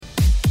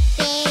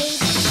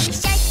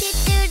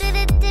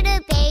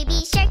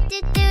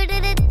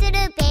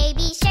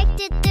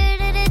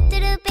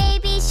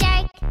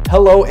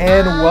Hello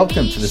and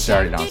welcome to the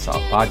Saturday Down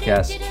South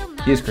podcast.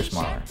 He is Chris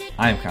Marler.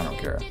 I am Connor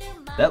O'Gara.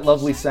 That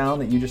lovely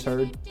sound that you just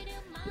heard,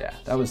 yeah,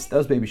 that was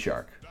Baby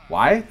Shark.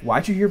 Why?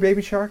 Why'd you hear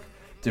Baby Shark?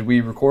 Did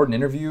we record an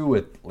interview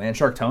with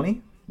Landshark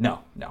Tony?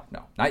 No,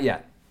 not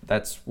yet.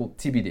 That's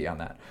TBD on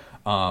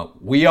that.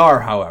 We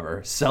are,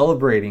 however,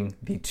 celebrating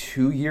the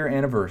 2-year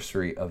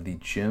anniversary of the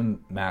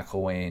Jim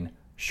McElwain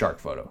shark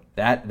photo.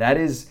 That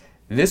is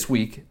this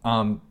week.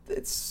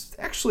 It's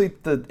actually,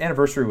 the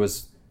anniversary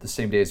was the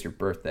same day as your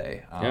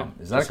birthday.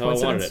 Is that a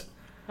coincidence?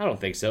 I don't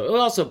think so. We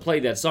also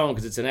played that song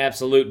because it's an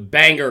absolute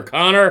banger,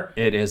 Connor.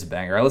 It is a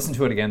banger. I listened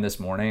to it again this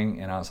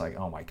morning, and I was like,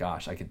 oh my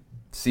gosh, I could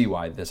see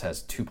why this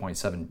has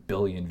 2.7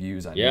 billion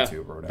views on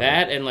YouTube or whatever.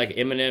 That and like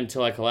Eminem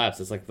Till I Collapse.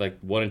 It's like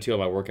 1 and 2 on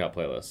my workout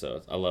playlist,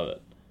 so I love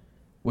it.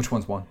 Which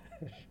one's one?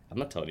 I'm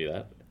not telling you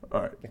that.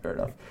 All right, fair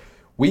enough.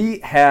 We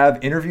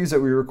have interviews that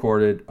we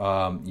recorded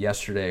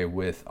yesterday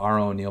with our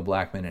own Neil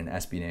Blackmon and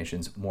SB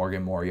Nation's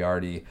Morgan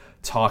Moriarty,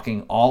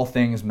 talking all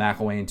things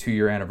McElwain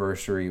 2-year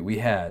anniversary. We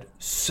had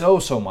so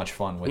much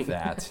fun with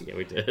that. Yeah,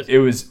 we did. It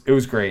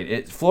was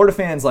great. Florida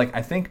fans,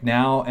 I think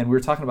now, and we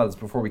were talking about this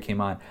before we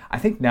came on, I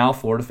think now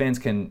Florida fans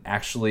can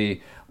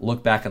actually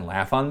look back and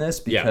laugh on this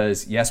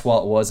because, yes,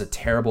 while it was a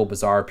terrible,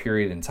 bizarre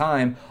period in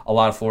time, a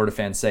lot of Florida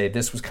fans say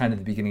this was kind of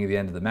the beginning of the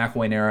end of the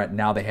McElwain era.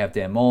 Now they have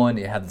Dan Mullen.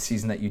 You have the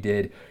season that you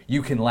did.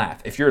 You can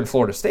laugh. If you're in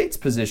Florida State's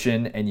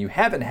position and you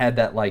haven't had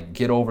that,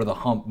 get over the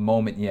hump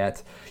moment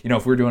yet,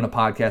 if we were doing a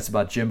podcast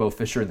about Jimbo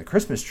Fisher and the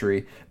Christmas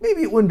tree,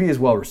 maybe it wouldn't be as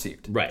well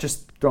received. Right.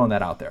 Just throwing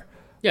that out there.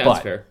 Yeah, that's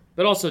fair.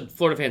 But also,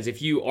 Florida fans,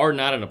 if you are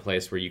not in a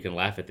place where you can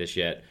laugh at this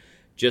yet,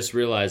 just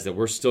realize that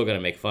we're still going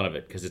to make fun of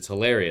it because it's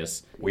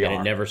hilarious,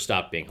 it never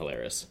stopped being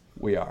hilarious.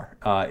 We are.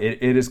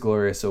 It is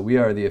glorious. So we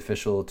are the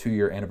official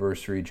 2-year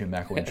anniversary Jim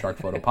McElwain Shark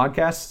Photo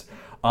podcast.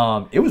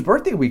 It was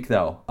birthday week,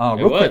 though.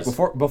 Real quick,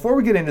 before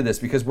we get into this,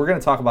 because we're going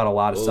to talk about a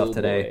lot of stuff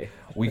today.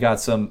 Boy. We got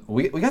some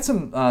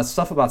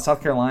stuff about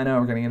South Carolina.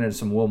 We're going to get into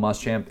some Will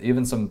Muschamp,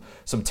 even some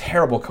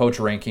terrible coach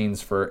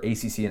rankings for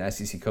ACC and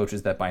SEC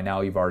coaches that by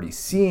now you've already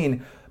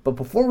seen. But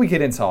before we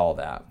get into all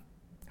that,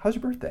 how's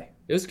your birthday?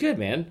 It was good,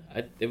 man.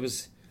 It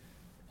was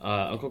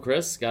Uncle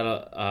Chris had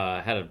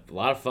a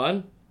lot of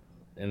fun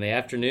in the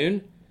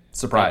afternoon.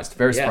 Surprised,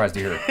 very surprised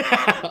to hear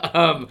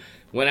it.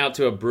 Went out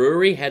to a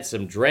brewery, had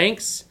some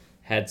drinks,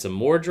 had some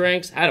more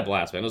drinks. I had a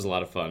blast, man. It was a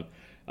lot of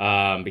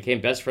fun. Became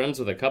best friends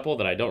with a couple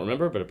that I don't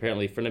remember, but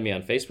apparently friended me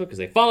on Facebook because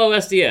they follow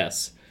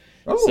SDS.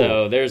 Oh.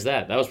 So there's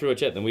that. That was pretty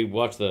much it. Then we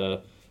watched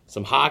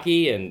some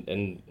hockey,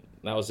 and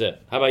that was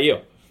it. How about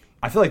you?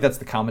 I feel like that's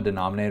the common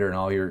denominator in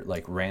all your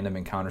random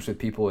encounters with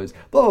people is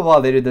blah, blah, blah,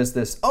 they did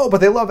this. Oh, but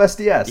they love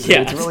SDS. So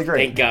yeah, it's really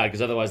great. Thank God,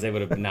 because otherwise they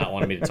would have not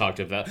wanted me to talk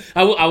to them.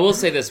 I will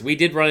say this. We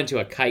did run into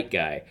a kite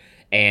guy,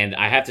 and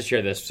I have to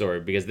share this story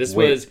because this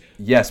was...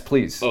 Yes,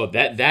 please. Oh,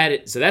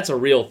 so that's a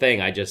real thing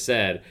I just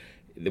said.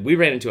 We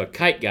ran into a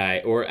kite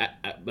guy, or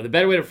the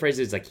better way to phrase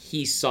it is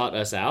he sought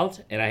us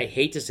out, and I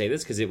hate to say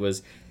this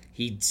because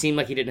he seemed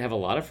like he didn't have a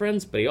lot of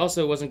friends, but he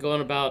also wasn't going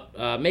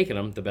about making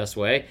them the best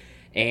way.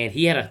 And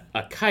he had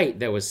a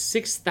kite that was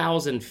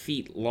 6,000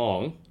 feet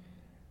long.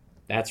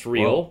 That's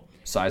real. Whoa.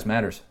 Size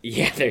matters.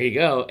 Yeah, there you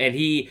go. And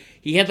he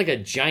had a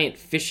giant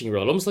fishing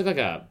reel. It almost looked like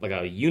a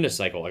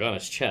unicycle, on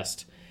his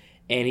chest.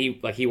 And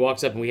he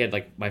walks up and we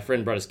had my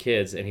friend brought his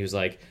kids and he was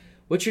like,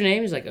 "What's your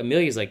name?" He's like,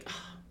 "Amelia." He's like,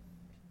 "Oh,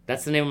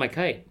 that's the name of my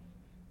kite."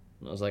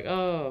 And I was like,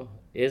 "Oh,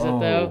 is it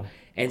though?"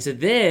 And so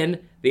then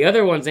the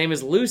other one's name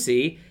is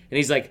Lucy, and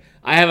he's like,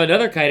 "I have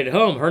another kite at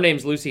home. Her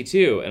name's Lucy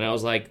too." And I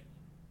was like,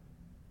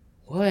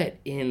 what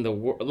in the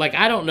world?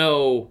 I don't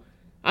know.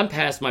 I'm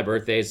past my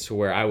birthdays to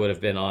where I would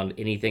have been on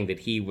anything that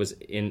he was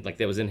in, that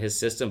was in his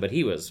system, but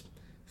he was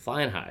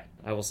flying high.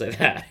 I will say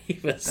that.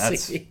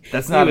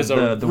 That's not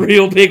a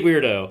real big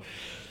weirdo.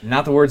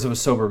 Not the words of a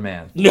sober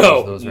man.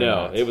 No.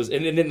 It was,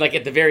 and then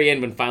at the very end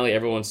when finally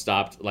everyone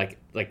stopped,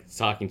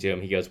 talking to him,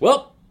 he goes,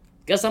 "Well,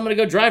 guess I'm gonna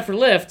go drive for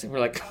Lyft." And we're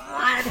like,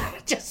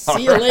 "What? Just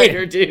see you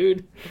later,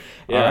 dude."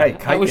 Yeah. All right,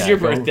 Kite How was Guy. your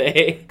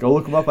birthday? Go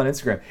look him up on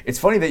Instagram. It's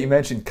funny that you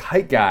mentioned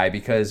Kite Guy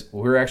because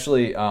we're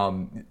actually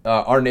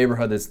our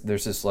neighborhood.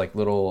 There's this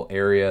little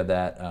area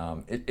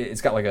that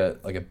it's got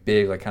a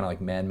big kind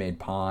of man-made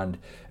pond.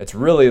 It's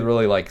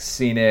really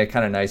scenic,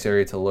 kind of nice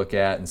area to look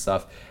at and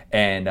stuff.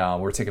 And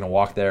we're taking a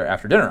walk there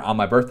after dinner on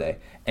my birthday.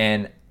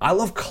 And I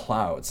love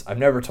clouds. I've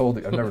never told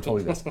you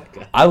this.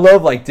 I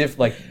love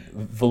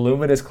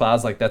voluminous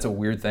clouds. That's a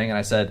weird thing. And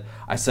I said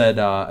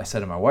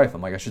to my wife,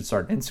 I'm like, I should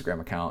start an Instagram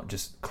account,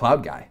 just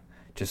Cloud Guy,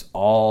 just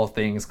all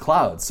things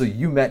clouds. So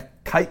you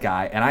met Kite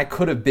Guy, and I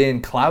could have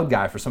been Cloud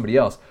Guy for somebody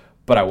else,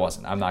 but I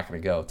wasn't. I'm not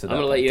going to go to that. I'm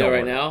going to let you know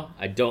right now.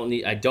 I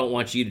don't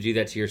want you to do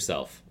that to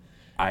yourself.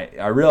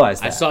 I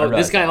realized that. I saw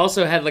this guy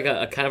also had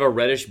a kind of a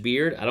reddish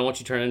beard. I don't want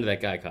you to turn into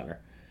that guy, Connor.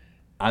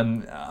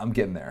 I'm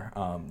getting there.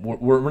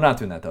 We're not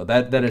doing that though.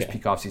 That is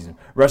peak off season.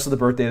 Rest of the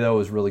birthday though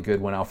was really good.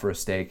 Went out for a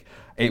steak,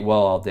 ate well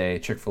all day.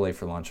 Chick-fil-A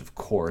for lunch, of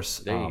course.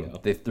 There you go.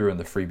 They threw in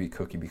the freebie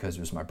cookie because it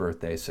was my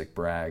birthday. Sick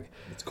brag.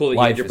 It's cool that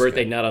you had your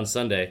birthday not on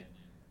Sunday.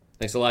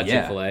 Thanks a lot,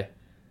 Chick-fil-A.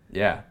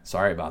 Yeah,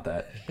 sorry about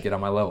that. Get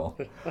on my level.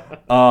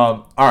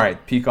 All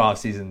right, peak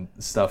off-season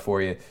stuff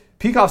for you.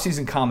 Peak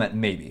off-season comment,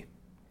 maybe,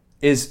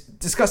 is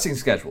discussing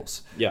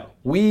schedules. Yeah.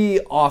 We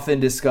often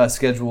discuss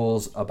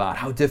schedules about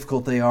how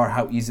difficult they are,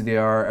 how easy they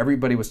are.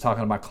 Everybody was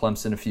talking about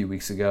Clemson a few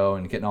weeks ago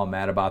and getting all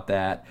mad about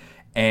that.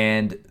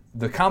 And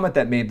the comment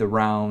that made the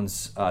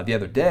rounds the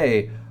other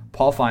day,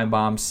 Paul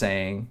Feinbaum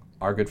saying,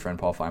 our good friend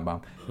Paul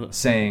Feinbaum,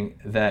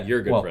 saying that,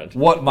 your good friend.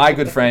 What my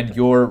good friend,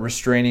 your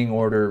restraining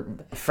order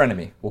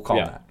frenemy, we'll call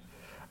that.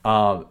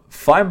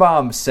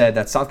 Feinbaum said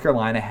that South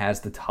Carolina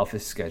has the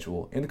toughest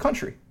schedule in the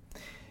country.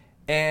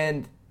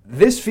 And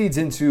this feeds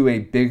into a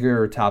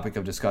bigger topic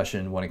of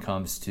discussion when it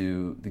comes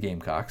to the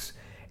Gamecocks.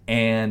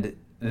 And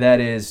that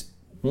is,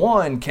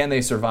 one, can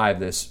they survive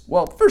this?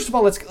 Well, first of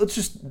all, let's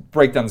just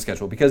break down the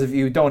schedule, because if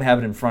you don't have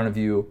it in front of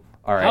you,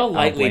 all right. How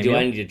lightly do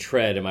I need to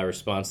tread in my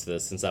response to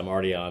this, since I'm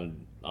already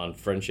on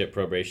friendship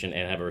probation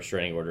and have a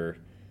restraining order?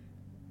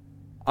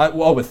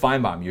 With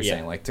Feinbaum, you're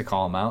saying, like, to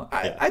call him out.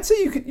 I'd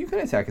say you can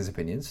attack his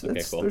opinions.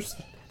 Cool.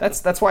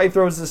 That's why he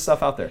throws this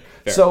stuff out there.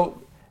 Fair.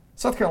 So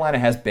South Carolina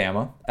has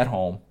Bama at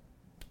home,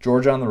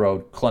 Georgia on the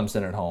road,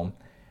 Clemson at home.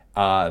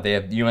 They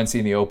have UNC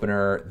in the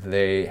opener.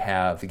 They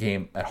have the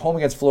game at home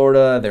against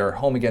Florida. They're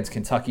home against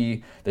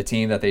Kentucky, the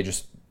team that they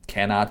just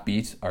cannot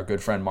beat. Our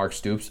good friend Mark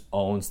Stoops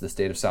owns the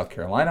state of South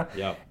Carolina.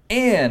 Yeah.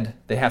 And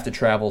they have to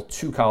travel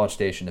to College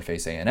Station to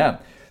face A&M.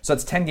 So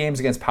that's 10 games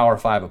against Power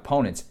 5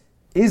 opponents.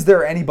 Is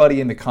there anybody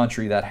in the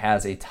country that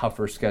has a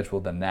tougher schedule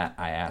than that,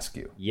 I ask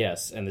you?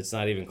 Yes, and it's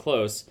not even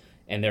close.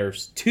 And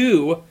there's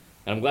two,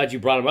 and I'm glad you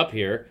brought them up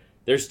here,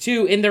 there's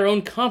two in their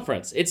own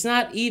conference. It's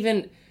not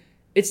even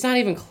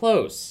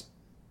close.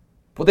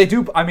 Well, they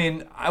do. I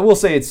mean, I will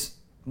say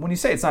when you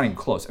say it's not even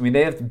close, I mean,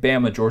 they have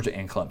Bama, Georgia,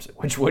 and Clemson,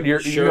 which when you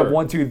have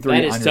 1, 2,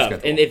 3 that on is your tough.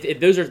 schedule. And if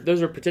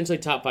those are potentially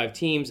top 5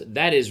 teams,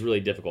 that is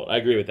really difficult. I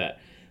agree with that.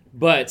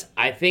 But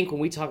I think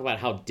when we talk about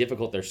how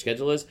difficult their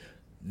schedule is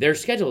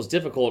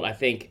difficult, I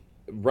think,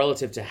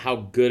 relative to how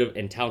good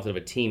and talented of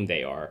a team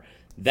they are.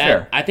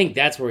 Fair. I think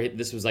that's where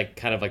this was like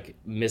kind of like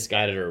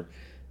misguided or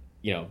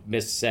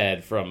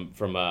missaid from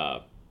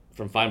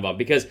Feinbaum,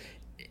 because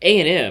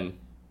A&M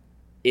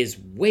is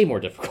way more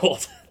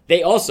difficult.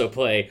 They also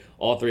play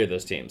all 3 of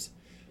those teams.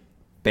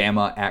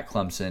 Bama, at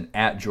Clemson,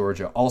 at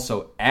Georgia,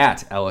 also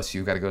at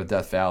LSU. Got to go to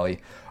Death Valley.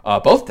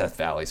 Both Death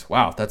Valleys.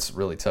 Wow, that's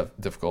really tough,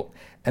 difficult.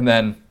 And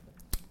then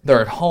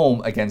they're at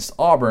home against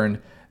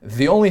Auburn.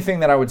 The only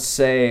thing that I would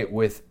say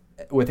with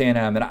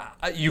A&M, and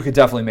you could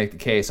definitely make the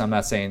case, I'm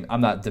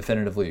not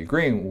definitively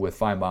agreeing with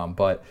Feinbaum,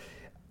 but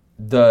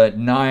the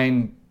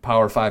 9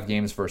 Power 5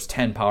 games versus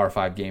 10 Power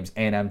 5 games,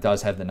 A&M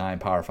does have the 9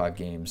 Power 5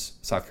 games.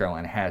 South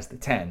Carolina has the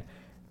 10.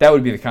 That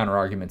would be the counter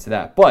argument to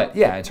that. But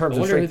yeah, in terms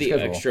of strength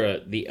of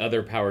schedule, the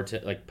other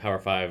Power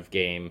 5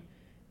 game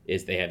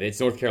is they have.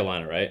 It's North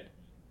Carolina, right?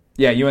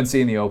 Yeah, UNC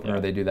in the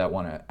opener, they do that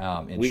one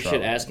in We Charlotte.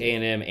 should ask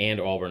A&M and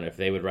Auburn if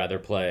they would rather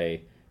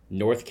play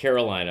North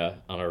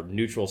Carolina on a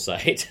neutral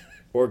site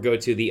or go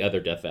to the other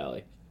Death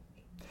Valley.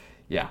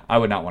 Yeah, I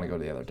would not want to go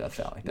to the other Death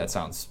Valley. That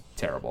sounds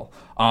terrible.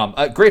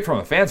 Great from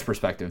a fan's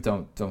perspective.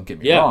 Don't get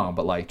me wrong,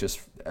 but like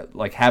just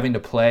like having to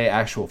play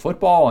actual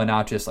football and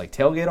not just like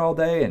tailgate all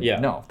day. And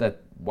no,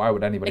 why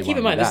would anybody? And keep want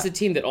in mind, to do this that? is a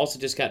team that also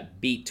just got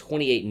beat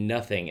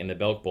 28-0 in the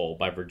Belk Bowl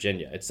by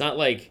Virginia. It's not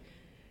like,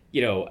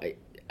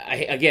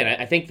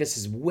 I think this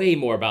is way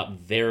more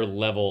about their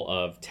level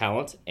of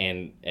talent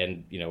and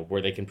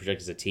where they can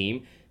project as a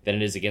team than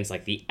it is against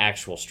like the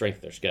actual strength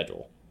of their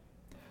schedule.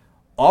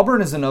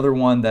 Auburn is another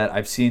one that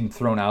I've seen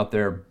thrown out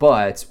there,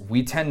 but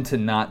we tend to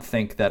not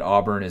think that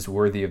Auburn is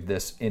worthy of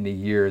this in the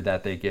year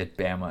that they get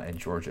Bama and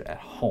Georgia at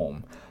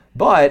home.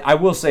 But I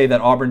will say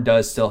that Auburn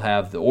does still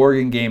have the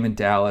Oregon game in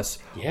Dallas.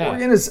 Yeah.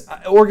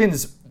 Oregon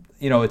is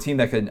a team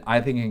that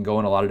can go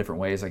in a lot of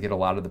different ways. I get a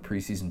lot of the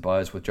preseason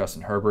buzz with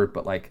Justin Herbert,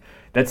 but like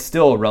that's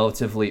still a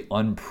relatively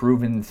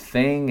unproven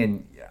thing,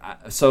 and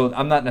so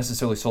I'm not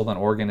necessarily sold on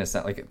Oregon as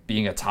that like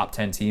being a top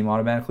 10 team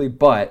automatically,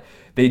 but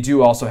they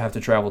do also have to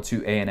travel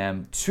to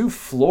A&M to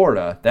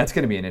Florida. That's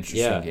going to be an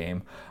interesting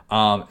game.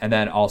 And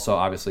then also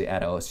obviously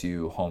at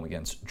LSU, home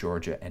against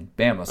Georgia and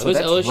Bama. So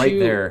that's LSU, right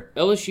there.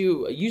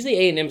 LSU, usually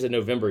A&M's a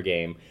November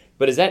game,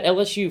 but is that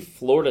LSU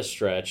Florida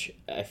stretch,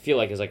 I feel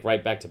like, is like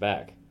right back to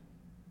back.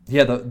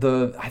 Yeah,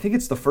 I think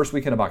it's the first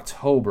weekend of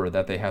October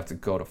that they have to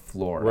go to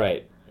Florida.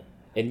 Right.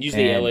 And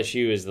usually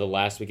LSU is the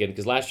last weekend,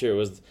 because last year it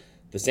was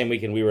the same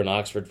weekend we were in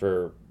Oxford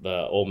for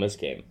the Ole Miss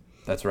game.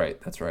 That's right.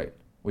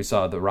 We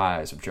saw the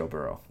rise of Joe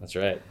Burrow. That's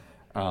right.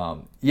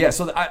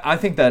 So I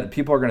think that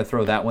people are going to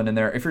throw that one in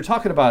there. If you're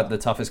talking about the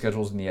toughest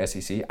schedules in the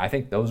SEC, I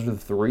think those are the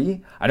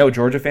 3. I know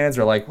Georgia fans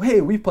are like,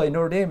 hey, we played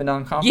Notre Dame in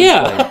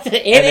non-conference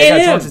play. And they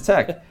got Georgia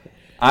Tech.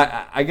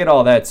 I get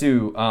all that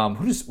too.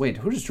 Who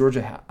does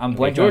Georgia have? I'm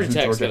blanking Georgia on who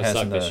Tech's Georgia going to has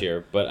suck this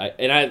year. But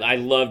I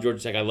love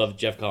Georgia Tech. I love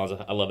Jeff Collins.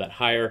 I love that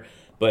hire.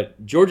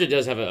 But Georgia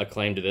does have a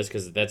claim to this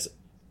because that's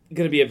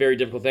going to be a very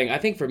difficult thing. I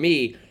think for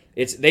me,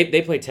 it's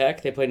they play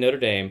Tech, they play Notre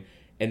Dame,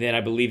 and then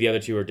I believe the other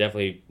 2 are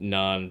definitely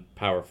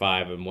non-Power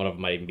 5, and one of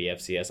them might even be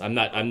FCS. I'm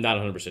not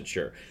 100%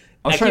 sure.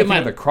 I was trying to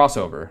think of the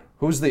crossover.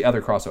 Who's the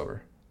other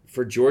crossover?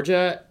 for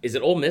Georgia, is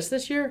it Ole Miss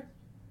this year?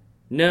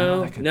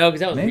 No, because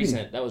that was maybe.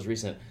 recent. That was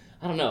recent.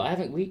 I don't know.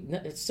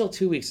 It's still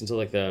 2 weeks until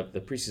like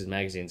the preseason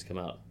magazines come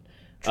out.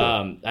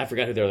 True. I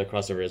forgot who their other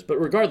crossover is, but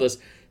regardless,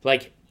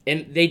 like,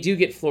 and they do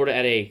get Florida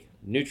at a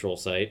neutral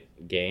site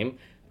game.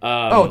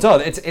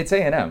 It's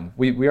A&M.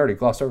 We already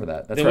glossed over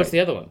that. That's then right. What's the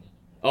other one?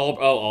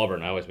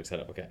 Auburn. I always mix that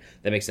up. Okay,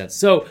 that makes sense.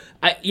 So,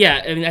 I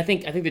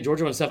think the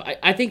Georgia one stuff.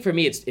 I think for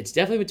me, it's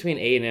definitely between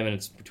A&M and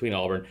it's between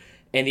Auburn.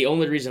 And the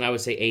only reason I would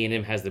say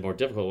A&M has the more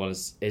difficult one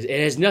is it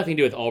has nothing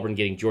to do with Auburn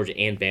getting Georgia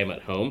and Bama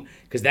at home,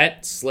 because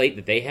that slate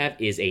that they have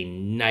is a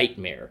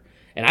nightmare.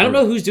 And I don't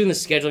know who's doing the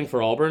scheduling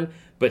for Auburn,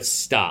 but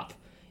stop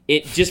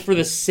it, just for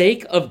the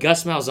sake of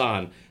Gus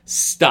Malzahn.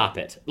 Stop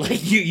it! Like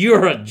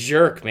you're a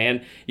jerk,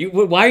 man.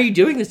 Why are you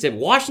doing this to him?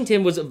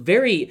 Washington was a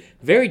very,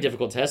 very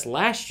difficult test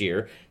last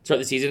year to start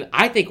the season.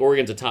 I think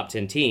Oregon's a top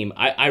 10 team.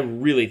 I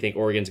really think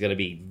Oregon's going to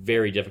be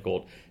very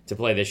difficult to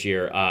play this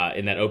year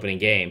in that opening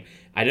game.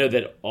 I know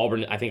that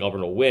I think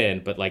Auburn will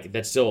win, but like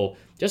that's still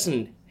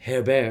Justin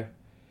Herbert,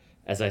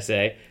 as I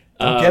say.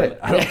 I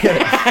don't get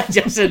it.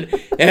 Justin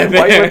Herbert.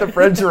 Why the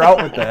French are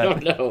out with that? I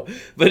don't know,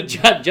 but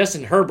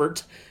Justin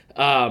Herbert.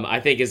 I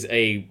think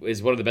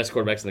is one of the best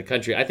quarterbacks in the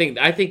country. I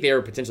think they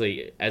are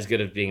potentially as good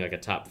as being like a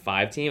top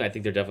 5 team. I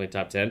think they're definitely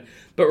top 10.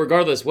 But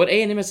regardless, what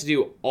A&M has to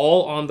do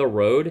all on the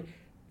road,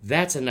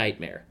 that's a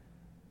nightmare.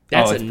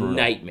 That's a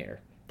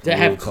nightmare. To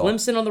have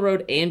Clemson on the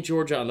road and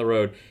Georgia on the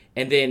road,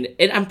 and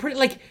I'm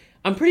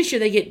pretty sure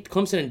they get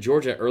Clemson and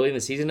Georgia early in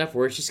the season enough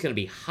where it's just going to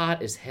be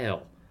hot as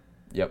hell.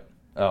 Yep.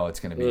 Oh,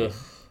 it's going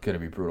to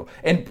be brutal.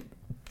 And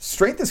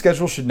strength of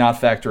schedule should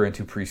not factor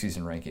into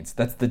preseason rankings.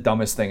 That's the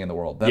dumbest thing in the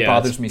world. That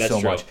bothers me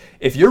so much.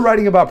 If you're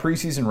writing about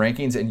preseason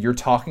rankings and you're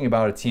talking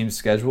about a team's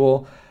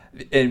schedule,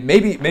 and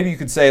maybe you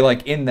could say,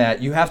 like, in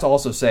that, you have to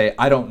also say,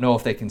 I don't know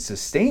if they can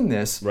sustain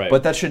this,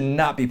 but that should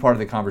not be part of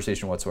the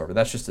conversation whatsoever.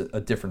 That's just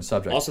a different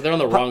subject. Also, they're on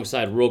the wrong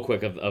side real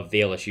quick of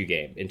the LSU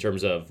game in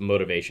terms of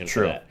motivation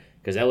for that,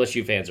 because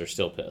LSU fans are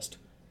still pissed.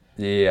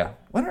 Yeah.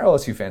 When are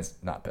LSU fans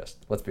not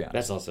pissed? Let's be honest.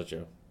 That's also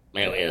true.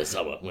 Man, when is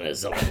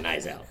someone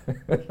nice out.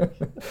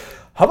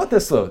 How about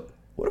this, though?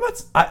 What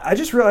about? I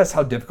just realized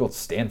how difficult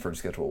Stanford's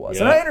schedule was,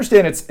 Yeah. and I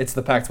understand it's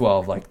the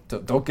Pac-12. Like,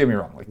 don't get me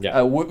wrong. Like,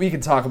 we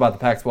can talk about the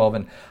Pac-12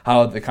 and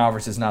how the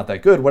conference is not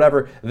that good.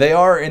 Whatever, they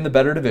are in the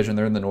better division.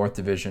 They're in the North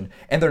Division,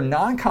 and their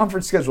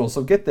non-conference schedule.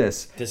 So get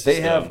this: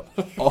 they have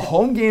a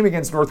home game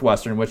against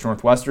Northwestern, which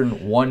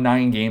Northwestern won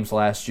 9 games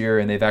last year,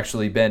 and they've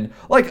actually been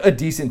like a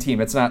decent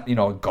team. It's not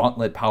a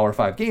gauntlet Power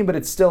 5 game, but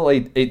it's still a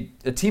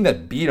team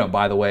that beat them,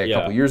 by the way, a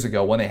couple years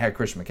ago when they had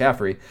Christian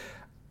McCaffrey.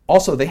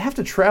 Also, they have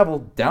to travel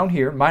down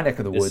here, my neck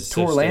of the woods,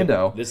 to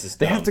Orlando.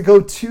 They have to go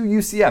to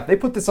UCF. They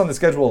put this on the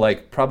schedule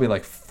probably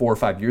 4 or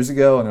 5 years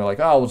ago, and they're like,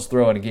 "Oh, we'll just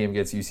throw in a game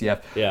against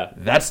UCF." Yeah,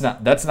 that's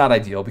not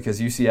ideal,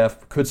 because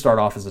UCF could start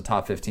off as a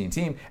top 15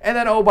 team, and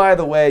then by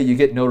the way, you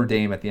get Notre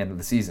Dame at the end of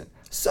the season.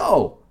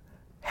 So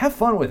have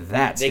fun with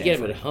that. They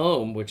get them at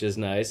home, which is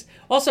nice.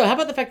 Also, how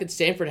about the fact that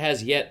Stanford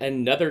has yet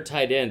another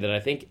tight end that I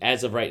think,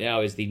 as of right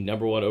now, is the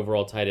number 1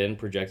 overall tight end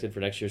projected for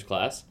next year's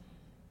class?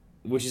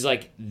 Which is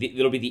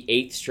it'll be the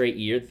 8th straight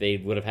year they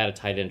would have had a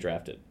tight end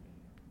drafted.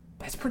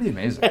 That's pretty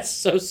amazing. That's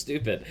so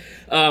stupid.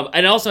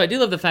 And also, I do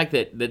love the fact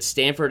that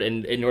Stanford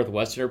and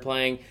Northwestern are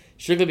playing,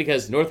 strictly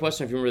because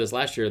Northwestern, if you remember this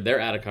last year, their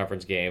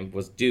out-of-conference game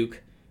was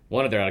Duke.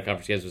 One of their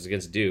out-of-conference games was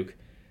against Duke.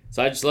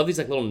 So I just love these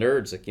little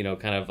nerds,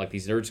 kind of like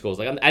these nerd schools.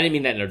 I didn't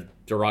mean that in a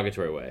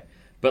derogatory way.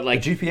 But the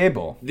GPA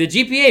Bowl. The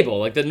GPA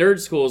Bowl. The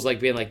nerd schools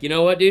being like, you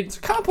know what, dude? It's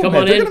a compliment.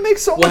 Come on They're in. Gonna make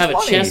so we'll much have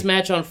money. A chess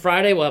match on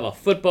Friday. We'll have a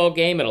football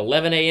game at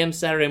 11 a.m.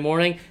 Saturday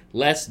morning.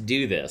 Let's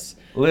do this.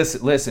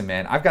 Listen,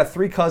 man. I've got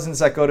 3 cousins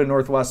that go to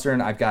Northwestern.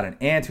 I've got an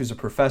aunt who's a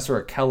professor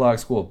at Kellogg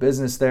School of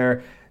Business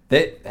there.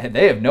 They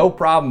have no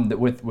problem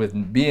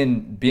with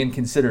being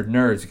considered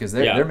nerds, because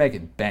they're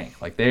making bank.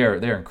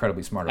 They're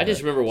incredibly smart. I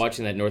just remember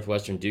watching that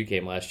Northwestern Duke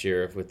game last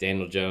year with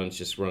Daniel Jones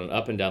just running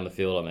up and down the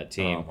field on that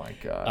team. Oh my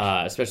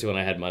gosh! Especially when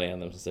I had money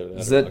on them.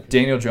 Is that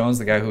Daniel Jones,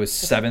 the guy who was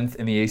 7th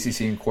in the ACC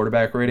in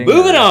quarterback rating?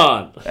 Moving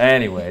on.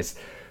 Anyways,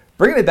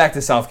 bringing it back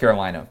to South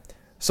Carolina.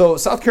 So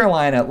South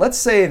Carolina, let's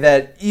say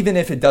that even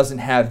if it doesn't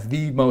have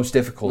the most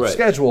difficult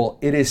schedule,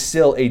 it is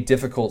still a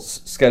difficult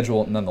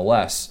schedule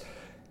nonetheless.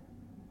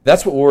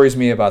 That's what worries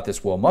me about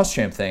this Will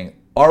Muschamp thing.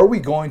 Are we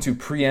going to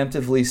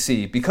preemptively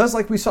see, because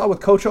like we saw with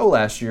Coach O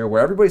last year,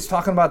 where everybody's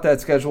talking about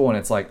that schedule and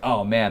it's like,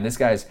 oh man, this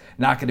guy's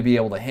not going to be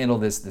able to handle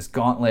this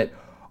gauntlet.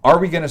 Are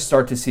we going to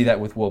start to see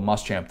that with Will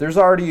Muschamp? There's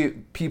already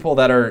people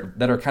that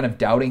are kind of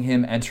doubting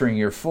him entering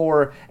year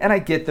 4, and I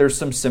get there's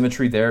some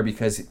symmetry there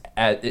because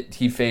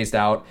he phased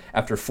out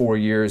after 4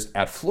 years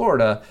at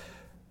Florida.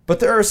 But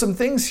there are some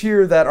things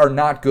here that are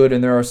not good,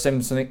 and there are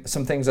some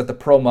things that the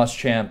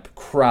pro-Muschamp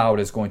crowd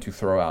is going to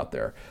throw out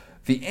there.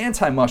 The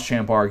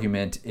anti-Muschamp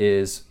argument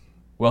is,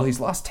 well, he's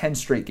lost 10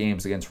 straight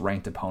games against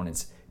ranked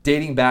opponents,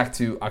 dating back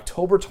to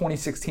October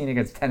 2016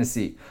 against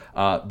Tennessee.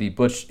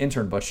 The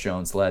intern Butch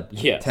Jones led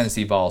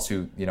Tennessee Vols,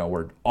 who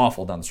were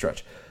awful down the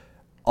stretch.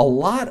 A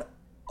lot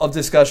of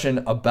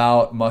discussion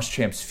about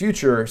Muschamp's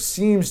future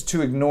seems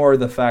to ignore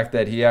the fact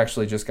that he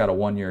actually just got a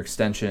 1-year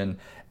extension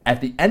at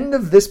the end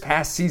of this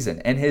past season,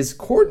 and his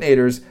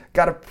coordinators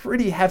got a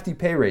pretty hefty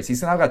pay raise.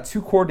 He's now got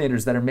 2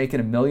 coordinators that are making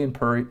 $1 million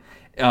per,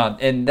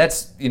 and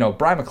that's,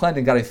 Brian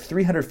McClendon got a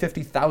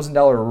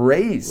 $350,000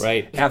 raise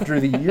after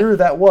the year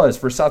that was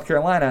for South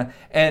Carolina.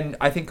 And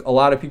I think a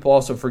lot of people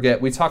also forget,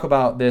 we've talked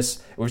about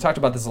this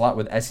a lot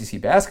with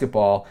SEC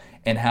basketball,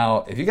 and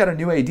how if you got a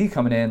new AD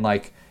coming in,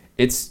 like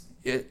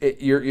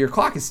your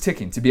clock is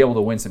ticking to be able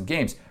to win some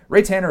games.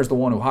 Ray Tanner is the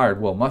one who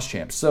hired Will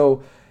Muschamp.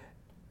 So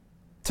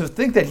to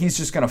think that he's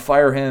just going to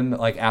fire him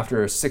like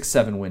after a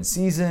 6-7 win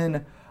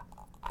season,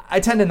 I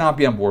tend to not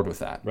be on board with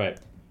that. Right.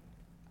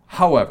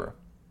 However,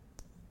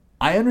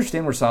 I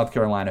understand where South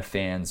Carolina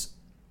fans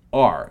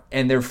are,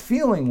 and they're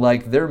feeling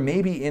like they're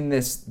maybe in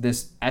this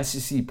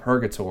SEC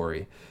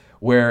purgatory,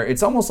 where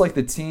it's almost like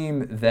the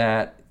team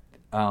that,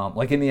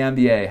 like in the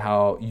NBA,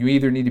 how you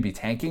either need to be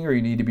tanking or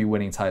you need to be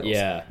winning titles.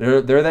 Yeah.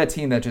 They're that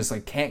team that just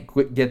like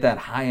can't get that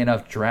high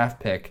enough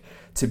draft pick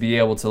to be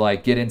able to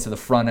like get into the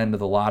front end of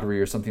the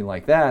lottery or something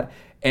like that.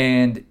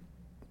 And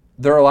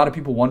there are a lot of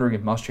people wondering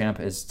if Muschamp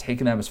has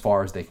taken them as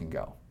far as they can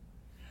go.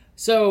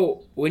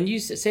 So when you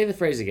say the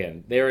phrase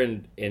again, they're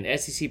in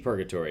SEC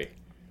purgatory.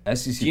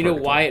 SEC. Do you know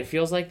why it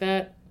feels like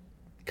that?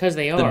 Because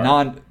they are.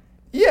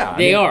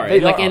 They are. They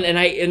like, are.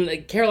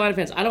 And Carolina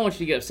fans, I don't want you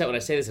to get upset when I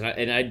say this,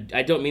 and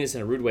I don't mean this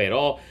in a rude way at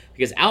all,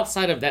 because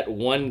outside of that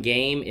one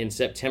game in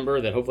September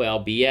that hopefully I'll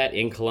be at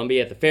in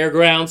Columbia at the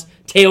fairgrounds,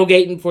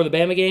 tailgating for the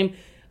Bama game.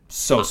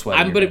 So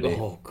sweaty.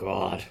 Oh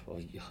God,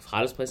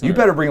 hottest place on You earth.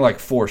 better bring like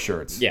 4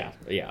 shirts. Yeah.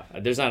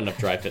 There's not enough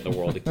dry fit in the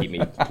world to keep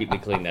me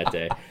clean that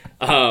day.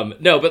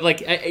 No, but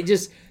like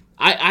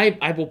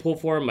I will pull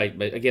for him.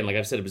 Again, like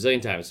I've said a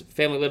bazillion times,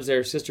 family lives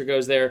there, sister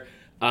goes there.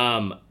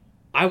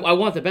 I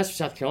want the best for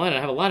South Carolina.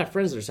 I have a lot of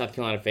friends that are South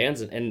Carolina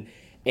fans, and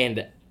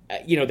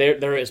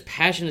they're as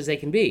passionate as they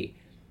can be.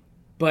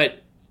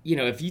 But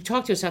if you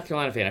talk to a South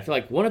Carolina fan, I feel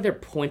like one of their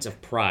points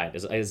of pride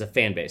as a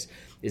fan base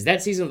is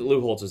that season that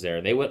Lou Holtz was there.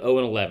 They went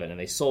 0-11, and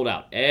they sold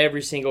out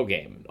every single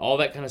game, all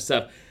that kind of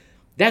stuff.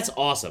 That's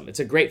awesome.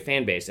 It's a great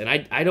fan base, and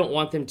I don't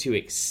want them to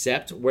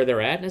accept where they're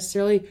at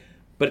necessarily,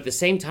 but at the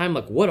same time,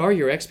 like, what are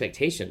your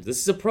expectations? This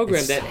is a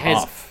program that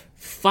has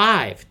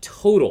 5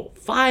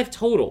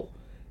 total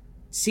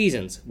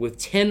seasons with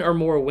 10 or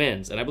more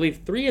wins, and I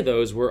believe 3 of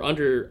those were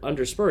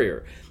under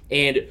Spurrier.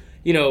 And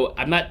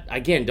I'm not,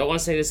 again, don't want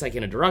to say this like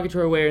in a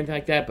derogatory way or anything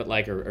like that, but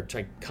like, or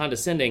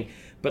condescending,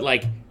 but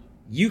like,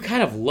 you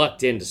kind of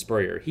lucked into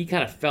Spurrier. He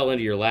kind of fell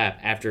into your lap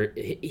after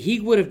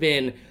he would have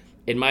been,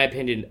 in my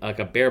opinion, like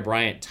a Bear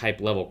Bryant type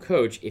level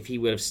coach if he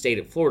would have stayed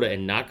at Florida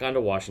and not gone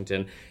to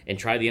Washington and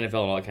tried the NFL and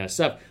all that kind of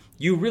stuff.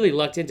 You really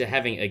lucked into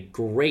having a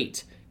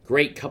great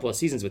couple of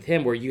seasons with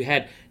him, where you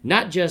had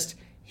not just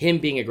him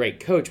being a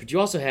great coach, but you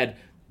also had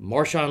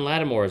Marshawn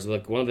Lattimore as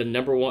like one of the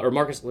number one, or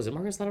Marcus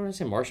Lattimore? I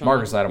say Marshawn.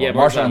 Marcus Lattimore. Yeah,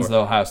 Marshawn's the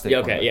Ohio State. Yeah,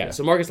 okay, yeah.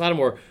 So Marcus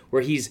Lattimore,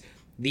 where he's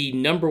the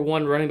number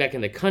 1 running back in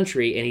the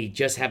country, and he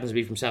just happens to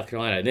be from South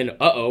Carolina. And then,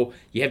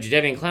 you have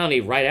Jadeveon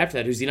Clowney right after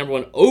that, who's the number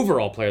 1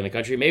 overall player in the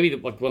country, maybe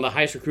one of the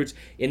highest recruits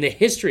in the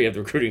history of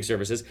the recruiting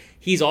services.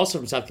 He's also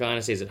from South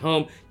Carolina, stays at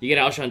home. You get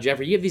Alshon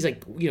Jeffrey. You have these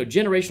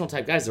generational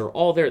type guys that are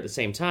all there at the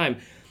same time.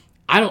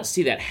 I don't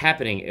see that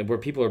happening where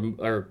people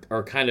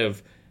are kind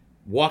of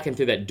walking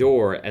through that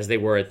door as they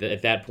were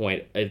at that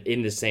point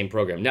in the same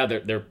program. Now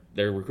their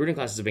recruiting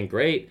classes have been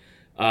great.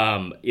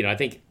 I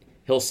think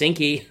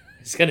Helsinki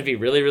is going to be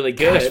really, really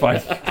good. Gosh, why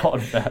did you call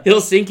it that?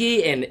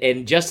 Helsinki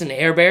and Justin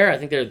Hairbear, I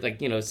think they're like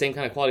same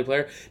kind of quality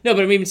player. No,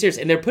 but I'm even serious,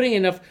 and they're putting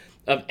enough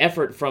of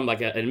effort from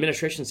like an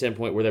administration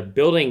standpoint where they're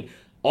building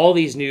all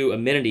these new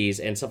amenities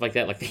and stuff like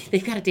that. Like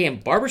they've got a damn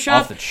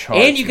barbershop, off the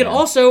charts, and you can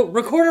also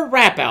record a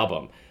rap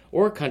album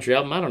or a country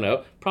album. I don't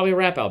know, probably a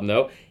rap album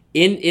though.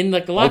 In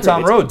like the locker room.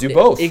 Old Town Road, do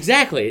both.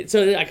 Exactly.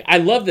 So like, I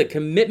love the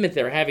commitment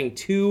they're having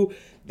to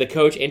the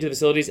coach and to the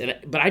facilities.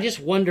 But I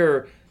just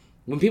wonder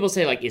when people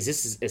say like, is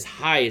this as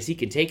high as he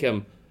can take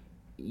him?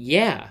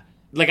 Yeah.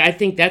 Like I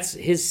think that's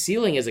his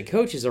ceiling as a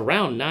coach is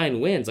around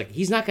 9 wins. Like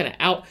he's not going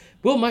to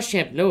Will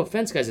Muschamp, no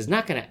offense guys, is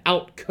not going to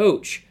out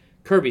coach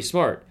Kirby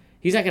Smart.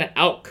 He's not going to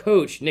out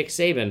coach Nick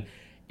Saban.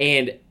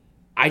 And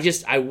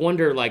I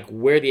wonder like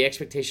where the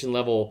expectation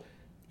level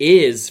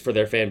is for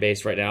their fan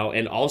base right now,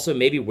 and also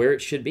maybe where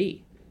it should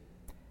be.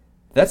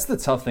 That's the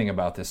tough thing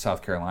about this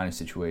South Carolina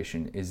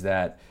situation is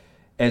that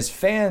as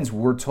fans,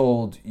 we're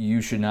told you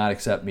should not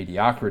accept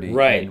mediocrity.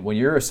 Right. And when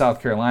you're a South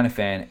Carolina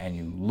fan and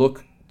you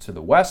look to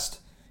the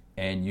West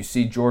and you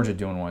see Georgia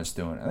doing what it's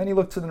doing, and then you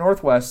look to the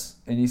Northwest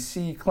and you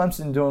see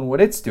Clemson doing what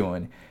it's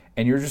doing,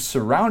 and you're just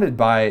surrounded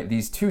by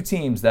these 2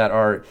 teams that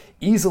are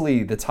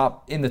easily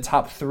in the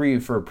top 3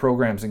 for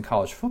programs in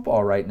college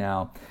football right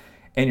now,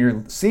 and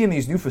you're seeing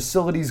these new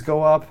facilities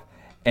go up,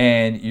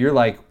 and you're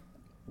like,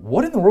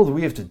 what in the world do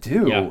we have to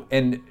do? Yeah.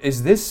 And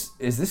is this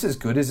as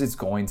good as it's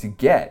going to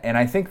get? And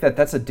I think that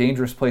that's a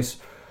dangerous place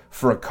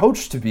for a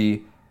coach to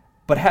be.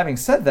 But having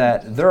said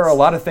that, there are a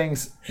lot of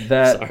things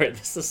that... Sorry,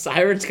 the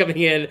sirens coming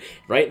in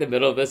right in the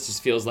middle of this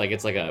just feels like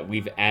it's like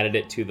we've added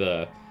it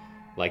to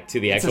like to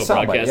the It's a actual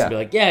soundbite, broadcast yeah. and be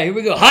like, yeah, here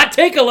we go, hot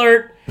take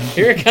alert,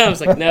 here it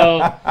comes. Like,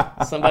 no,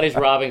 somebody's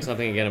robbing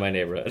something again in my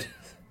neighborhood.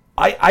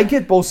 I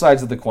get both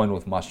sides of the coin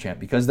with Muschamp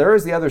because there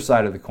is the other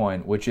side of the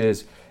coin, which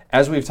is,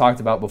 as we've talked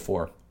about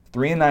before,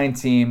 3-9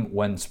 team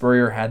when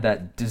Spurrier had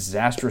that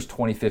disastrous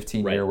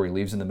 2015 year where he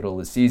leaves in the middle of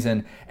the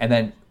season, and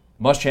then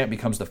Muschamp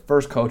becomes the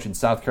first coach in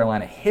South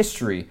Carolina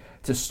history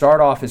to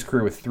start off his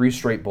career with 3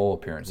 straight bowl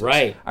appearances.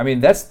 Right. I mean,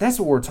 that's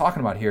what we're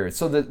talking about here.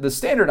 So the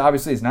standard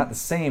obviously is not the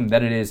same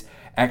that it is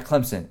at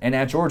Clemson and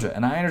at Georgia.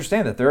 And I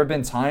understand that there have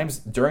been times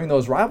during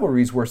those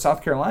rivalries where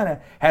South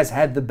Carolina has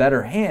had the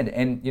better hand.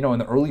 And, in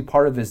the early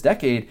part of this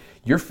decade,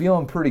 you're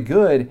feeling pretty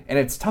good. And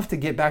it's tough to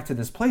get back to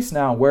this place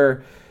now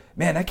where,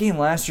 man, that game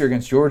last year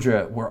against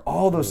Georgia, where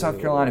all those South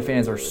Carolina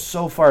fans are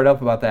so fired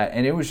up about that.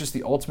 And it was just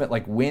the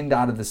ultimate, wind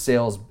out of the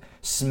sails,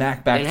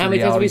 smack back And to how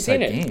many times have reality we seen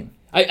type it? game.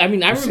 I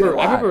remember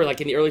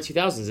lot. in the early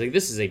 2000s,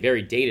 this is a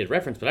very dated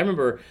reference, but I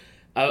remember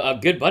a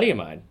good buddy of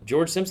mine,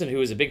 George Simpson, who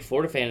was a big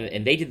Florida fan,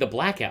 and they did the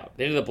blackout.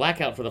 They did the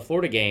blackout for the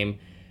Florida game,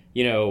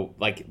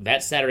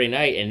 that Saturday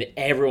night, and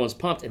everyone's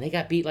pumped, and they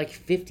got beat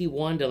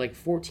 51 to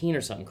 14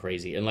 or something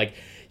crazy. And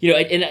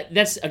and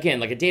that's,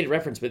 again, a dated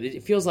reference, but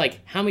it feels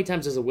like how many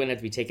times does a win have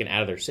to be taken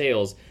out of their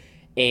sails?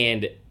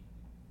 And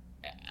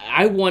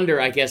I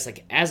wonder, I guess,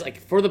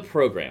 for the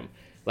program,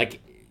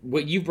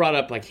 what you brought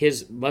up,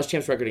 his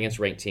Muschamp's record against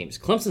ranked teams.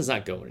 Clemson's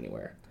not going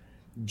anywhere.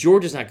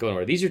 Georgia's not going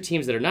anywhere. These are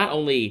teams that are not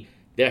only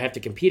they have to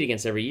compete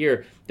against every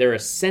year, they're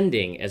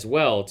ascending as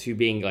well to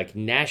being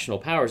national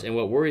powers. And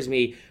what worries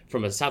me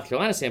from a South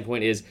Carolina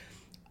standpoint is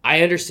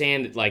I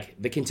understand that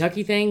the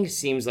Kentucky thing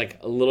seems a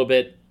little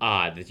bit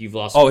odd that you've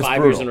lost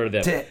 5 years in a row to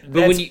them.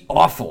 That's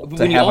awful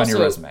to have on your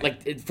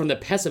resume. From the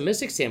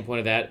pessimistic standpoint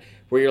of that,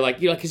 where you're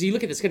because you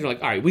look at the schedule, all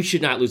right, we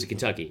should not lose to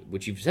Kentucky,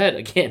 which you've said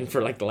again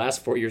for the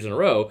last 4 years in a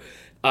row.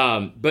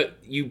 But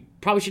you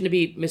probably shouldn't have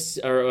beat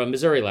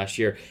Missouri last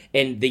year.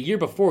 And the year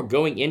before,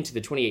 going into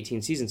the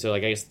 2018 season, so I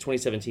guess the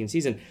 2017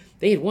 season,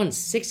 they had won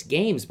 6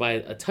 games by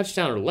a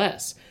touchdown or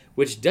less,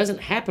 which doesn't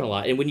happen a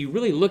lot. And when you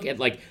really look at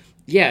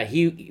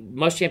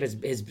Muschamp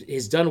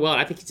has done well.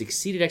 And I think he's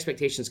exceeded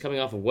expectations coming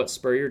off of what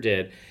Spurrier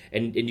did.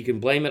 And you can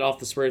blame it off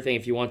the Spurrier thing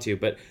if you want to,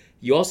 but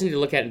you also need to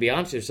look at it and be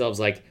honest with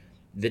yourselves.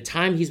 The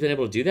time he's been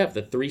able to do that,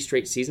 for the 3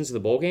 straight seasons of the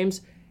bowl games,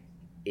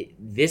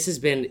 this has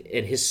been,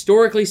 and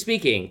historically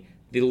speaking,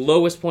 the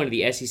lowest point of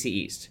the SEC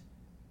East,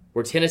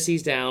 where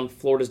Tennessee's down,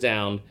 Florida's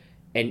down,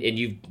 and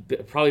you've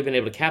probably been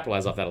able to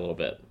capitalize off that a little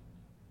bit.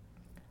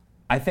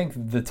 I think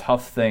the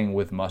tough thing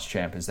with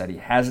Muschamp is that he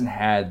hasn't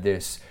had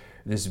this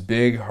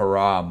big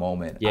hurrah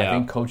moment. Yeah. I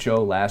think Coach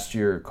O last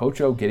year,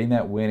 Coach O getting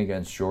that win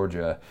against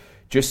Georgia,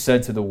 just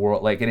said to the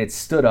world, and it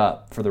stood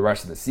up for the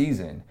rest of the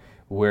season,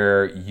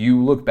 where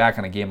you look back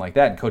on a game like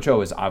that, and Coach O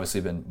has obviously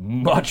been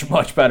much,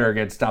 much better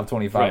against top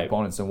 25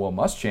 opponents than Will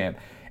Muschamp.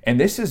 And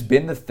this has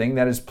been the thing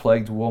that has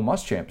plagued Will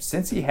Muschamp.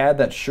 Since he had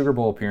that Sugar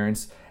Bowl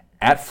appearance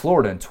at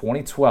Florida in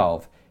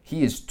 2012,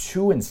 he is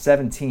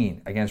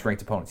 2-17 against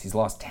ranked opponents. He's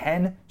lost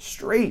 10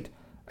 straight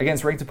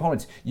against ranked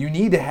opponents. You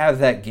need to have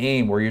that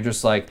game where you're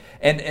just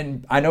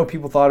and I know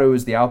people thought it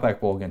was the Outback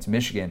Bowl against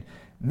Michigan.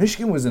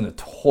 Michigan was in the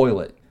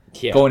toilet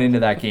going into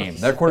that game.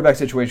 That quarterback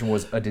situation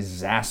was a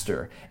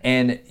disaster.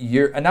 And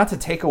you're not to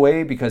take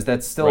away, because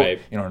that's still an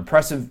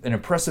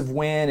impressive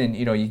win, and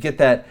you get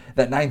that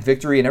 9th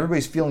victory, and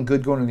everybody's feeling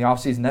good going into the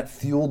offseason. That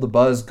fueled the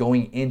buzz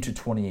going into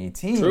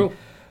 2018. True.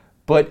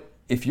 But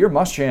if you're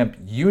Muschamp,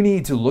 you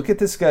need to look at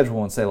the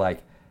schedule and say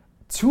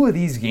 2 of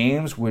these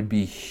games would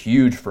be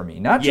huge for me.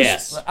 Not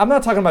just I'm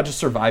not talking about just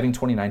surviving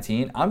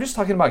 2019. I'm just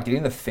talking about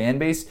getting the fan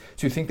base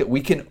to think that we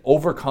can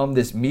overcome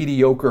this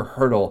mediocre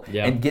hurdle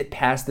and get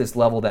past this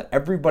level that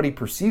everybody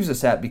perceives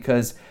us at,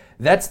 because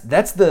that's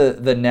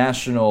the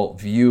national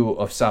view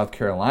of South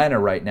Carolina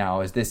right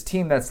now, is this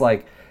team that's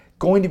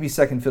going to be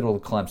second fiddle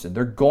to Clemson.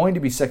 They're going to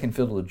be second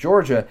fiddle to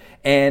Georgia.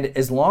 And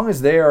as long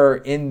as they are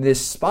in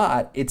this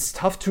spot, it's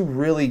tough to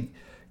really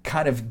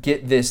kind of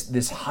get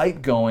this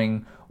hype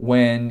going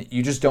when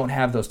you just don't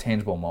have those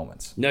tangible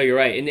moments. No, you're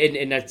right.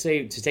 And I'd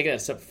say, to take that a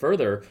step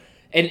further,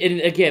 and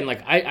again,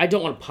 I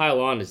don't want to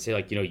pile on to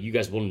say, you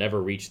guys will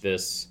never reach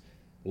this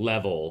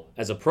level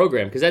as a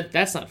program, because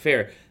that's not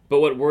fair.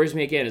 But what worries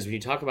me, again, is when you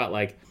talk about,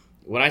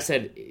 when I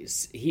said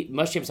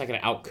Muschamp's not going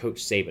to out-coach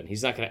Saban.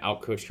 He's not going to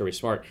out-coach Kirby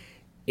Smart.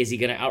 Is he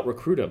going to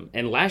out-recruit him?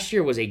 And last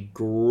year was a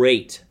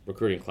great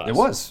recruiting class. It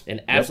was. An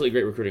absolutely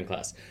great recruiting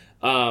class.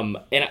 And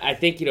I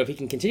think, if he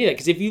can continue that,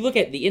 because if you look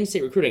at the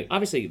in-state recruiting,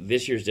 obviously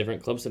this year's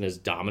different. Clemson is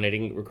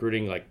dominating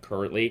recruiting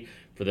currently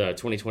for the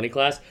 2020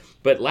 class.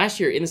 But last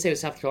year in the state of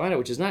South Carolina,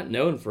 which is not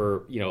known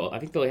for, I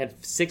think they only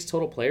had 6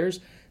 total players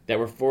that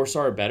were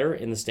 4-star or better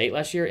in the state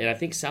last year. And I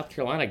think South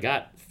Carolina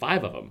got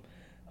 5 of them.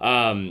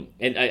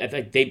 And I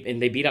think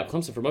they beat out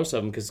Clemson for most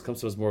of them, because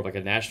Clemson was more of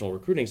a national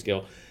recruiting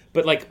skill.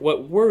 But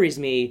what worries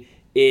me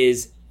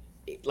is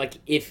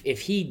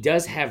if he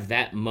does have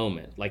that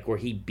moment, where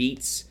he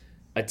beats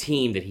a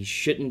team that he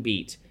shouldn't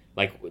beat,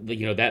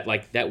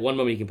 that one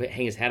moment he can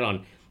hang his hat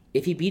on.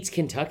 If he beats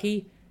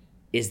Kentucky,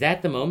 is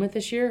that the moment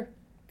this year?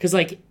 Because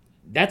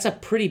that's a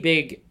pretty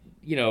big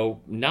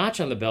notch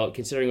on the belt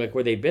considering like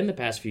where they've been the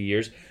past few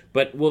years.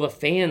 But will the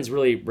fans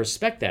really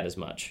respect that as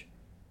much?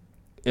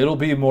 It'll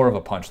be more of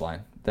a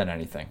punchline than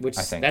anything. Which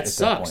I think that at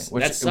sucks. That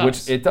point. That sucks.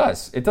 Which it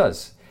does. It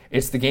does.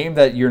 It's the game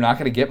that you're not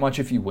going to get much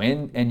if you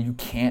win, and you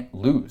can't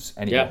lose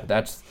anymore. Yeah.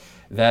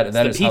 That is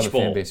how the Peach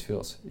Bowl. fan base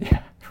feels.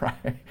 Yeah,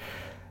 right.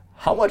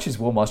 How much is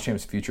Will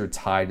Muschamp's future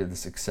tied to the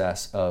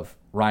success of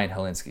Ryan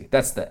Helinski?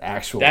 That's the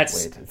actual way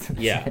to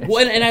yeah.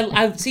 Well, and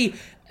I see,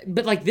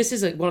 but like this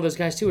is one of those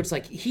guys too. It's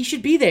like he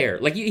should be there.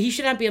 Like he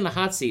should not be in the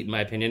hot seat, in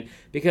my opinion,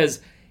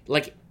 because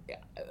like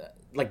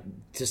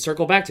to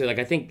circle back to it, like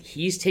I think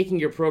he's taking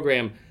your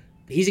program.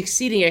 He's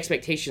exceeding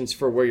expectations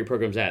for where your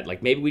program's at.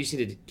 Like maybe we just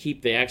need to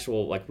keep the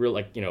actual like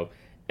real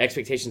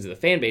expectations that the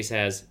fan base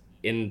has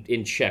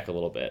in check a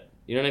little bit.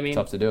 You know what I mean?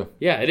 Tough to do.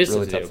 Yeah, it is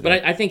really tough to do.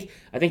 But I think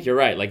you're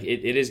right. Like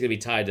it is going to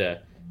be tied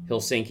to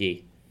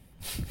Helsinki,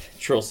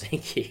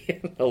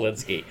 Trilsinki,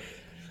 Helinski.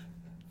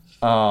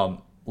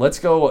 Let's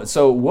go.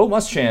 So Will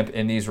Muschamp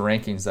in these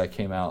rankings that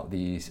came out,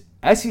 these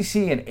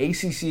SEC and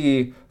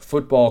ACC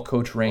football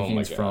coach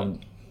rankings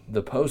from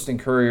the Post and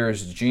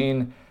Courier's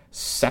Gene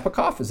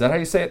Sepikoff, is that how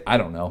you say it? I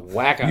don't know.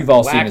 You've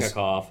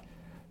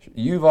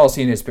all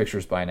seen his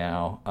pictures by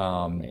now.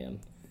 Man.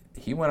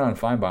 He went on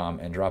Feinbaum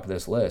and dropped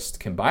this list,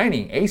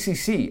 combining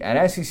ACC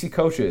and SEC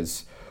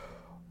coaches.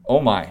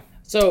 Oh my.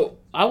 So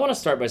I want to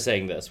start by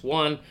saying this.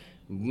 One,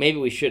 maybe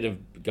we should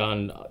have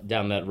gone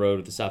down that road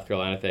with the South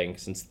Carolina thing,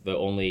 since the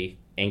only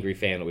angry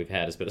fan that we've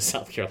had has been a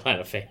South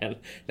Carolina fan,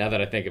 now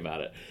that I think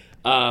about it.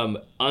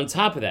 On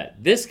top of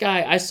that, this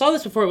guy, I saw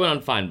this before it went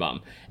on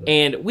Feinbaum,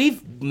 and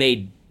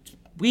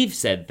we've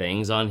said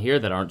things on here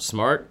that aren't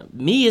smart.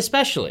 Me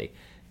especially.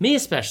 Me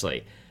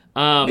especially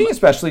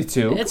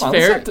too. It's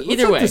fair.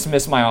 Either way,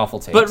 dismiss my awful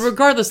takes. But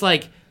regardless,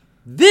 like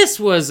this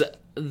was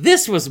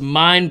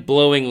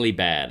mind-blowingly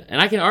bad,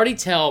 and I can already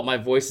tell my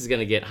voice is going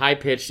to get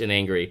high-pitched and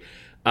angry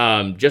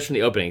just from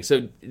the opening.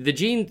 So the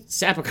Gene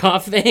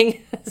Sapikoff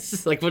thing,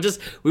 like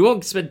we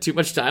won't spend too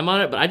much time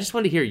on it, but I just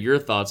wanted to hear your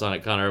thoughts on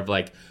it, Connor. Of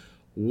like,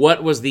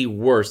 what was the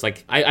worst?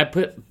 Like I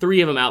put 3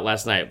 of them out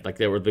last night. Like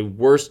they were the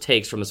worst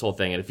takes from this whole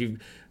thing, and if you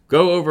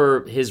go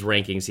over his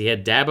rankings, he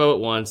had Dabo at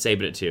 1,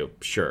 Saban at 2.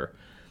 Sure.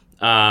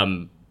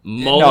 Mullen,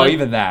 no,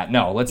 even that.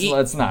 No, let's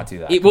not do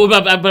that.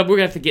 But we're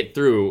gonna have to get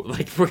through.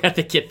 Like we're gonna have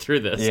to get through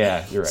this.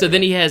 Yeah, you're right. So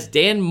then he has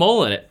Dan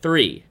Mullen at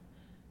 3.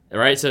 All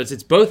right, so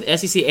it's both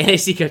SEC and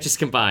AC coaches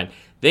combined.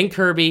 Then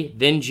Kirby,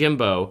 then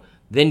Jimbo,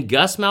 then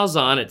Gus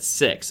Malzahn at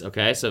 6.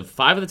 Okay, so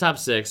 5 of the top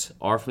 6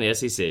 are from the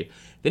SEC.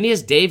 Then he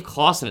has Dave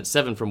Clawson at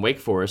 7 from Wake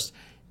Forest,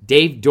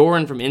 Dave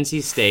Doran from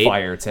NC State,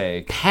 fire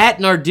take, Pat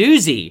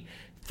Narduzzi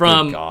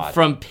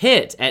from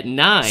Pitt at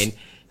 9.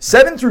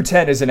 7 through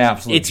 10 is an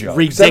absolute joke.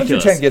 Ridiculous. 7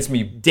 through 10 gets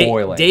me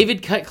boiling.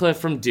 David Cutcliffe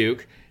from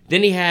Duke.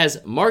 Then he has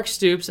Mark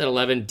Stoops at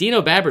 11.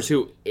 Dino Babers,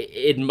 who,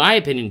 in my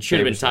opinion, should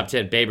have been top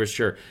 10. Babers,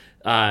 sure.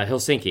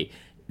 Helsinki.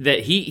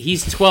 That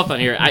he's 12th on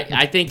here.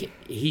 I think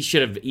he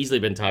should have easily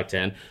been top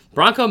 10.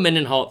 Bronco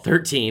Mendenhall at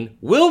 13.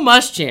 Will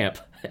Muschamp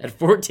at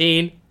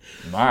 14.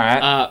 All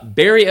right.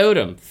 Barry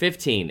Odom,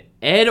 15.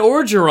 Ed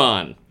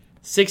Orgeron,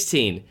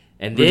 16.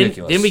 And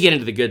then we get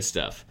into the good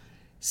stuff.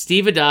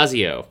 Steve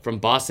Adazio from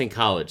Boston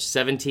College,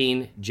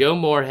 17. Joe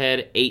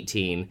Moorhead,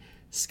 18.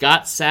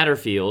 Scott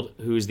Satterfield,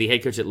 who's the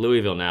head coach at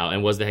Louisville now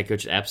and was the head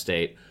coach at App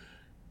State.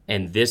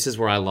 And this is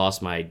where I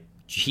lost my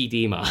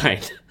GD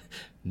mind.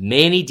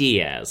 Manny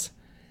Diaz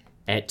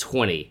at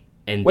 20.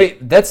 And wait,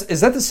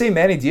 is that the same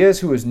Manny Diaz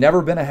who has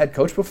never been a head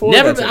coach before?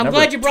 I'm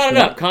glad you brought it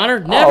up, Connor.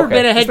 Never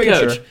been a head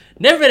coach. Sure.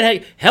 Never been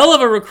a hell of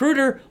a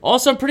recruiter.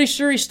 Also, I'm pretty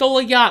sure he stole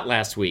a yacht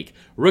last week.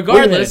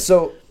 Regardless,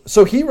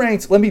 so he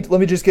ranked. Let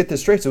me just get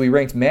this straight. So he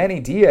ranked Manny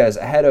Diaz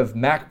ahead of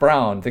Mac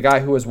Brown, the guy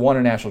who has won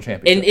a national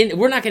championship. And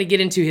we're not going to get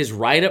into his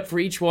write-up for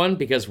each one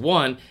because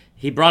one,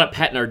 he brought up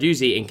Pat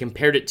Narduzzi and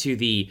compared it to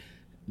the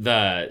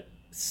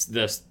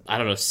I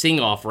don't know,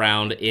 sing-off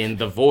round in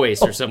The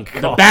Voice or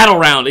the battle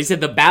round. He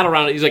said the battle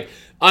round. He's like,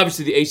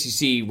 obviously the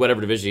ACC, whatever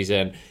division he's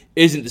in,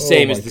 isn't the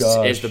same as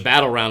the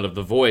battle round of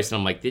The Voice. And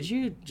I'm like, did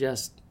you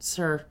just,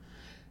 sir?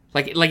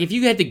 Like if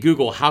you had to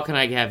Google, how can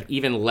I have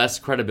even less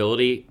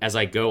credibility as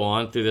I go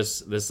on through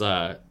this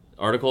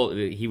article,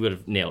 he would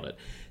have nailed it.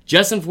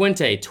 Justin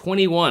Fuente,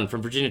 21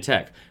 from Virginia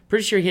Tech.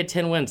 Pretty sure he had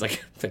 10 wins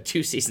like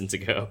 2 seasons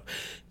ago.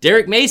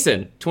 Derek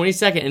Mason,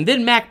 22nd. And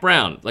then Mac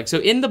Brown. So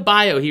in the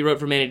bio he wrote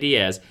for Manny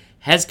Diaz,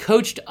 has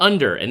coached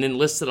under, and then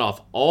listed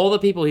off all the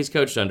people he's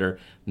coached under.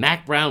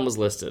 Mac Brown was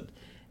listed.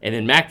 And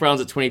then Mac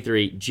Brown's at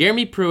 23.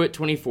 Jeremy Pruitt,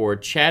 24.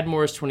 Chad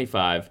Morris,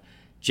 25.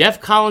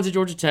 Jeff Collins at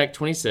Georgia Tech,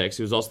 26,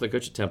 who was also the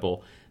coach at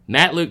Temple.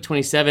 Matt Luke,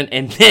 27.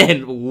 And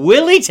then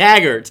Willie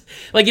Taggart.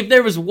 If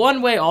there was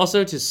one way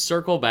also to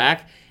circle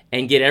back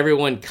and get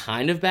everyone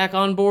kind of back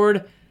on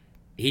board,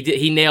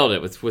 he nailed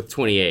it with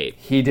 28.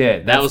 He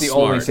did. That's the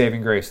smart. only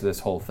saving grace of this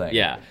whole thing.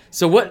 Yeah.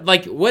 So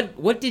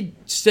what did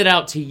stood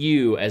out to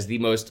you as the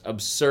most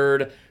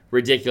absurd,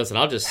 ridiculous, and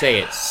I'll just say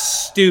it,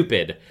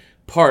 stupid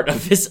part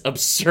of this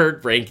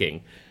absurd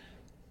ranking?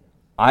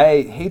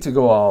 I hate to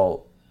go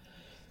all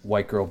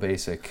white girl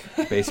basic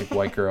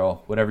white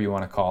girl, whatever you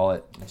want to call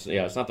it.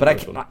 Yeah, it's not the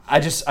first one. I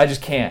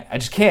just can't.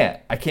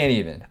 I can't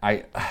even.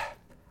 I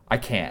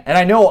can't. And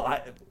I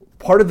know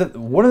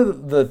one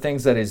of the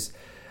things that is,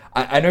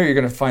 I know you're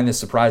going to find this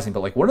surprising, but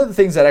like one of the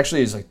things that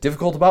actually is like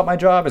difficult about my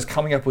job is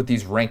coming up with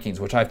these rankings,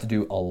 which I have to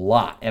do a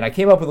lot. And I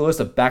came up with a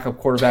list of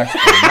backup quarterbacks.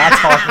 We're not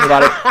talking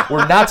about it.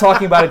 We're not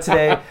talking about it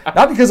today.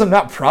 Not because I'm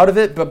not proud of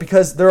it, but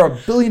because there are a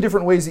billion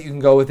different ways that you can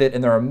go with it,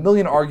 and there are a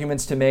million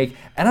arguments to make.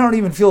 And I don't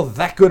even feel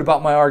that good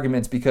about my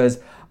arguments because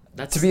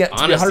to be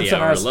 100%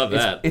 honest, love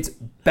that. It's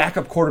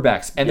backup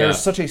quarterbacks, and there's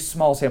such a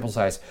small sample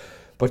size.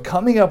 But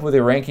coming up with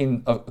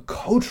a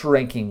coach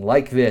ranking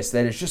like this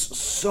that is just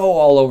so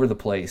all over the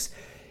place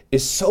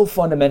is so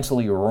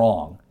fundamentally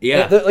wrong.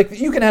 Yeah. Like,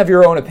 you can have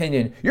your own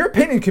opinion. Your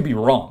opinion could be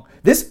wrong.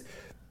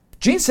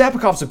 Gene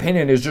Sapakoff's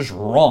opinion is just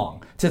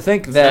wrong. It's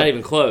not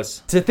even close.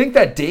 To think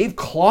that Dave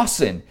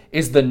Clawson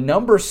is the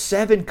number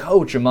 7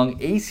 coach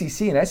among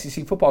ACC and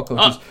SEC football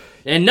coaches.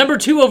 And number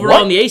 2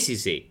 overall in the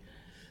ACC.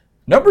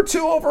 Number 2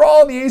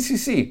 overall in the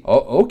ACC.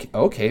 Oh,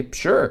 okay,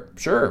 sure.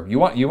 You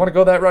want to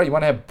go that route? You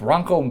want to have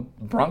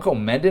Bronco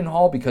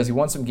Mendenhall because he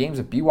won some games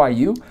at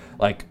BYU?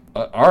 Like,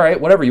 all right,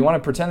 whatever. You want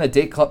to pretend that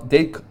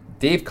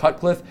Dave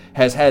Cutcliffe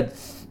has had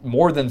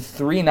more than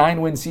 3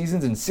 9-win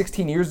seasons in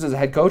 16 years as a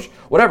head coach?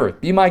 Whatever.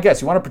 Be my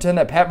guest. You want to pretend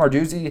that Pat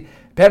Narduzzi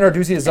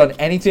has done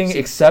anything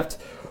except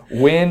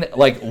win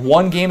like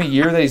one game a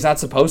year that he's not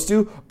supposed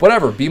to?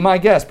 Whatever. Be my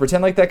guest.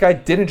 Pretend like that guy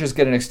didn't just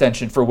get an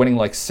extension for winning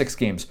like 6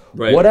 games.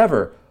 Right.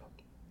 Whatever.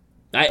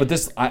 But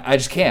this, I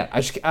just can't.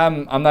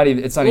 I'm not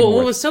even. It's not even.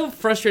 What was so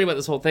frustrating about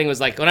this whole thing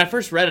was like when I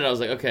first read it, I was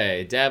like,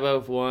 okay,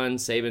 Dabo 1,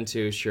 Saban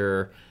 2,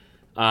 sure.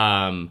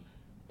 And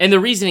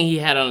the reasoning he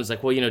had on was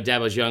like, well,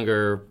 Dabo's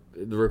younger,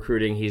 the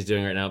recruiting he's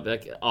doing right now,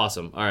 like,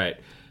 awesome, all right.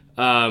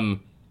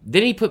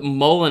 Then he put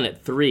Mullen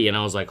at 3, and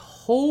I was like,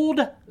 hold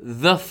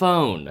the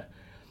phone,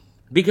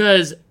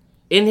 because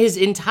in his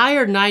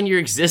entire 9-year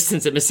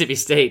existence at Mississippi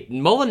State,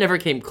 Mullen never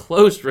came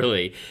close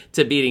really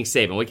to beating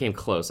Saban. We came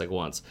close like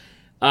once.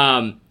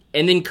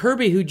 And then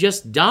Kirby, who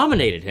just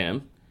dominated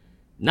him,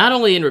 not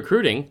only in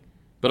recruiting,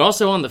 but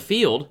also on the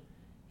field,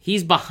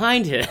 he's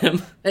behind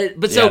him.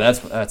 But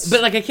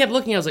like I kept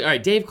looking, I was like, all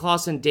right, Dave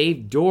Clawson,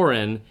 Dave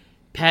Doran,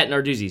 Pat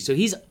Narduzzi. So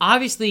he's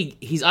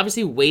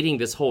obviously weighting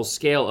this whole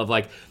scale of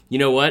like, you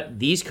know what?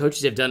 These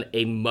coaches have done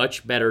a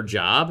much better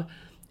job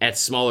at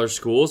smaller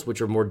schools,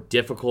 which are more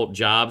difficult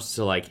jobs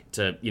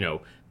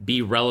to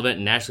be relevant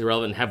and nationally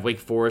relevant and have Wake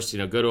Forest,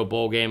 go to a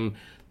bowl game.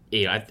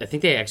 I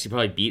think they actually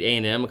probably beat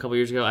A&M a couple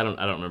years ago. I don't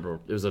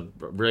remember. It was a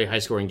really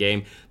high-scoring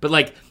game. But,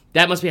 like,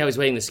 that must be how he's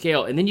weighing the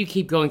scale. And then you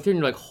keep going through, and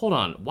you're like, hold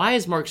on. Why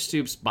is Mark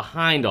Stoops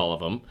behind all of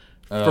them,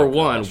 for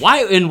one?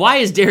 Why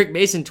is Derek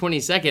Mason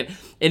 22nd?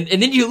 And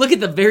then you look at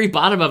the very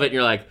bottom of it, and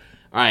you're like,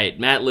 all right,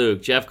 Matt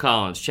Luke, Jeff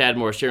Collins, Chad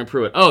Morris, Sharon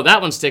Pruitt. Oh,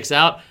 that one sticks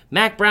out.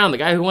 Mac Brown, the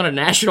guy who won a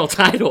national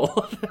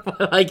title.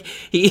 Like,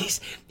 he's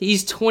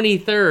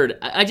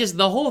 23rd.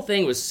 The whole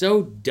thing was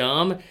so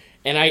dumb.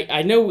 And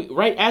I know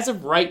as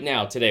of right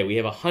now, today, we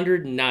have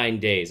 109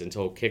 days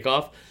until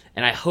kickoff,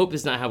 and I hope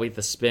this is not how we have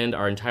to spend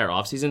our entire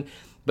offseason.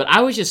 But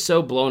I was just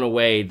so blown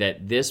away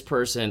that this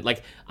person,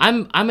 like,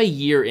 I'm a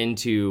year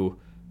into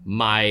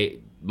my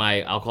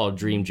I'll call it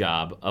dream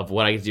job of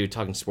what I get to do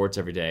talking sports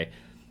every day.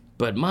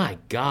 But my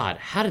God,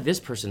 how did this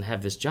person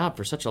have this job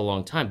for such a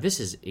long time? This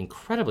is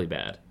incredibly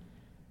bad.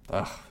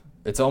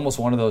 It's almost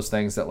one of those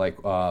things that, like,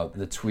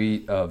 the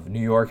tweet of New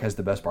York has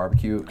the best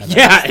barbecue.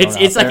 Yeah,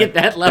 it's like at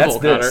that level,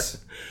 Connor.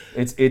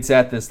 It's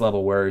at this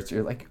level where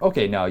you're like,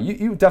 okay, no,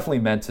 you definitely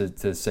meant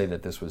to say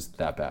that this was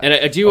that bad. And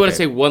I do want to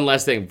say one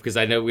last thing, because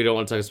I know we don't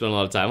want to spend a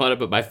lot of time on it,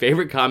 but my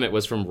favorite comment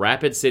was from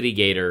Rapid City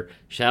Gator.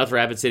 Shout out to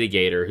Rapid City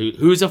Gator,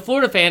 who's a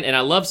Florida fan, and I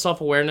love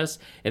self-awareness.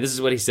 And this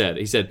is what he said.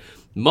 He said,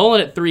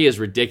 Mullen at 3 is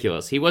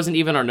ridiculous. He wasn't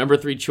even our number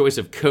 3 choice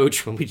of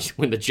coach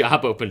when the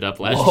job opened up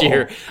last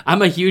year.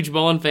 I'm a huge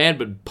Mullen fan,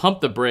 but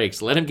pump the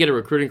brakes. Let him get a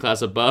recruiting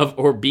class above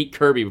or beat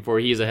Kirby before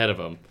he's ahead of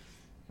him.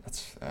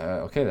 That's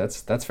okay.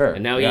 That's fair.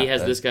 And now he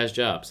has this guy's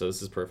job, so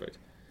this is perfect.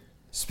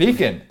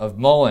 Speaking of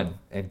Mullen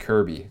and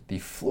Kirby, the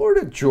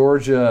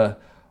Florida-Georgia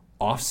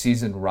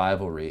off-season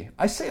rivalry.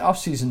 I say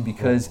off-season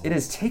because it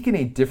has taken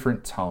a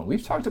different tone.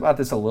 We've talked about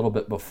this a little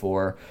bit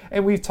before,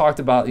 and we've talked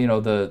about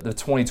the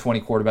 2020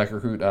 quarterback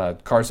recruit,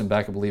 Carson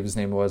Beck, I believe his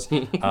name was,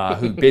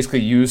 who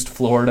basically used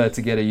Florida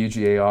to get a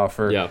UGA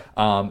offer.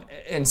 Yeah.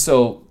 And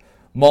so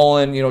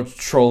Mullen,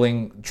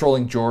 trolling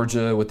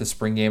Georgia with the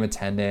spring game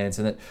attendance,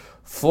 and then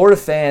Florida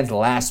fans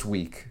last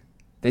week,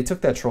 they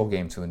took that troll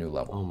game to a new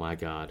level. Oh my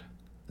God.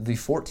 The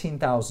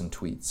 14,000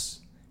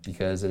 tweets,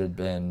 because it had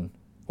been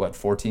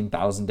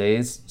 14,000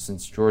 days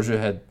since Georgia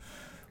had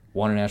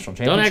won a national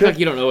championship. Don't act like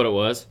you don't know what it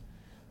was.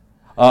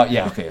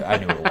 Yeah, okay, I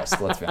knew what it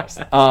was. Let's be honest.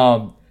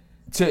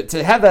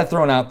 To have that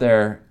thrown out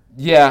there,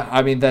 yeah,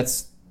 I mean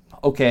that's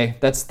okay,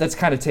 that's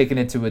kind of taking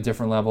it to a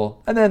different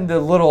level. And then the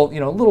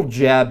little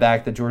jab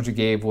back that Georgia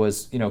gave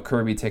was,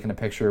 Kirby taking a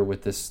picture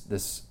with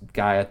this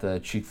guy at the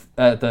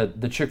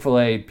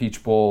Chick-fil-A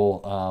Peach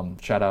Bowl.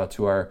 Shout out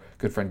to our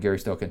good friend Gary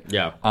Stoken.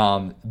 Yeah.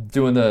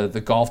 Doing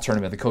the golf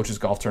tournament, the coaches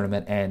golf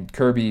tournament, and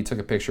Kirby took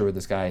a picture with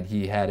this guy, and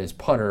he had his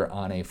putter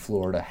on a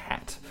Florida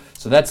hat.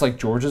 So that's like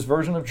Georgia's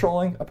version of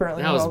trolling,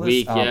 apparently. That was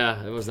weak.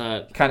 Yeah, it was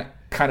not kind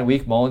of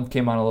weak. Mullen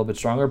came on a little bit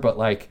stronger, but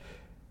like.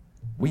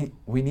 We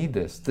need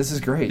this. This is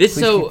great. Please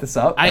keep this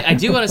up. I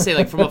do want to say,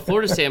 like, from a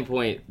Florida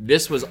standpoint,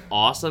 this was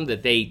awesome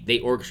that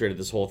they orchestrated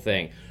this whole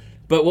thing.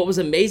 But what was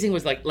amazing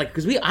was like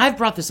because I've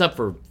brought this up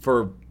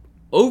for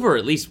over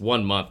at least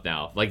 1 month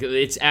now. Like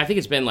I think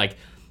it's been like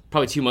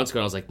probably 2 months ago.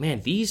 And I was like,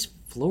 man, these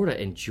Florida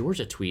and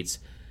Georgia tweets,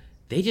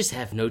 they just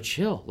have no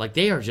chill. Like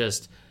they are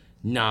just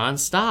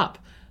nonstop.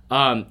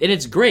 And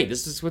it's great.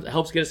 This is what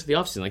helps get us to the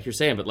offseason, like you're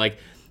saying.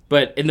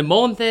 But in the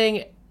Mullen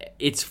thing.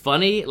 It's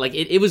funny. Like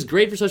it was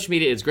great for social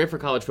media. It's great for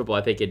college football,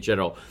 I think, in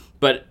general.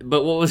 But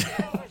what was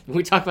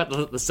we talked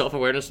about the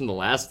self-awareness from the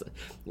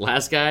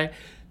last guy.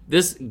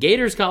 This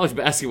Gators college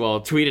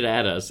basketball tweeted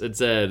at us and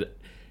said,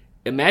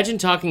 "Imagine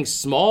talking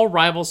small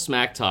rival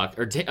smack talk,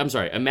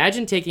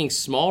 imagine taking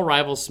small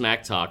rival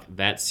smack talk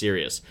that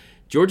serious.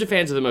 Georgia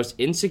fans are the most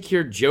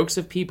insecure jokes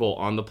of people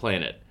on the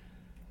planet."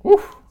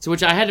 Woo. To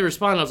which I had to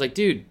respond. I was like,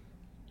 "Dude,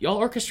 y'all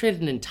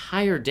orchestrated an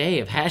entire day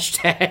of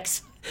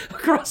hashtags."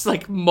 Across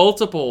like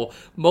multiple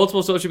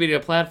social media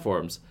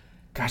platforms.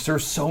 Gosh, there were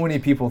so many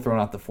people throwing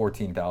out the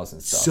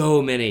 14,000 stuff.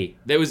 So many.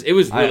 It was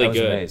really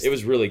good. Amazed. It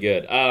was really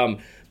good.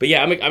 But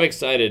yeah, I'm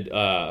excited.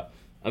 I'm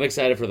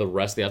excited for the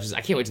rest of the offseason.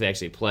 I can't wait till they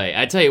actually play.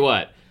 I tell you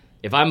what,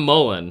 if I'm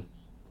Mullen,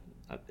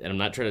 and I'm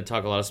not trying to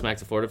talk a lot of smack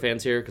to Florida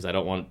fans here because I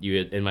don't want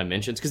you in my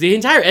mentions, because the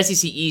entire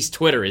SEC East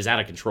Twitter is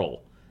out of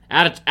control.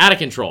 Out of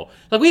control.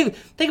 Like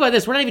think about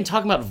this. We're not even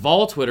talking about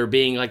Vol Twitter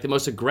being like the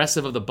most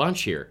aggressive of the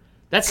bunch here.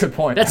 That's good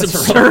point. That's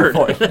absurd.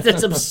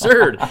 That's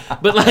absurd.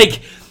 But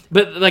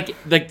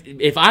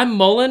if I'm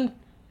Mullen,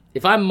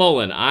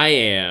 I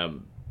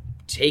am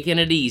taking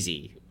it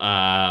easy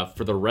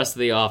for the rest of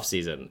the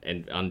offseason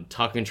and on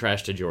talking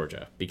trash to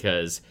Georgia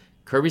because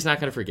Kirby's not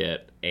going to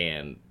forget,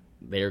 and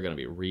they are going to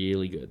be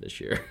really good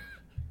this year.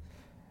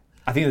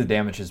 I think the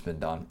damage has been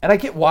done, and I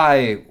get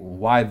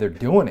why they're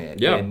doing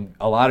it. Yeah. And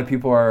a lot of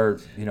people are,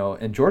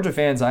 and Georgia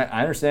fans. I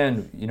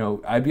understand.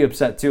 I'd be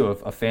upset too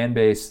if a fan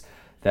base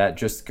that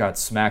just got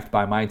smacked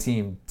by my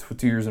team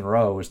 2 years in a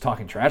row was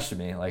talking trash to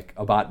me like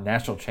about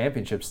national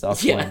championship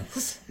stuff.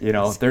 Yes. When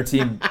their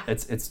team,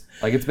 it's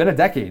like it's been a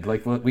decade.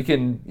 Like we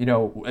can,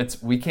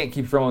 we can't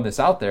keep throwing this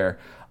out there.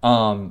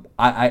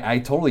 I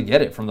totally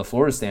get it from the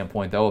Florida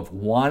standpoint though of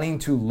wanting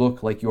to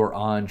look like you're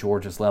on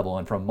Georgia's level,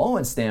 and from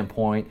Mullen's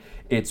standpoint,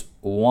 it's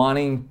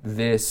wanting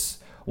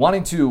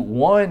to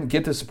one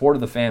get the support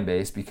of the fan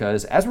base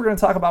because as we're going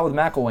to talk about with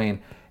McElwain.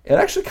 It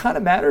actually kind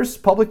of matters,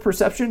 public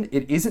perception.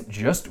 It isn't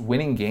just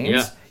winning games.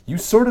 Yeah. You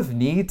sort of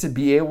need to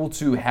be able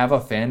to have a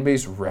fan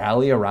base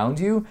rally around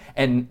you,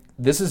 and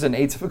this is an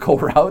atypical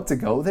route to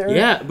go there.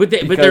 Yeah, but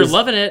they're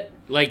loving it.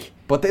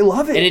 But they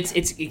love it. And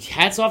it's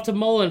hats off to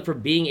Mullen for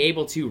being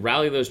able to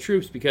rally those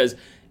troops because,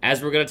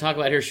 as we're going to talk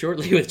about here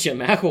shortly with Jim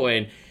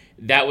McElwain,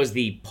 that was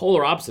the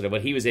polar opposite of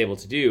what he was able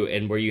to do,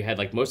 and where you had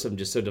like most of them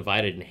just so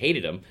divided and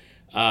hated him.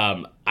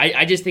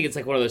 I just think it's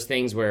like one of those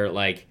things where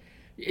like.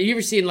 You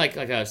ever seen like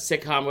a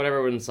sitcom,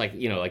 whatever, when it's like,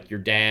 like your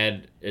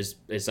dad is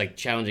like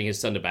challenging his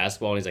son to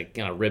basketball and he's like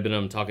kind of ribbing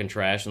him, talking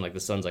trash, and like the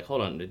son's like,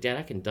 hold on, Dad,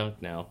 I can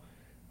dunk now.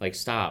 Like,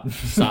 stop.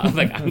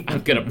 Like,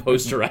 I'm gonna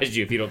posterize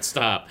you if you don't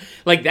stop.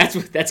 Like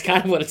that's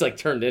kind of what it's like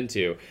turned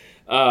into.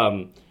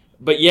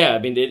 But yeah, I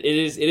mean, it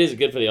is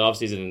good for the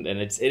offseason, and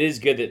it is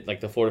good that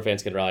like the Florida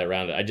fans can rally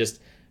around it.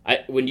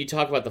 When you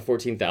talk about the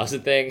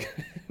 14,000 thing,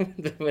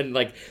 when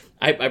like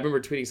I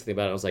remember tweeting something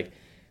about it, I was like.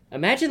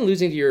 Imagine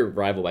losing to your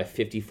rival by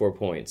 54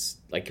 points,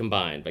 like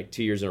combined, like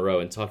 2 years in a row,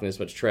 and talking this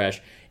much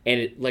trash. And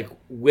it, like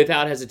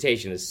without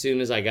hesitation, as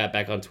soon as I got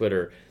back on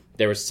Twitter,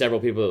 there were several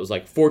people that was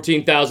like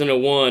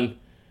 14,001,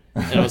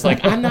 and I was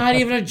like, I'm not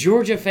even a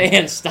Georgia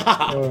fan.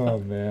 Stop. Oh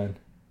man,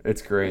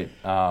 it's great.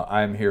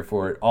 I'm here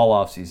for it all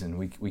off season.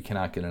 We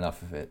cannot get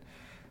enough of it.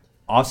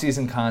 Off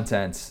season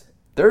content.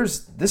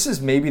 This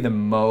is maybe the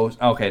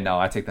most. Okay, no,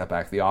 I take that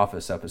back. The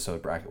Office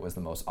episode bracket was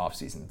the most off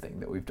season thing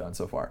that we've done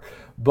so far,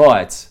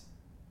 but.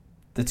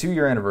 The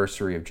 2-year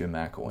anniversary of Jim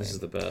McElwain. This is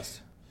the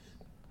best.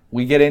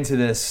 We get into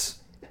this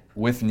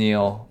with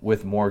Neil,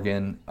 with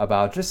Morgan,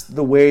 about just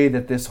the way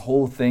that this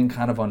whole thing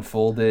kind of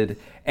unfolded.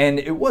 And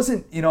it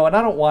wasn't, and I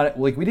don't want it,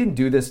 like, we didn't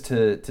do this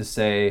to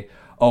say,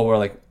 oh, we're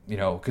like,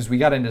 because we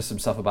got into some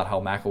stuff about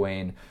how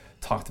McElwain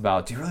talked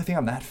about, do you really think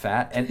I'm that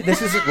fat? And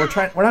this isn't,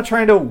 we're not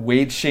trying to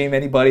weight shame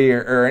anybody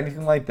or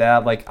anything like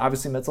that. Like,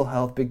 obviously mental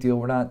health, big deal.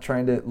 We're not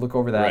trying to look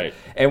over that. Right.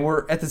 And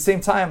we're, at the same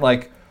time,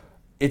 like,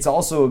 it's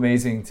also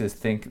amazing to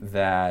think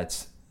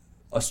that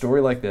a story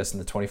like this in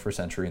the 21st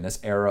century, in this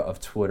era of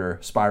Twitter,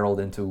 spiraled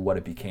into what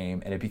it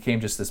became. And it became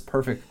just this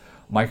perfect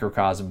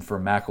microcosm for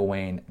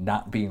McElwain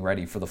not being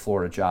ready for the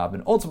Florida job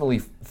and ultimately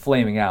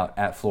flaming out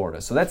at Florida.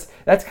 So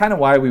that's kind of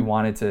why we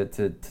wanted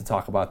to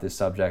talk about this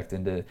subject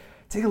and to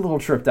take a little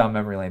trip down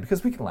memory lane,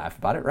 because we can laugh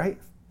about it, right?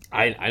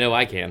 I know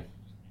I can.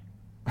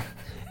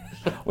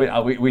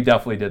 We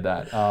definitely did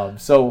that.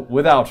 So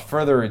without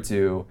further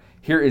ado,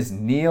 here is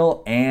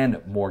Neil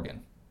and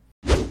Morgan.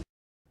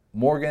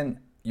 Morgan,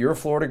 you're a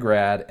Florida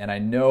grad, and I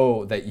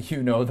know that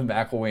you know the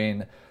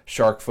McElwain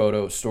shark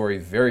photo story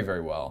very,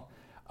 very well.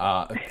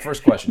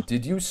 First question,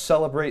 did you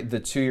celebrate the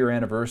 2-year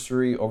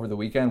anniversary over the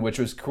weekend, which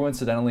was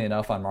coincidentally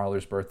enough on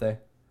Marlar's birthday?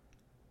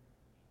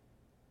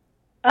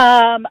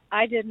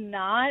 I did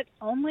not,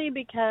 only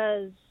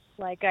because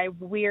I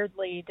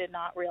weirdly did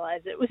not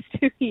realize it was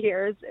 2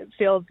 years. It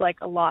feels like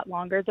a lot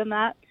longer than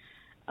that.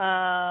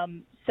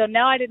 So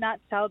no, I did not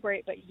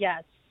celebrate, but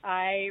yes,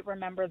 I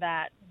remember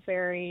that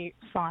very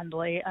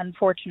fondly.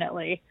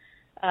 Unfortunately,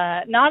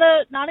 not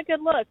a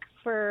good look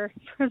for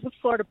the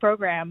Florida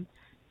program,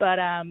 but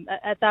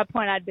at that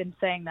point I'd been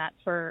saying that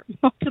for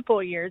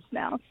multiple years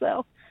now.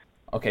 So,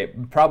 okay,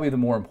 probably the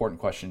more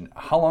important question: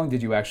 how long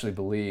did you actually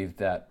believe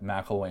that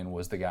McElwain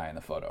was the guy in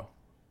the photo?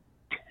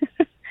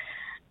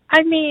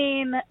 I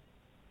mean,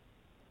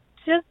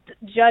 just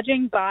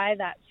judging by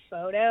that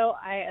photo,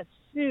 I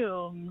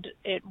assumed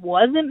it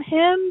wasn't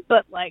him,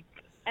 but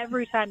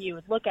every time you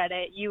would look at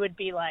it, you would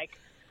be like,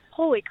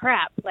 holy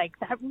crap,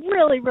 that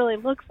really, really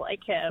looks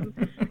like him.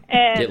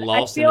 And Get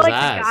lost I feel in his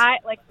like eyes.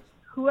 the guy,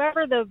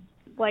 whoever the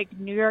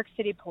New York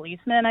City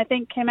policeman, I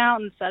think, came out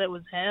and said it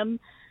was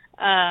him.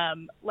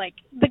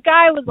 The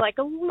guy was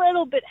a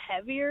little bit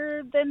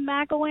heavier than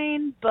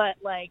McElwain, but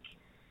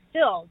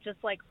still just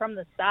from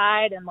the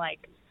side and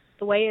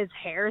the way his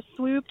hair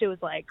swooped, it was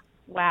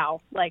wow,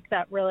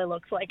 that really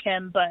looks like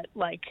him. But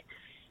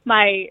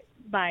my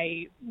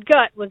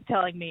gut was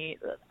telling me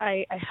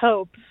I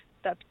hope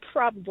that's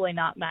probably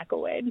not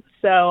McElwain.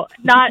 So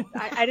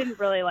I didn't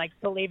really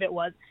believe it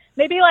was.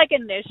 Maybe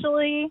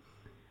initially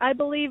I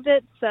believed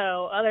it.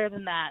 So other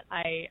than that,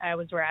 I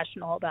was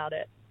rational about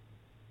it.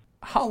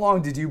 How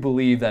long did you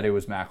believe that it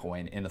was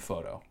McElwain in the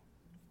photo?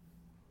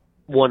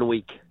 1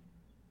 week.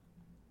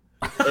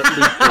 At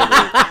least 1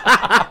 week.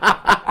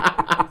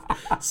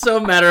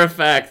 So matter of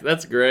fact,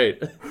 that's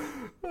great.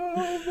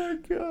 Oh my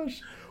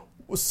gosh.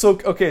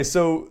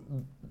 So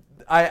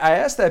I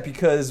asked that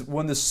because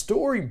when the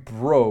story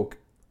broke,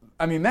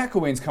 I mean,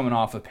 McElwain's coming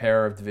off a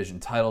pair of division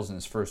titles in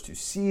his first 2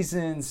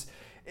 seasons.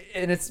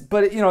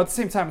 But at the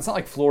same time, it's not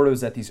like Florida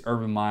was at these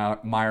Urban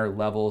Meyer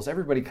levels.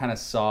 Everybody kind of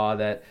saw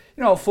that,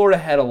 Florida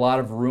had a lot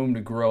of room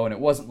to grow, and it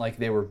wasn't like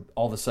they were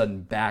all of a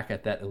sudden back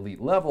at that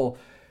elite level.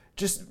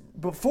 Just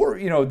before,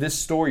 this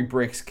story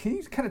breaks, can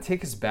you kind of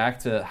take us back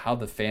to how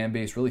the fan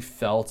base really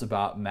felt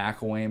about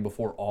McElwain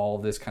before all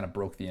this kind of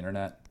broke the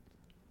internet?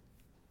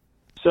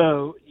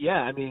 So,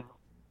 yeah, I mean,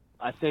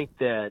 I think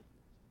that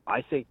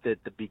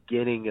the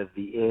beginning of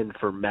the end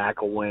for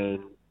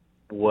McElwain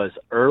was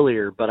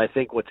earlier, but I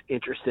think what's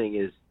interesting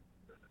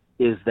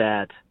is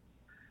that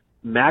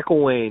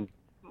McElwain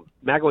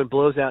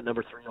blows out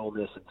number 3 Ole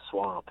Miss in the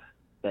Swamp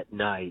at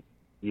night,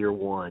 year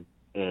 1,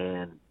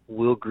 and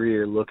Will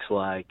Grier looks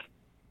like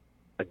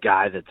a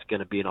guy that's going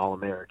to be an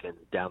All-American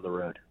down the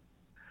road.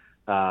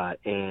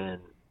 And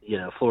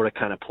Florida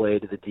kind of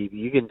played to the DB.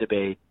 You can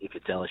debate if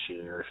it's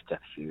LSU or if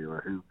it's FSU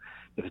or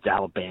if it's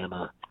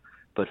Alabama.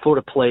 But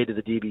Florida played to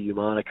the DBU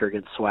moniker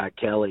against Swag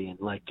Kelly, and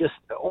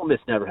Ole Miss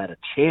never had a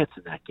chance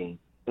in that game.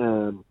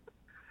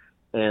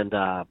 And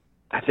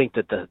I think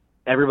that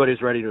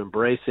everybody's ready to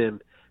embrace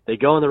him. They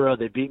go on the road,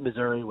 they beat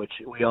Missouri, which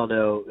we all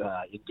know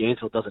in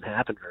Gainesville doesn't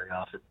happen very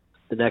often,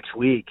 the next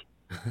week.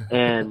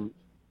 And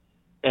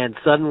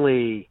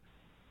suddenly,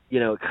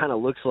 it kind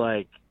of looks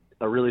like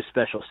a really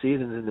special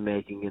season's in the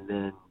making, and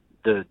then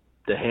the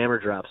hammer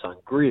drops on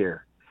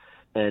Grier.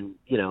 And,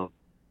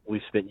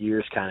 we've spent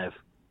years kind of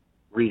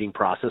reading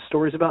process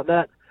stories about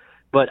that.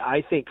 But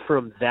I think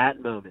from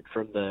that moment,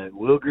 from the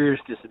Will Grier's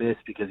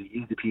dismissed because he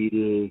used the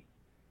PD,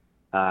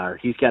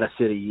 he's got to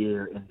sit a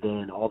year, and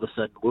then all of a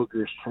sudden Will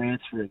Grier's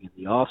transferring in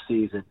the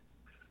offseason,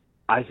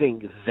 I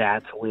think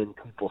that's when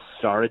people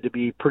started to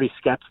be pretty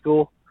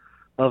skeptical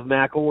of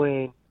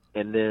McElwain.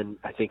 And then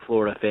I think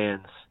Florida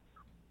fans,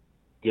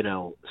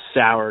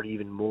 soured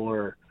even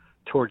more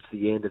towards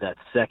the end of that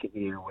second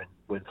year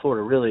when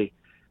Florida really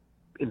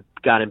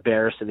got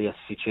embarrassed in the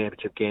SEC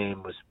championship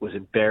game, was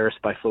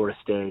embarrassed by Florida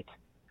State.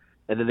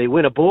 And then they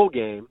win a bowl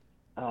game,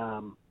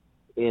 and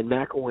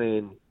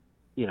McElwain,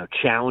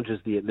 challenges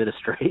the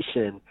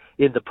administration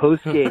in the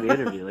post-game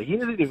interview. He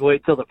doesn't even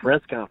wait till the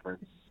press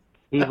conference.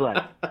 He's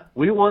like,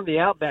 we won the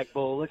Outback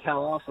Bowl. Look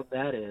how awesome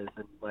that is.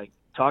 And,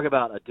 talk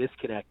about a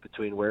disconnect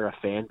between where a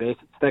fan base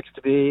expects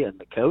to be and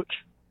the coach.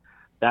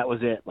 That was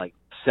it,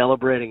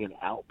 celebrating an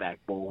Outback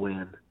Bowl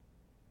win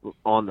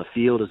on the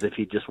field as if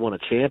he just won a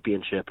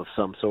championship of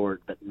some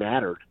sort that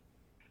mattered,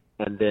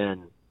 and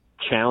then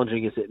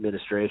challenging his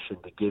administration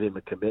to give him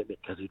a commitment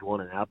because he'd won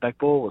an Outback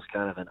Bowl was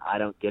kind of an I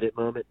don't get it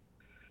moment.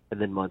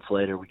 And then months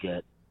later we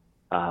get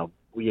what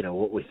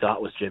we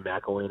thought was Jim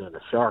McElwain and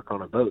a shark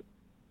on a boat.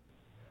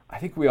 I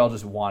think we all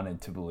just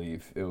wanted to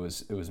believe it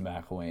was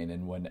McElwain.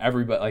 And when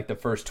everybody, like the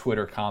first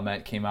Twitter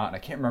comment came out, and I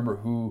can't remember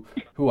who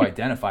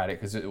identified it,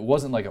 because it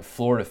wasn't like a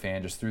Florida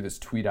fan just threw this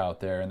tweet out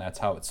there and that's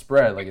how it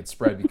spread. Like it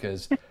spread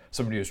because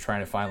somebody was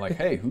trying to find like,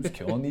 hey, who's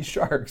killing these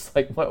sharks?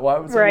 Like why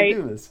would somebody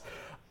do this?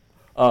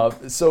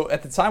 So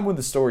at the time when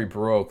the story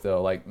broke,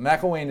 though, like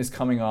McElwain is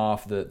coming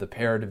off the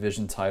para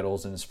division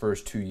titles in his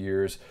first 2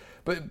 years.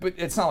 But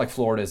it's not like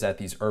Florida is at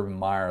these Urban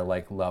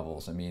Meyer-like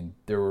levels. I mean,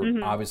 there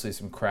were obviously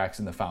some cracks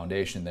in the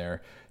foundation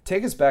there.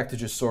 Take us back to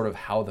just sort of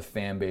how the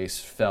fan base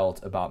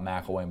felt about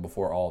McElwain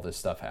before all this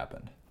stuff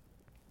happened.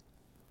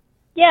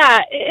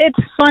 Yeah, it's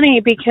funny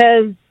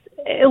because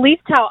at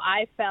least how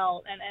I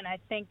felt, and I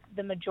think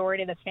the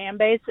majority of the fan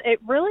base, it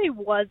really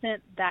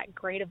wasn't that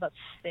great of a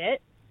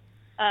fit.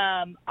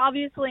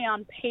 Obviously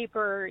on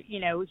paper, you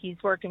know, he's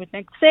working with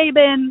Nick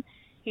Saban.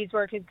 He's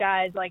worked with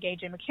guys like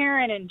A.J.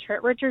 McCarron and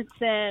Trent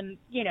Richardson,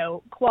 you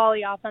know,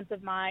 quality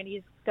offensive mind.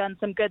 He's done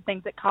some good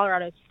things at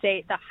Colorado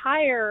State. The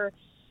hire,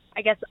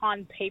 I guess,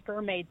 on paper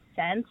made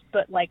sense,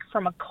 but, like,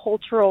 from a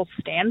cultural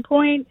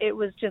standpoint, it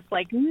was just,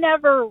 like,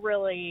 never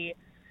really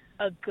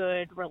a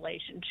good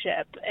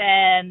relationship.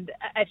 And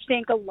I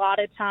think a lot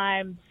of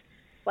times,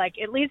 like,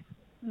 at least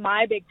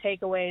my big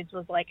takeaways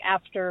was, like,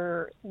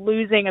 after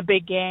losing a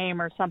big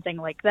game or something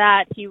like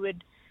that, he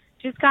would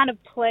just kind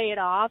of play it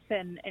off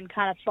and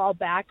kind of fall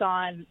back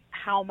on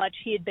how much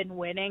he had been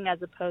winning as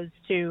opposed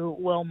to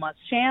Will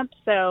Muschamp.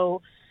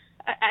 So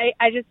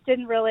I just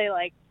didn't really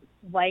like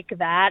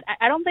that.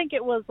 I don't think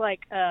it was like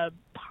a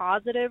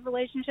positive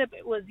relationship.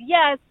 It was,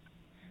 yes,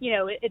 you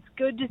know, it's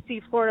good to see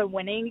Florida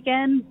winning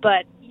again,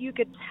 but you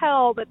could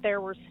tell that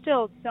there were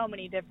still so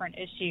many different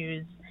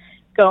issues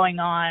going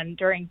on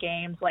during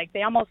games. Like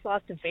they almost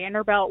lost to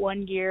Vanderbilt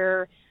one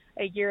year.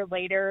 A year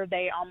later,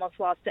 they almost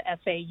lost to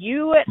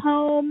FAU at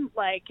home.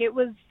 Like, it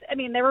was, I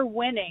mean, they were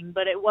winning,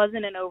 but it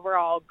wasn't an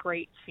overall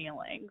great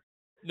feeling.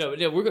 No,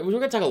 we're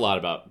going to talk a lot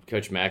about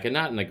Coach Mack, and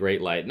not in a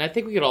great light. And I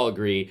think we could all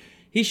agree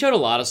he showed a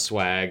lot of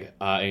swag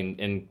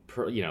and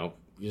you know,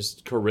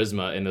 just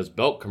charisma in those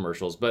belt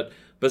commercials. But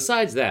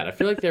besides that, I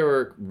feel like there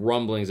were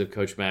rumblings of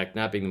Coach Mack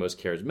not being the most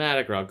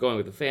charismatic or outgoing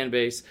with the fan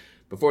base.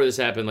 Before this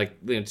happened, like,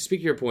 you know, to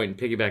speak to your point and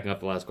piggybacking off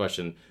the last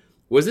question,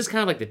 was this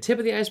kind of like the tip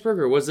of the iceberg,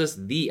 or was this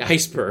the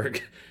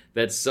iceberg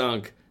that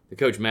sunk the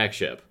Coach Mack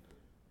ship?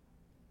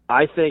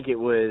 I think it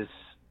was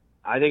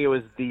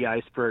the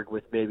iceberg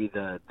with maybe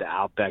the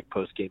Outback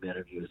post-game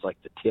interview is like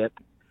the tip.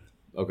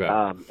 Okay.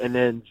 And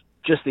then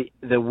just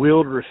the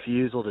willed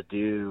refusal to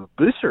do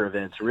booster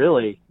events,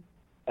 really,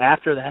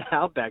 after that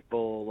Outback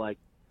Bowl. Like,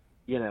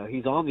 you know,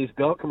 he's on these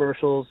belt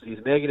commercials. He's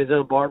making his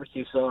own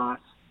barbecue sauce.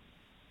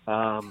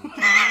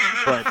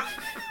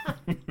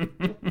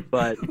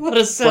 But what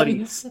a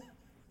sentence.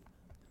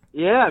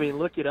 Yeah, I mean,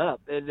 look it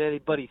up. And then,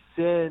 but he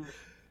sends,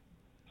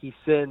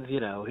 you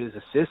know, his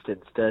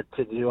assistants to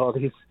do all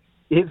these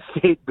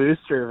in-state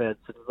booster events.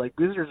 And like,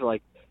 boosters are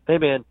like, hey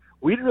man,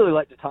 we'd really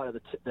like to talk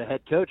to the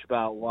head coach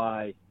about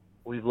why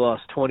we've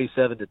lost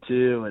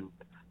 27-2 and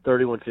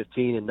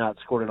 31-15 and not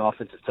scored an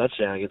offensive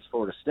touchdown against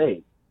Florida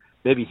State.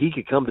 Maybe he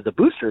could come to the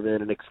booster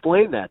event and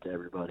explain that to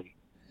everybody.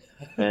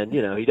 And,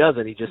 you know, he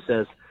doesn't. He just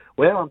says,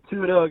 well, I'm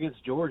 2-0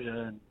 against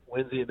Georgia, and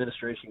when's the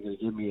administration going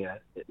to give me an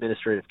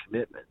administrative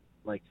commitment?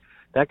 Like,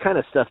 that kind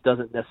of stuff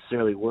doesn't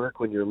necessarily work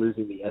when you're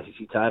losing the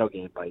SEC title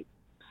game by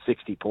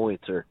 60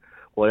 points or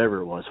whatever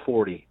it was,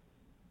 40.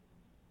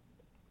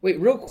 Wait,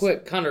 real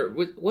quick, Connor,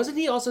 wasn't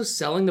he also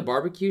selling the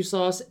barbecue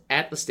sauce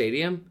at the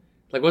stadium?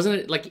 Like, wasn't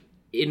it, like,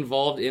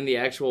 involved in the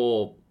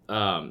actual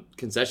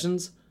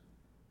concessions?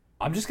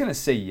 I'm just going to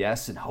say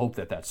yes and hope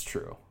that that's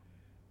true.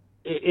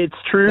 It's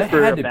true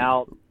for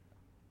about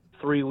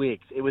 3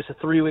 weeks. It was a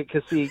 3-week,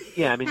 because, see,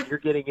 yeah, I mean, you're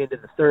getting into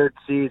the third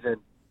season,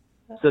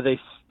 so they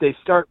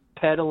start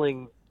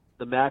peddling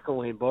the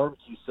McElwain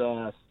barbecue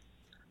sauce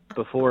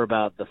before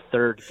about the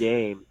third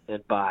game,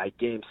 and by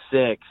game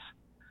 6,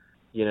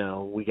 you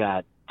know, we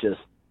got just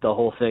the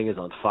whole thing is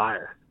on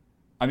fire.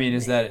 I mean,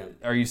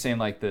 are you saying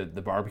like the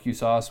barbecue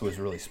sauce was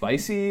really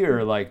spicy,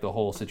 or like the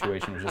whole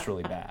situation was just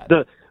really bad?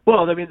 The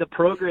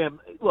program,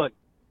 look,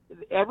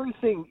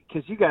 everything,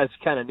 because you guys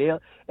kind of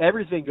nailed,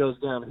 everything goes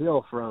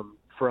downhill from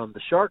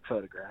the shark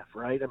photograph,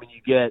 right? I mean,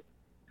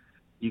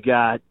 you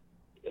got,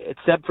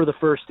 except for the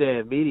first day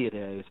of media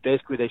days,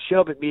 basically they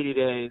show up at media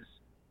days.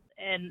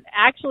 And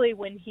actually,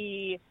 when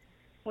he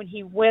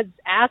was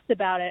asked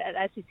about it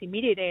at SEC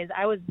Media Days,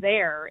 I was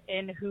there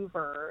in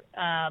Hoover,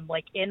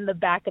 like in the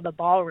back of the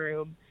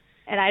ballroom,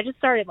 and I just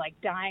started like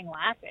dying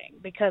laughing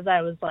because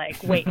I was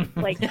like, wait,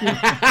 like he's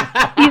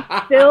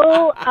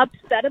still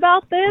upset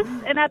about this?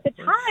 And at the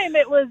time,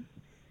 it was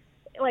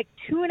like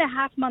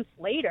 2.5 months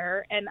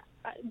later, and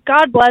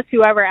God bless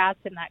whoever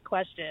asked him that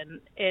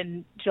question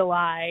in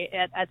July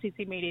at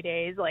SEC Media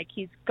Days. Like,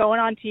 he's going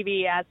on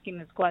TV asking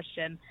this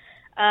question.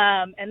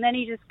 And then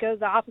he just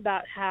goes off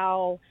about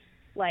how,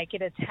 like,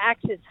 it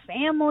attacked his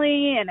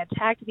family and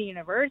attacked the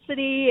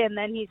university. And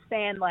then he's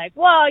saying, like,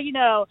 well, you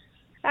know,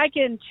 I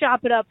can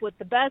chop it up with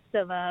the best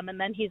of them. And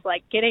then he's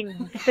like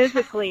getting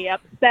physically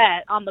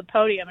upset on the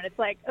podium. And it's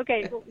like,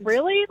 okay,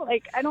 really?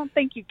 Like, I don't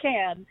think you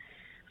can.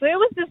 So it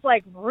was just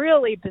like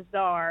really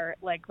bizarre,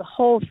 like the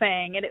whole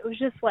thing. And it was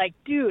just like,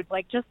 dude,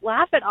 like just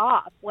laugh it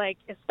off. Like,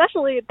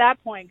 especially at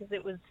that point, because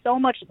it was so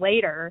much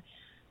later.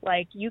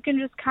 Like, you can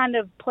just kind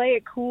of play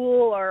it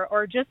cool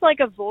or just, like,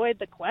 avoid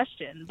the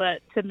question.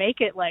 But to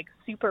make it, like,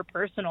 super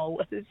personal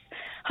was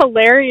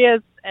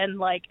hilarious and,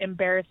 like,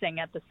 embarrassing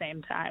at the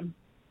same time.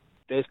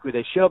 Basically,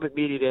 they show up at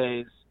media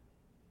days,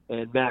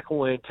 and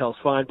McElwain tells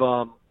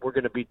Feinbaum, we're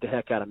going to beat the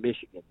heck out of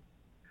Michigan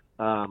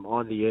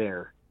on the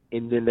air.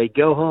 And then they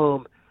go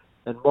home,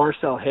 and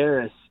Marcel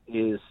Harris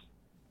is,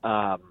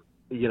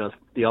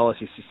 the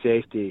all-SEC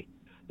safety,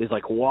 is,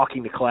 like,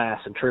 walking to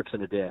class and trips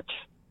in a ditch.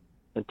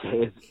 And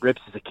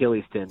rips his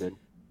Achilles tendon.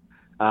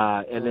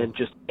 And then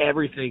just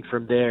everything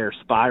from there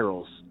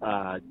spirals.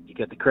 You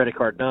get the credit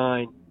card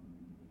 9,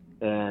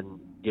 and,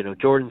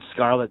 Jordan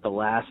Scarlett, the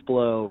last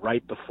blow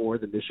right before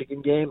the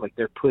Michigan game, like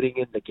they're putting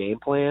in the game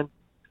plan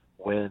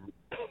when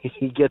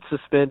he gets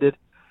suspended.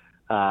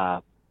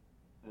 The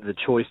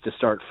choice to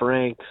start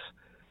Franks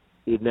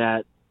in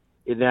that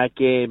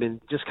game, and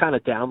just kind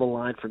of down the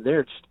line from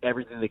there, just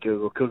everything that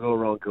could go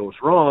wrong goes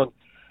wrong.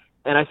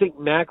 And I think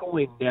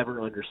McElwain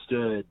never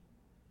understood,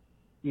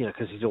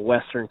 because he's a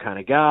Western kind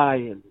of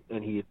guy,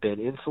 and he had been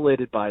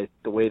insulated by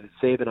the way that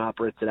Saban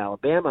operates at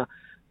Alabama,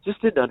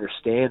 just didn't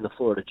understand the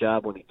Florida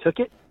job when he took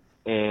it,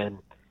 and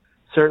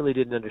certainly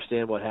didn't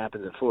understand what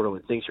happens in Florida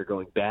when things are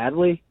going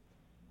badly.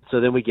 So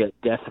then we get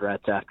death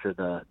threats after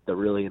the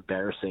really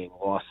embarrassing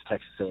loss to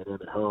Texas A&M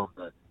at home,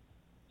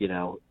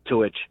 to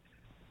which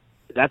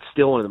that's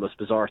still one of the most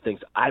bizarre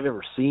things I've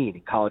ever seen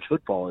in college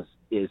football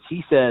is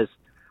he says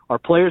our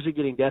players are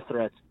getting death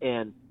threats,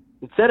 and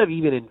instead of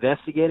even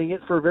investigating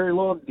it for very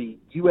long, the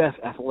UF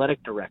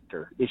athletic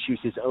director issues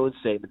his own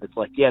statement that's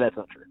like, yeah, that's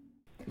not true.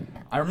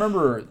 I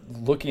remember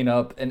looking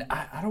up, and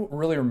I don't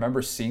really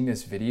remember seeing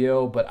this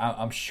video, but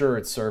I'm sure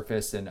it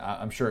surfaced, and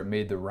I'm sure it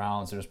made the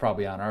rounds, and it's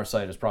probably on our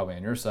site, it's probably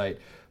on your site.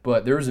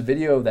 But there was a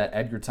video that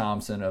Edgar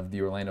Thompson of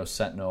the Orlando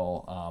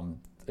Sentinel,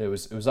 it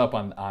was up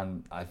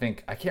on I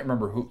think, I can't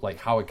remember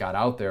how it got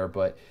out there,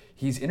 but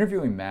he's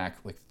interviewing Mac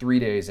like 3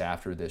 days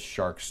after this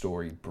shark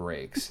story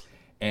breaks.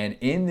 And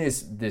in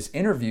this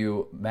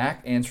interview,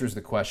 Mac answers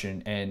the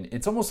question, and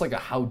it's almost like a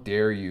 "How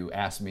dare you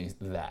ask me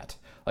that?"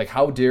 Like,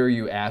 how dare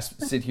you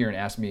sit here and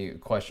ask me a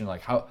question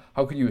like, how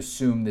could you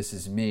assume this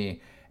is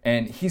me?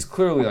 And he's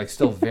clearly like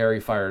still very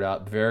fired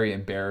up, very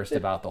embarrassed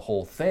about the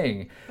whole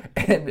thing.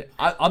 And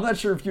I'm not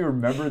sure if you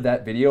remember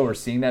that video or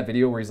seeing that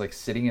video where he's like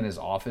sitting in his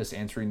office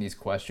answering these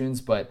questions,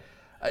 but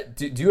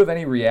do you have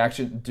any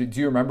reaction? Do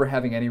you remember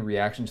having any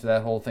reaction to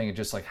that whole thing and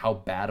just like how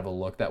bad of a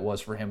look that was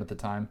for him at the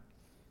time?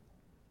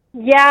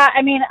 Yeah,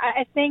 I mean,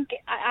 I think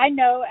I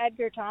know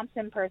Edgar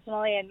Thompson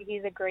personally, and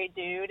he's a great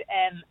dude.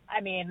 And,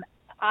 I mean,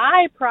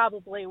 I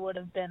probably would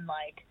have been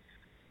like,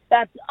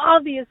 that's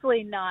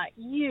obviously not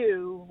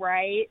you,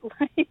 right?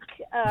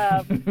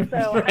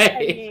 So, right. I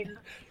mean,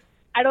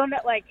 I don't know.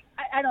 Like,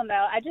 I don't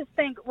know. I just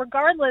think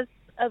regardless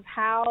of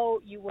how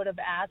you would have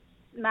asked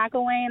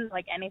McElwain,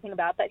 like anything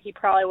about that, he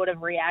probably would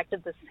have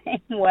reacted the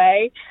same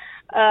way.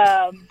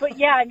 But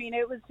yeah, I mean,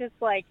 it was just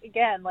like,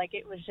 again, like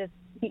it was just,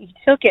 he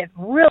took it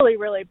really,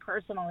 really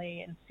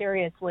personally and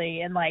seriously.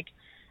 And like,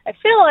 I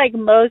feel like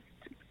most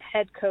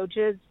head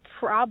coaches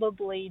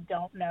probably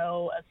don't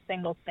know a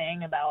single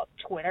thing about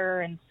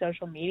Twitter and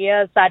social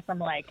media aside from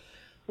like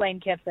Lane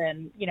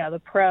Kiffin,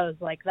 the pros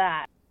like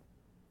that.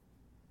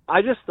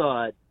 I just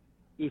thought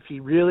if he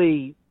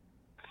really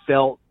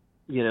felt,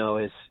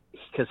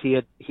 because he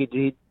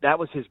that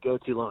was his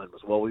go-to line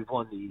was, well, we've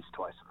won the East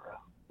twice in a row.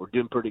 We're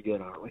doing pretty good,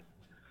 aren't we?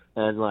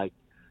 And like,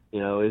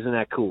 isn't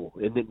that cool?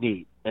 Isn't it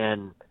neat?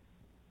 And,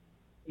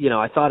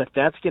 I thought if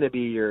that's going to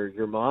be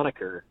your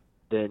moniker,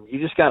 then you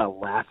just got to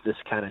laugh this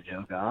kind of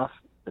joke off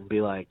and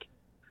be like,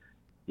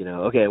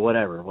 okay,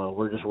 whatever. Well,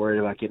 we're just worried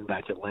about getting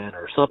back to Atlanta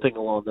or something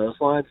along those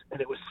lines.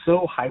 And it was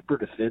so hyper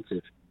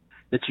defensive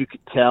that you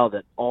could tell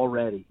that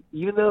already,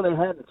 even though they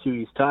had the 2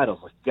 East titles,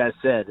 like you guys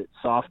said, it's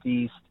soft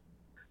East,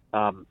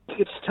 you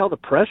could just tell the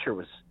pressure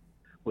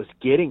was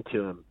getting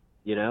to him,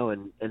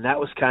 and that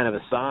was kind of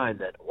a sign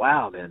that,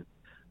 wow, man,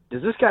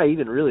 does this guy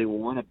even really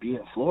want to be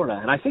in Florida?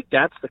 And I think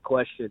that's the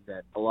question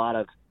that a lot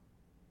of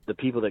the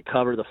people that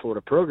cover the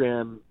Florida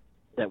program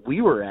that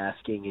we were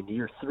asking in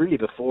year 3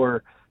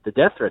 before the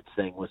death threats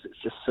thing was,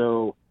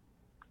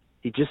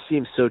 he just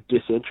seems so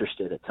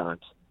disinterested at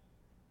times.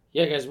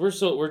 Yeah, guys,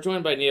 we're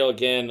joined by Neil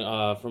again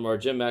from our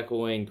Jim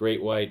McElwain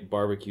Great White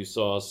Barbecue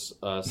Sauce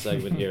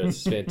segment here. This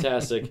is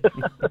fantastic.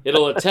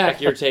 It'll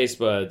attack your taste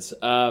buds.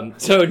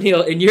 So,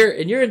 Neil, in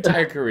your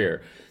entire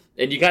career,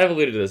 and you kind of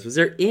alluded to this, was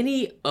there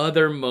any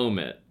other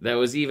moment that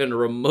was even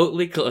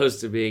remotely close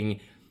to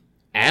being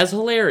as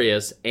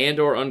hilarious and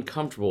or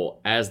uncomfortable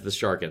as the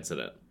shark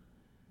incident?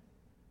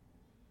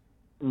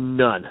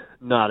 None.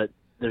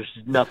 There's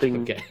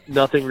nothing. Okay.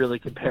 Nothing really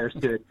compares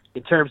to it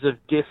in terms of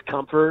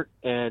discomfort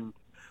and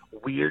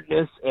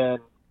weirdness and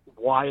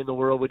why in the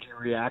world would you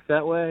react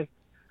that way.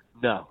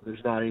 No,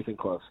 there's not anything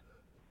close.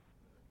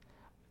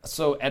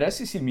 So at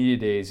SEC Media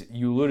Days,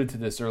 you alluded to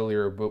this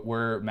earlier, but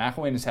where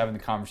McElwain is having the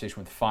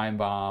conversation with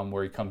Feinbaum,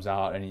 where he comes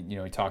out and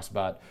he talks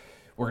about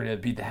we're going to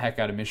beat the heck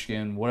out of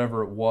Michigan,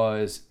 whatever it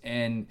was,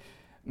 and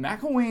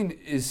McElwain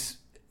is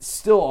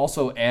still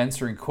also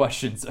answering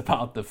questions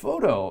about the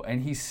photo,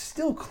 and he's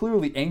still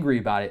clearly angry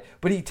about it,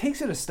 but he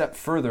takes it a step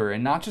further,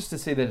 and not just to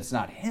say that it's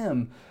not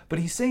him, but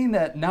he's saying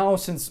that now,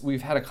 since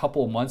we've had a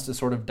couple of months to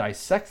sort of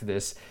dissect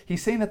this,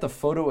 he's saying that the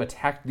photo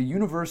attacked the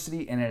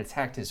university and it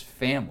attacked his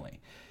family.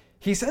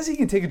 He says he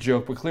can take a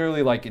joke, but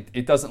clearly, like,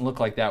 it doesn't look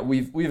like that.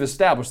 We've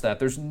established that.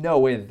 There's no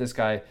way that this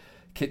guy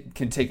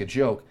can take a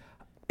joke.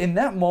 In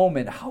that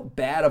moment, how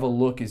bad of a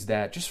look is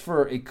that just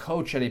for a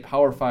coach at a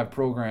Power 5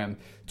 program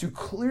to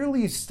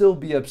clearly still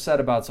be upset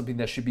about something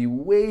that should be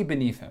way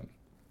beneath him?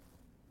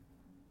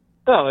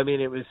 No, I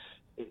mean, it was,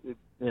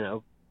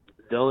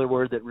 the only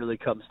word that really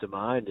comes to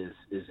mind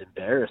is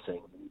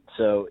embarrassing.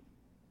 So,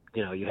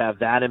 you have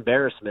that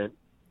embarrassment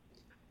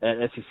at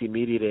SEC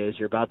Media Days.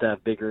 You're about to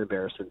have bigger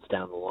embarrassments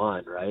down the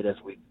line, right? As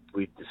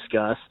we've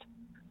discussed,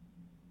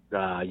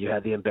 you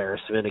had the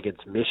embarrassment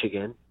against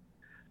Michigan,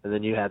 and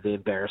then you had the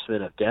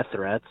embarrassment of death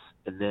threats,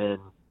 and then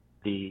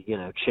the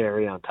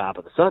cherry on top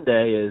of the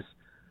sundae is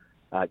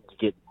you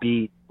get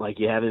beat like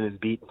you haven't been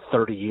beat in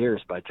 30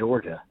 years by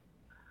Georgia.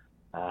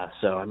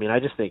 So, I mean, I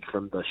just think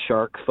from the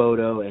shark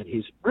photo, and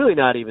he's really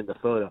not even the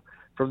photo,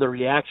 from the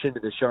reaction to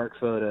the shark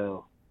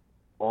photo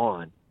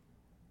on,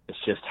 it's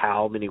just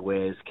how many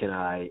ways can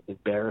I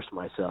embarrass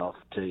myself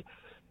to,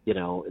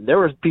 there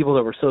were people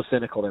that were so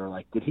cynical. They were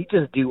like, did he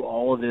just do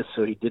all of this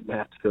so he didn't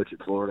have to coach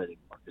at Florida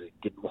anymore because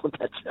he didn't want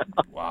that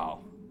job?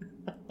 Wow.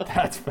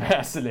 That's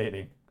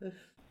fascinating.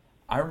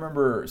 I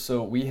remember,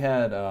 so we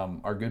had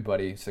our good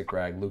buddy, Sick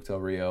Rag, Luke Del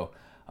Rio.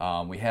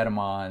 We had him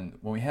on,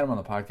 when we had him on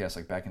the podcast,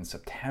 like back in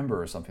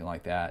September or something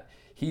like that,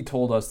 he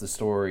told us the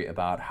story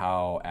about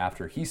how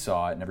after he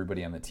saw it and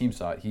everybody on the team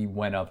saw it, he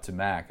went up to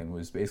Mac and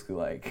was basically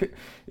like,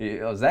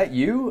 is that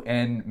you?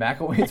 And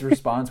McElwain's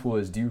response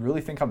was, do you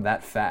really think I'm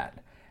that fat?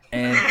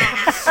 And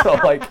so,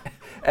 like,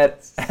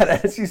 at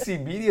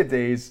SEC Media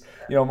Days,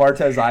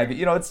 Martez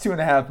Ivy, it's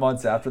 2.5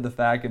 months after the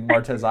fact, and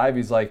Martez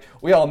Ivy's like,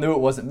 we all knew it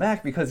wasn't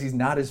Mac because he's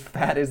not as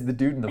fat as the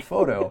dude in the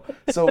photo.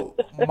 So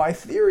my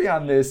theory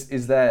on this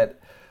is that,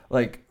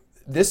 like,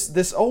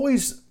 this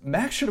always,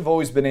 Mac should have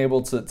always been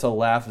able to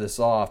laugh this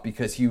off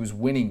because he was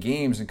winning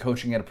games and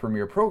coaching at a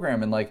premier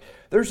program. And, like,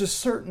 there's a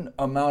certain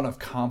amount of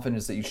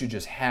confidence that you should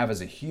just have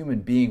as a human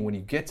being when you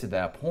get to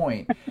that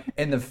point.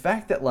 And the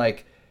fact that,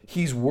 like,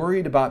 he's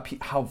worried about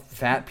how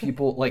fat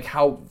people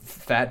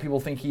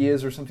think he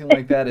is or something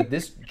like that at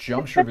this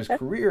juncture of his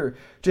career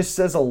just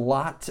says a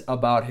lot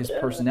about his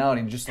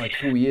personality and just, like,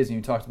 who he is. And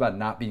you talked about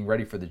not being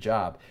ready for the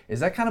job. Is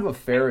that kind of a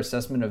fair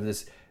assessment of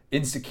this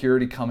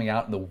insecurity coming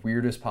out in the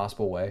weirdest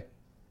possible way?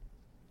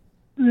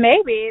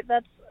 Maybe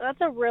that's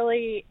a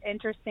really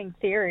interesting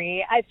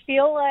theory. I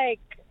feel like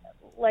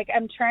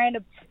I'm trying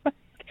to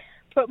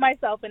put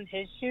myself in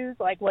his shoes,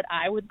 like what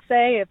I would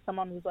say if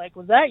someone was like,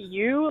 was that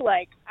you?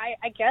 Like,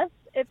 I guess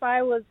if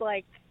I was,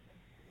 like,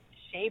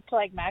 shaped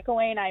like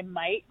McElwain, I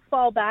might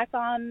fall back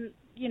on,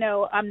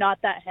 I'm not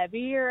that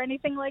heavy or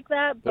anything like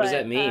that. What does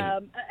that mean?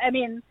 I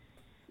mean,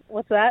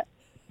 what's that?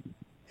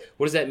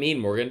 What does that mean,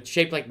 Morgan?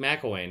 Shaped like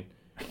McElwain.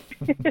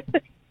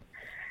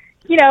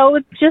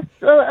 Just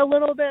a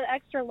little bit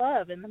extra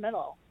love in the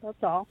middle.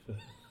 That's all.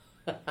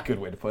 Good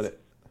way to put it.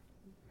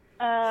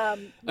 Right,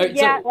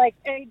 yeah,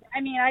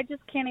 I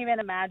just can't even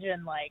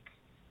imagine like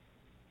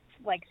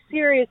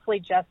seriously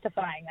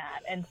justifying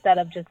that instead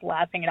of just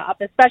laughing it off,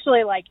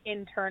 especially like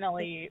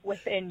internally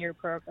within your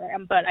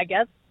program. But I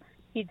guess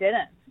he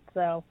didn't.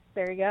 So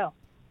there you go.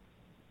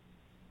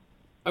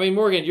 I mean,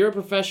 Morgan, you're a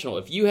professional.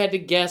 If you had to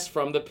guess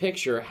from the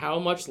picture, how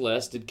much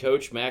less did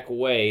Coach Mac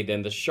weigh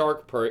than the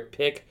shark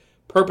pick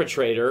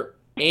perpetrator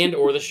and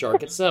or the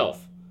shark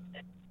itself?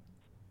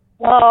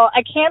 Well,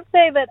 I can't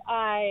say that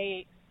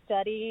I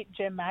study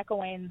Jim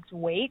McElwain's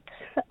weight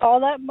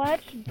all that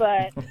much,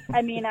 but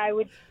I mean, I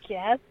would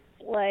guess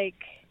I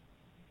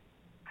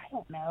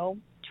don't know,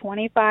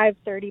 25,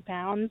 30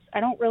 pounds. I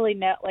don't really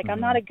know.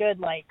 I'm not a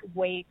good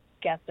weight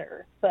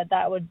guesser, but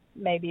that would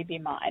maybe be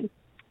mine.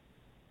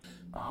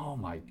 Oh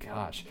my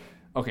gosh.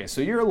 Okay,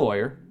 so you're a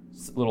lawyer.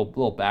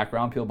 Little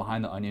background peel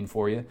behind the onion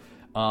for you.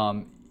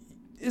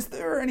 Is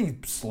there any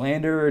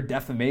slander,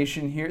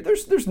 defamation here?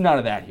 There's none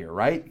of that here,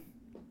 right?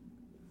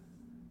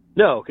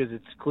 No, because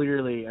it's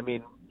clearly. I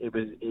mean,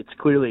 it's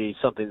clearly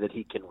something that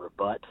he can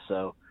rebut.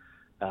 So,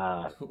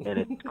 and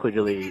it's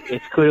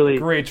clearly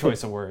great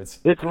choice of words.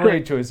 It's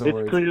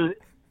Clearly,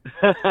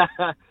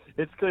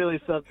 it's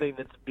clearly something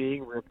that's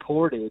being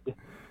reported,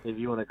 if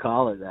you want to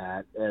call it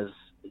that, as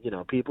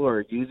people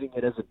are using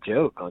it as a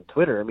joke on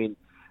Twitter. I mean,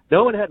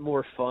 no one had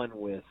more fun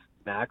with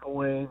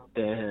McElwain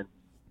than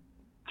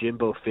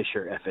Jimbo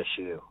Fisher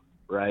FSU,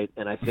 right?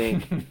 And I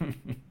think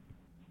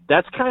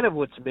that's kind of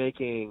what's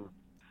making,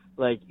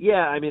 I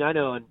mean, I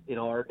know in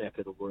our neck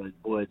of the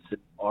woods, in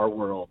our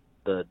world,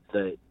 the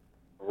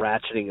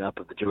ratcheting up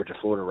of the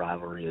Georgia-Florida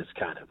rivalry is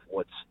kind of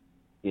what's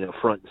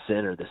front and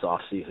center this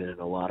offseason in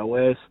a lot of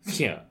ways.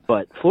 Yeah.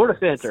 But Florida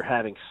fans are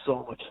having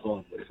so much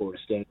fun with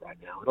Florida State right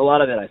now. And a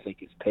lot of it, I think,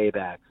 is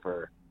payback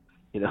for,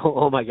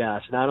 oh my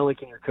gosh, not only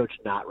can your coach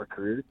not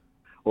recruit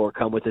or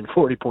come within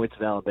 40 points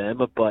of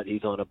Alabama, but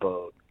he's on a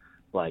boat,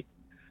 like,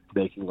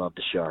 making love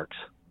to sharks.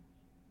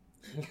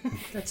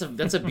 That's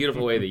a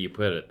beautiful way that you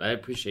put it. I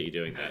appreciate you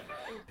doing that.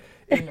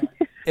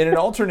 In an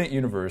alternate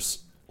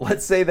universe,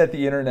 let's say that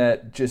the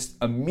internet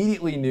just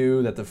immediately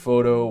knew that the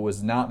photo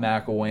was not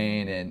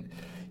McElwain, and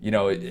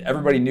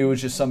everybody knew it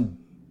was just some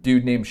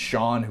dude named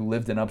Sean who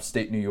lived in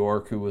upstate New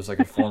York who was like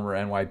a former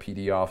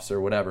NYPD officer,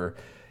 whatever.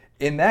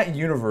 In that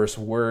universe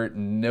where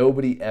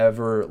nobody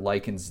ever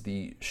likens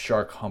the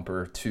shark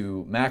humper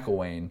to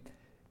McElwain,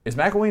 is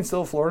McElwain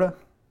still in Florida?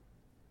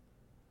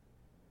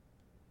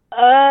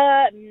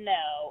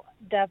 No,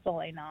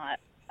 definitely not.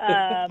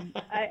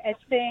 I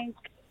think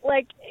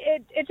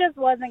it just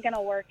wasn't going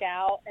to work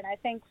out, and I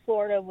think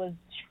Florida was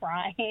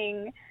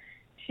trying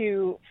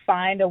to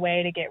find a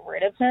way to get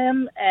rid of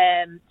him,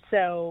 and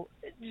so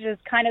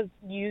just kind of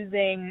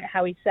using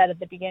how he said at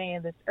the beginning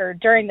of this, or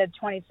during the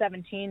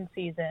 2017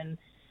 season,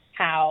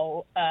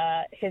 how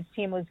his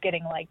team was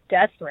getting like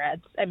death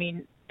threats. I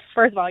mean,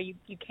 first of all, you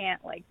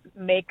can't like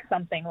make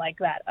something like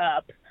that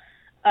up.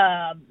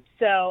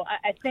 So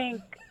I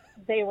think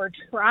they were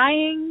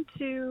trying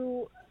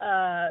to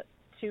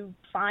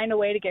find a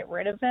way to get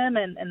rid of him,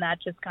 and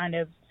that just kind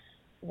of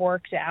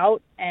worked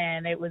out,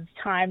 and it was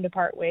time to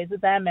part ways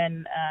with them.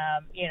 And,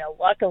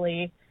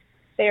 luckily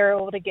they were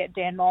able to get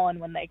Dan Mullen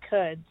when they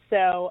could.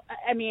 So,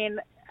 I mean,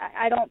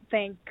 I don't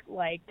think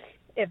like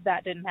if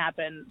that didn't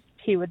happen,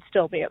 he would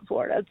still be at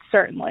Florida.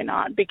 Certainly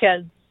not,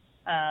 because,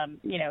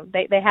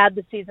 they had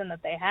the season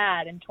that they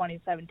had in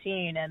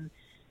 2017 and,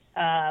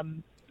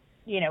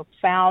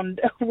 found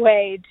a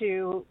way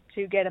to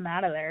get him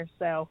out of there.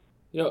 So,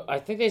 I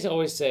think they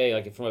always say,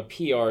 like, from a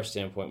PR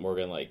standpoint,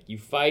 Morgan, like, you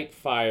fight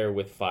fire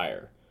with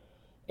fire.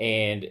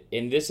 And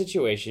in this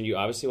situation, you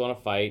obviously want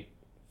to fight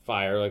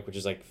fire, like, which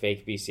is like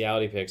fake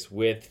bestiality pics,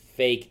 with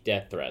fake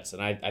death threats.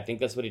 And I think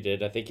that's what he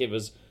did. I think it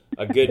was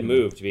a good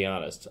move, to be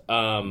honest.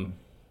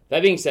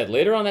 That being said,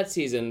 later on that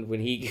season, when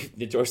he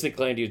notoriously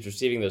claimed he was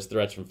receiving those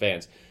threats from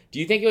fans, do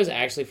you think it was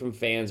actually from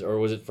fans, or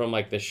was it from,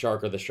 like, the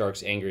shark or the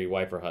shark's angry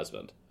wife or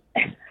husband?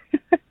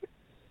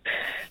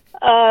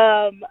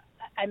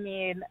 I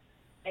mean,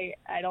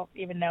 I don't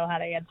even know how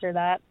to answer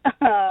that.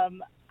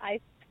 I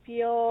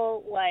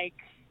feel like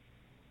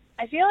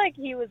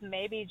he was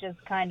maybe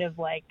just kind of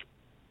like,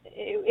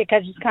 it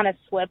just kind of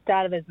slipped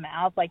out of his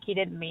mouth. Like, he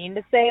didn't mean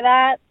to say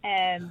that.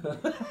 And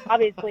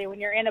obviously when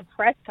you're in a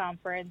press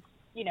conference,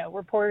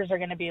 reporters are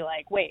going to be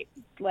like, wait,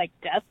 like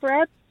death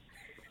threats?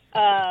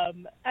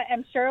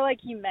 I'm sure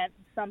like he meant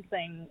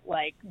something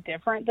like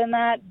different than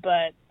that,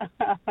 but,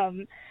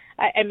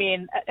 I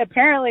mean,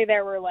 apparently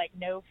there were like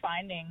no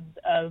findings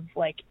of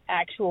like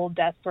actual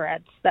death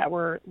threats that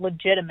were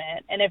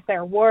legitimate. And if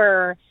there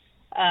were,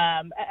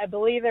 I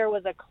believe there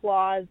was a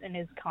clause in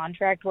his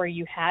contract where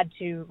you had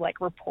to like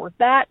report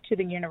that to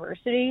the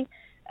university,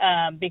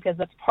 because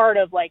that's part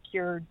of like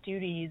your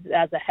duties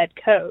as a head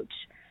coach.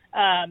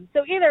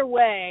 So either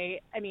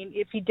way, I mean,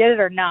 if he did it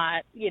or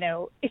not,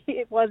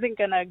 it wasn't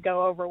going to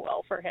go over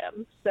well for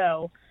him.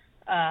 So,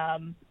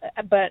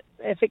 but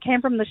if it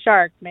came from the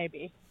shark,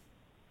 maybe.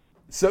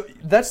 So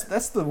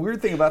that's the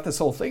weird thing about this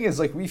whole thing is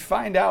like we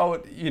find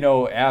out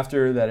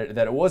after that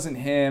it wasn't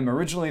him.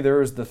 Originally there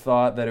was the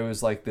thought that it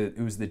was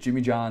the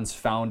Jimmy John's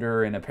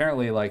founder, and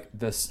apparently like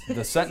the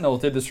Sentinel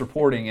did this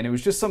reporting, and it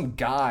was just some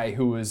guy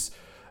who was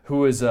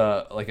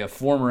like a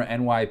former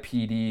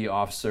NYPD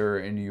officer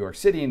in New York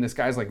City, and this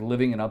guy's like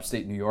living in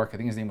upstate New York. I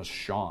think his name was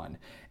Sean.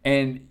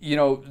 And,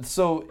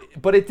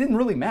 but it didn't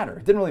really matter.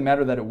 It didn't really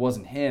matter that it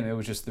wasn't him. It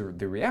was just the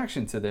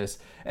reaction to this.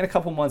 And a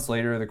couple months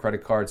later, the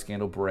credit card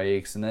scandal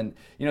breaks. And then,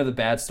 the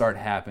bad start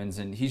happens.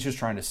 And he's just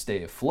trying to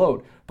stay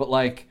afloat. But,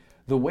 like,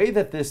 the way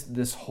that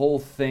this whole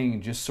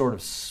thing just sort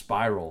of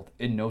spiraled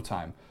in no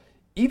time,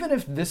 even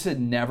if this had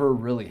never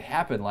really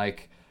happened,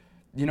 like,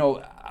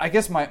 I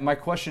guess my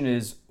question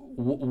is,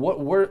 what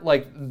were,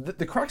 like,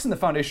 the cracks in the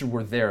foundation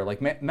were there. Like,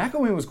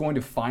 McElwain was going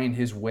to find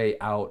his way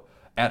out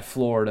at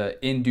Florida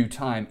in due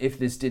time if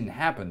this didn't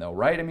happen, though,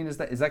 right? I mean, is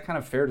that kind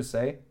of fair to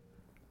say?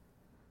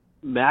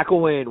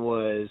 McElwain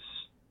was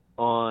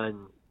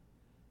on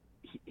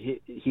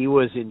he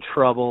was in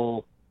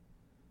trouble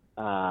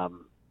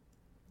from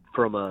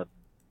a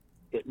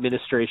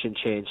administration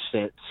change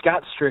stance.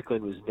 Scott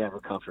Strickland was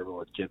never comfortable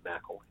with Jim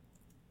McElwain.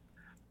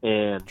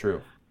 And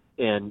true.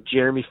 And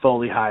Jeremy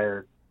Foley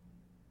hired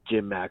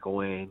Jim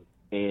McElwain,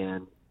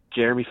 and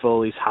Jeremy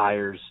Foley's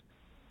hires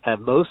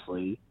have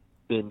mostly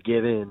been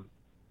given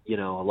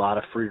a lot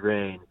of free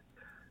rein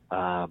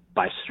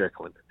by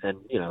Strickland. And,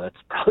 that's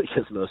probably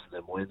because most of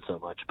them win so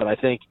much. But I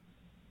think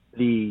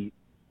the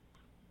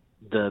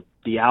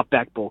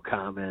Outback Bowl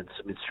comments,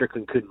 I mean,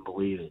 Strickland couldn't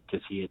believe it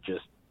because he had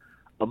just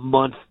a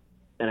month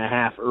and a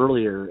half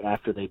earlier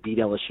after they beat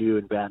LSU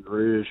in Baton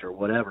Rouge or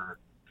whatever,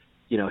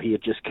 he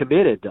had just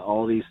committed to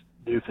all these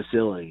new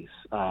facilities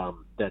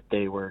that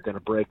they were going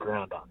to break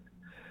ground on.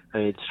 I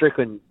mean,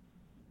 Strickland,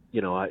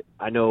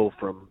 I know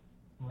from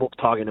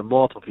talking to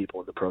multiple people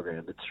in the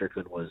program that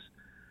Strickland was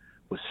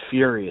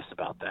furious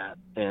about that.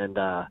 And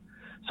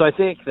so I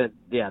think that,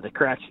 the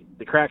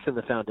cracks in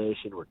the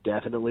foundation were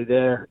definitely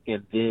there.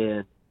 And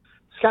then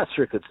Scott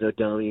Strickland's no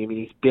dummy. I mean,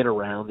 he's been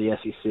around the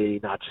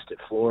SEC, not just at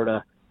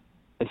Florida.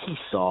 And he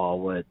saw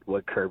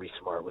what Kirby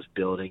Smart was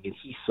building, and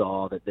he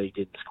saw that they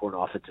didn't score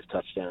an offensive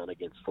touchdown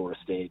against Florida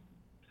State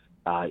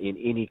in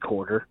any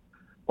quarter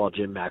while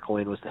Jim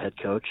McElwain was the head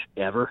coach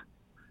ever.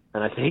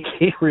 And I think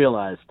he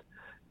realized,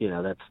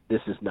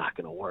 this is not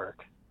going to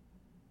work.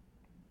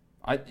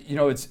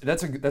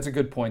 That's a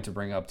good point to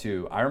bring up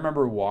too. I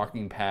remember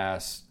walking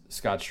past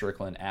Scott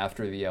Strickland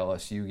after the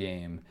LSU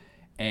game,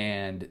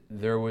 and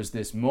there was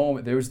this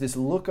moment, there was this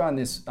look on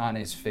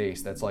his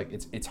face that's like,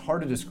 it's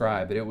hard to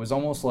describe, but it was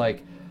almost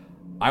like,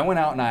 I went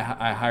out and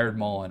I hired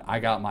Mullen. I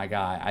got my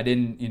guy. I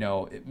didn't,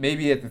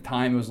 maybe at the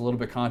time it was a little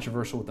bit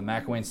controversial with the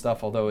McElwain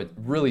stuff, although it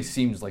really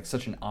seems like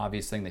such an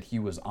obvious thing that he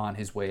was on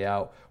his way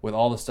out with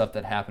all the stuff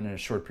that happened in a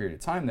short period of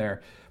time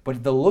there.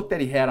 But the look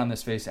that he had on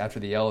his face after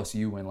the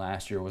LSU win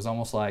last year was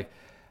almost like,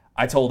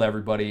 I told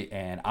everybody,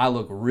 and I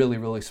look really,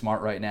 really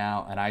smart right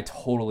now, and I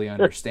totally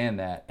understand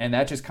that. And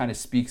that just kind of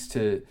speaks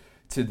to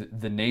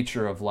the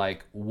nature of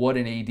like what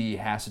an AD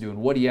has to do and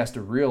what he has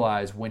to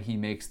realize when he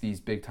makes these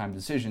big time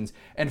decisions.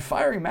 And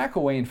firing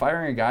McElwain,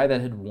 firing a guy that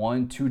had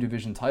won 2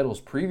 division titles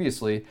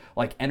previously,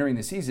 like entering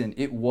the season,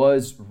 it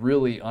was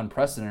really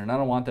unprecedented. And I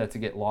don't want that to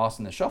get lost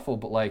in the shuffle,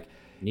 but like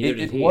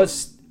it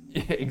was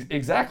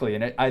exactly.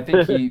 And I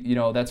think he,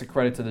 that's a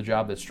credit to the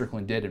job that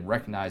Strickland did and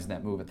recognizing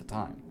that move at the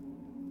time.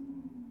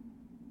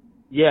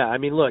 Yeah, I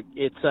mean, look,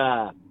 it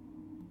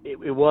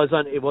was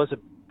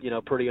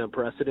a pretty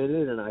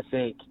unprecedented, and I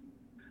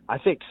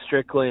think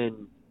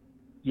Strickland,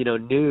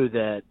 knew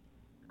that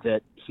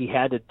he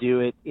had to do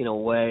it in a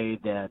way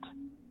that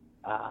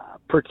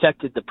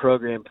protected the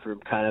program from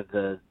kind of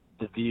the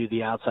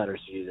outsider's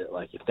view that,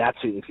 like, if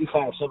you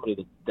fire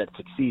somebody that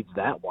succeeds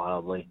that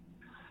wildly,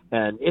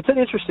 and it's an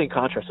interesting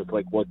contrast with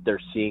like what they're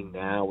seeing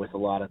now with a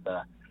lot of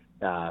the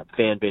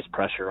fan base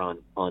pressure on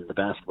the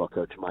basketball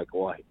coach Mike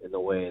White, and the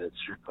way that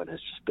Strickland has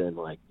just been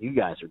like, you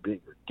guys are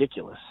being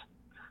ridiculous,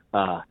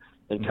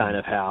 and kind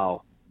of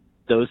how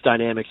those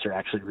dynamics are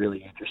actually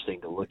really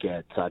interesting to look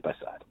at side by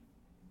side.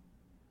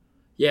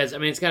 Yeah,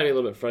 it's got to be a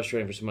little bit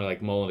frustrating for somebody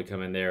like Mullen to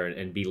come in there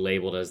and be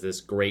labeled as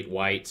this great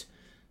white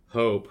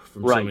hope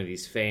from so many of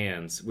these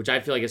fans, which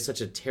I feel like is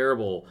such a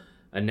terrible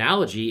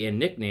analogy and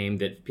nickname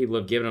that people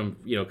have given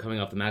him, coming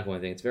off the McElwain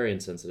thing. It's very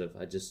insensitive.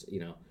 I just, I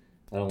don't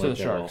to like the that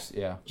Sharks,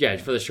 at all. Yeah,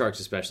 for the Sharks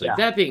especially. Yeah.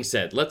 That being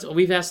said,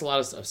 we've asked a lot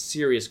of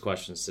serious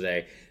questions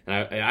today, and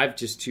I've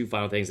just 2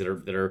 final things that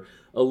are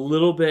a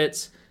little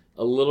bit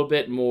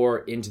more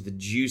into the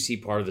juicy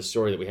part of the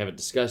story that we haven't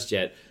discussed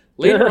yet.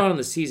 Later on in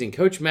the season,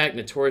 Coach Mack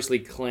notoriously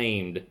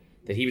claimed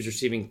that he was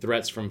receiving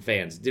threats from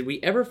fans. Did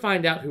we ever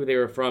find out who they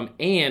were from,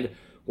 and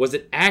was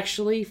it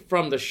actually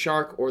from the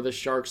Shark or the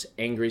Shark's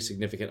angry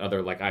significant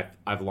other, like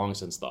I've long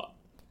since thought?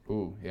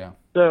 Ooh, yeah.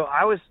 So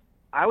I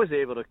was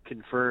able to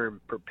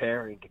confirm,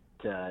 preparing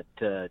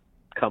to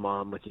come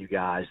on with you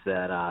guys,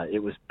 that it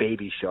was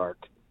Baby Shark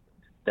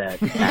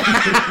that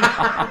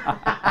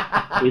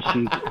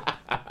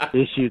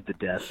issued the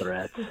death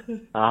threat.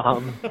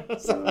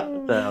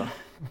 So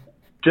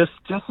just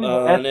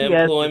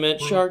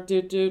unemployment SDS, Shark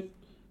dude.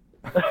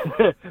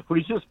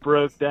 We just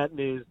broke that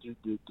news.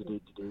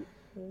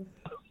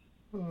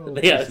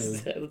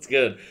 Yes, that's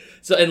good.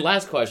 So, and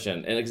last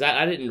question, and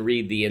I didn't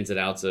read the ins and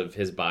outs of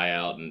his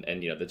buyout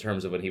and the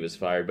terms of when he was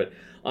fired, but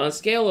on a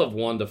scale of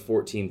 1 to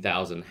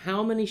 14,000,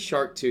 how many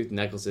shark tooth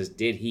necklaces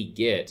did he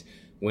get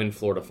when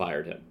Florida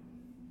fired him?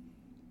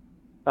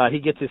 He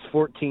gets his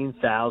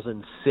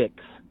 14,006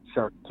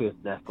 shark tooth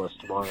necklace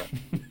tomorrow.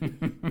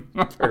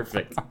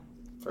 Perfect.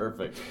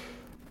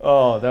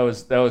 Oh, that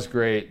was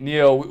great.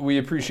 Neil, we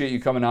appreciate you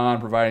coming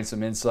on, providing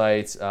some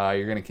insights.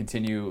 You're going to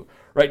continue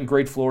writing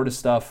great Florida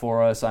stuff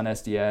for us on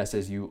SDS,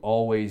 as you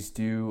always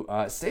do.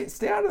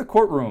 Stay out of the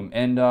courtroom,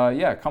 and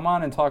come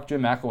on and talk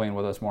Jim McElwain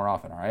with us more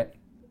often, all right?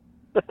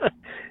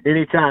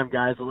 Anytime,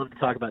 guys. I'd love to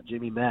talk about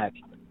Jimmy Mack.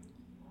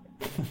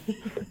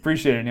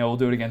 Appreciate it, Neil. We'll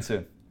do it again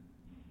soon.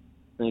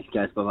 Thanks,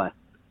 guys. Bye-bye.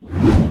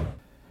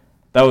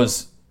 That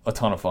was a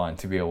ton of fun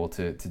to be able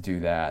to do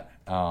that.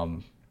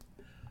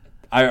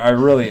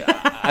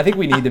 I think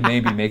we need to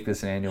maybe make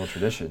this an annual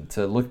tradition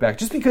to look back,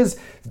 just because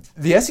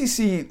the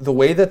SEC, the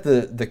way that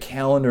the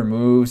calendar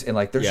moves, and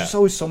like there's just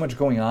always so much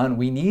going on,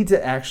 we need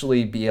to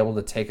actually be able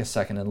to take a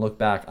second and look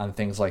back on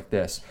things like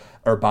this,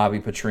 or Bobby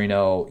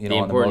Petrino,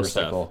 on the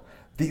motorcycle. Stuff.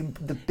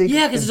 The big,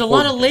 because there's a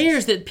lot of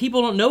layers that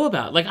people don't know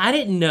about. Like, I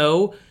didn't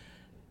know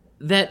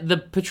that the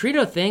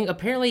Petrino thing,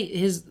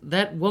 apparently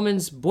that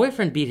woman's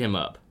boyfriend beat him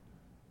up.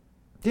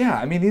 Yeah,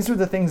 I mean, these are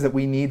the things that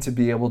we need to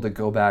be able to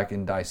go back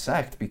and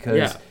dissect,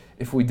 because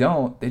if we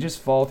don't, they just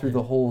fall through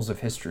the holes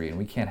of history, and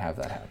we can't have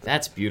that happen.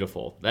 That's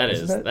beautiful. That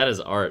is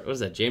art. What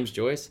is that, James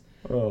Joyce?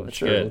 Oh, That's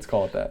sure. good. Let's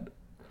call it that.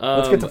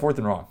 Let's get to Fourth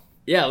and Wrong.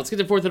 Yeah, let's get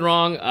to Fourth and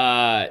Wrong.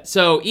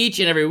 So each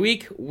and every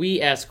week, we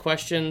ask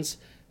questions,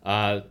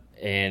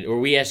 or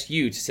we ask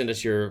you to send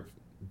us your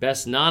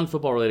best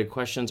non-football related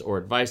questions or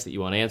advice that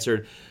you want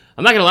answered.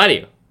 I'm not going to lie to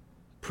you.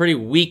 Pretty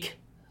weak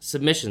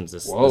submissions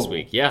this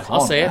week. Yeah,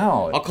 I'll say it.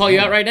 I'll call you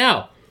out right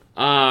now.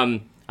 I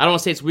don't want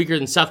to say it's weaker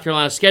than South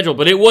Carolina's schedule,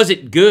 but it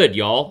wasn't good,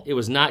 y'all. It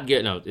was not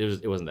good. No,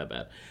 it wasn't that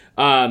bad.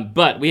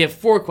 But we have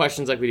 4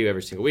 questions like we do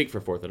every single week for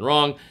Fourth and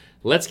Wrong.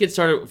 Let's get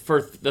started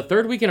for the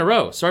 3rd week in a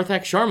row.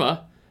 Sarthak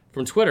Sharma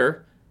from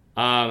Twitter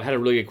had a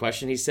really good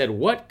question. He said,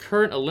 what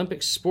current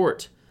Olympic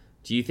sport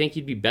do you think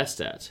you'd be best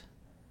at?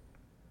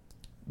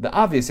 The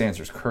obvious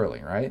answer is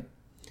curling, right?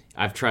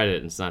 I've tried it,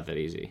 and it's not that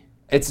easy.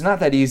 It's not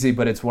that easy,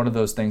 but it's one of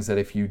those things that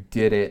if you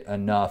did it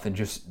enough and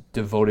just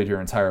devoted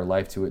your entire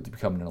life to it to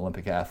become an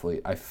Olympic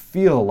athlete, I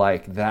feel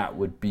like that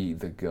would be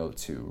the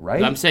go-to,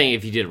 right? I'm saying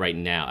if you did it right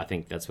now, I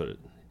think that's what it,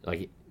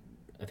 like,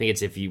 I think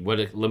it's what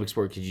Olympic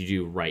sport could you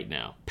do right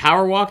now?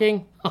 Power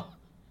walking?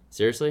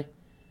 Seriously?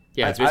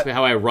 Yeah, it's basically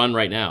how I run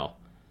right now.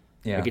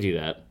 Yeah. I could do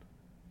that.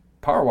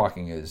 Power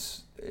walking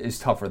is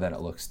tougher than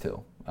it looks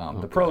too.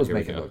 The pros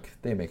make it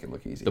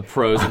look easy. The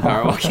pros in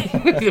power walking,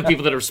 the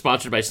people that are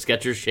sponsored by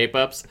Skechers Shape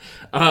Ups.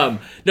 No,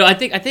 I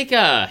think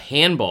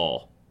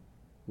handball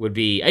would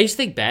be. I used to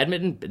think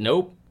badminton, but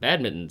nope,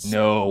 badminton's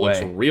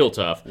looks real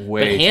tough.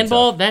 But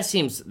handball, that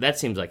seems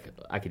like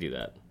I could do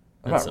that.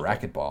 What about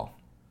racquetball?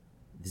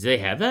 Do they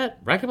have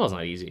that? Racquetball's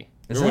not easy.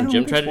 Remember when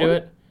Jim tried to do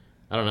it?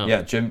 I don't know.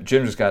 Yeah, Jim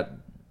just got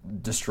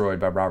destroyed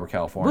by Robert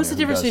California. What's the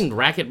difference between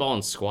racquetball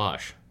and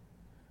squash?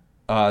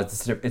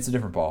 It's a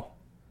different ball.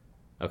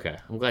 Okay,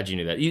 I'm glad you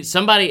knew that. It's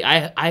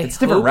a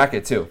different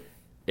racket too.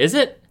 Is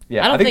it?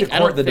 Yeah, I think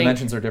the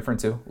dimensions are different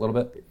too, a little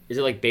bit. Is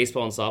it like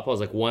baseball and softball? Is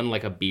like one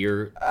like a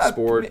beer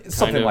sport?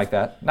 Something like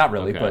that. Not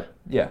really, but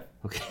yeah.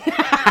 Okay.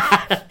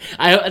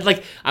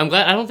 I'm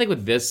glad. I don't think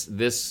with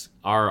this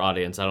our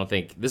audience. I don't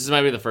think this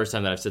might be the first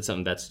time that I've said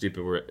something that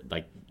stupid where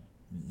like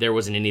there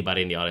wasn't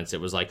anybody in the audience that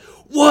was like,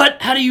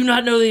 "What? How do you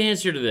not know the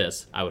answer to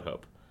this?" I would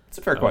hope. It's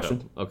a fair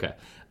question. Okay.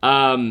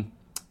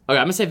 Okay,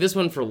 I'm going to save this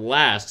one for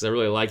last because I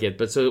really like it.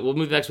 But so we'll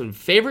move to the next one.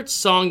 Favorite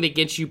song that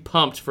gets you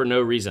pumped for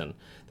no reason?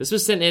 This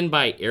was sent in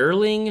by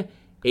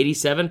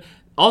Erling87.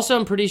 Also,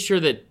 I'm pretty sure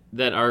that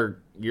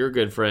your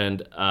good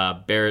friend,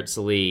 Barrett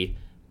Salee,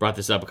 brought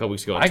this up a couple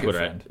weeks ago on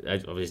Twitter.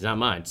 He's not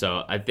mine,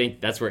 so I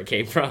think that's where it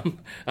came from.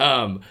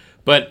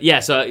 But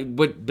yeah,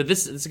 but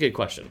this is a good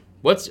question.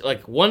 What's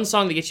like one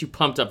song that gets you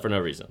pumped up for no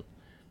reason?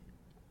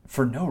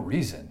 For no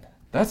reason?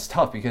 That's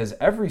tough because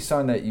every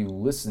song that you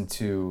listen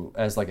to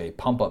as like a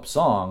pump-up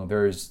song,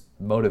 there's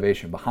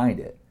motivation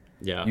behind it.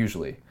 Yeah.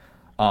 Usually.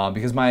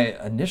 Because my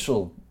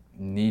initial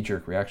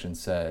knee-jerk reaction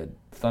said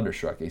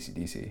Thunderstruck,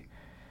 AC/DC.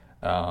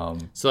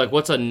 So like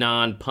what's a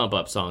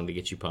non-pump-up song that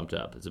gets you pumped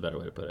up? Is a better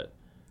way to put it.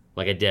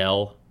 Like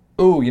Adele?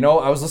 Oh,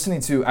 I was listening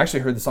to, I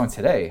actually heard the song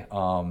today.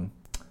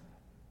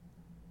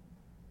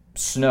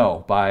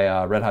 Snow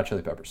by Red Hot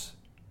Chili Peppers.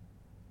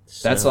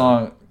 That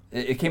song,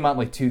 it came out in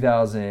like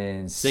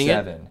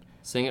 2007.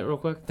 Sing it real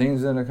quick.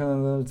 Things that are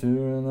coming to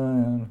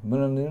an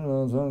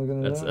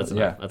end. That's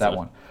enough. That's that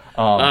enough.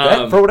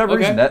 one. For whatever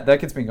reason, that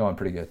gets me going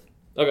pretty good.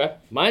 Okay,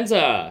 mine's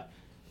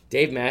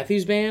Dave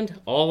Matthews Band,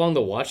 All Along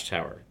the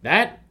Watchtower.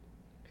 That,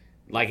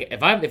 like,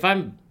 if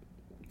I'm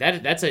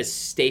that's a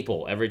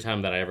staple every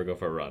time that I ever go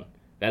for a run.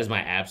 That is my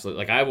absolute,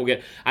 like, I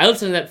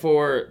listen to that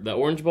for the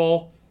Orange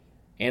Bowl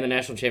and the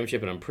National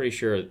Championship, and I'm pretty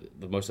sure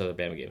the most other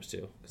Bama games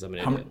too, because I'm an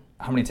idiot.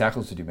 How many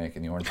tackles did you make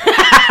in the Orange Bowl?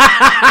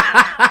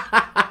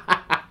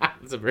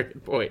 That's a very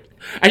good point.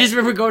 I just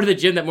remember going to the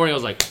gym that morning. I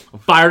was like, I'm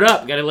fired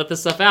up. Got to let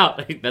this stuff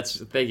out.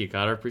 Thank you,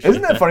 Connor. Appreciate it.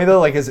 Isn't that funny though?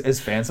 Like as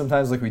fans,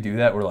 sometimes like we do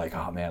that. We're like,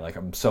 oh man, like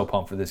I'm so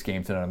pumped for this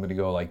game tonight. I'm gonna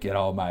go like get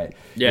all my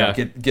get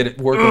it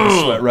working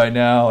the sweat right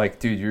now. Like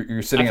dude,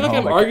 you're sitting at home. I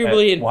feel like I'm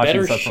arguably in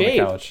better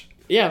shape.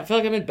 Yeah, I feel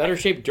like I'm in better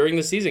shape during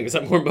the season because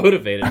I'm more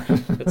motivated.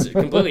 That's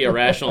completely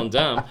irrational and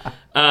dumb.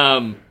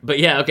 But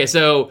yeah, okay.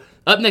 So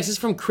up next is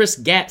from Chris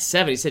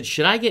Gatt7. He said,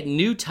 should I get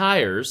new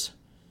tires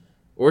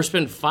or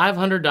spend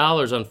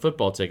 $500 on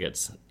football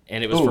tickets?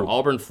 And it was for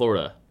Auburn,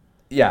 Florida.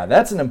 Yeah,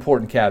 that's an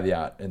important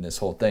caveat in this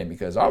whole thing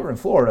because Auburn and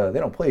Florida, they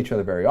don't play each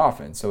other very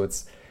often. So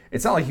it's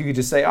not like you could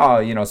just say,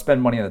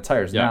 spend money on the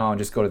tires now and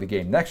just go to the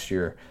game next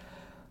year.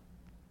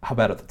 How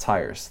about at the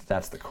tires?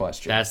 That's the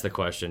question. That's the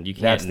question. You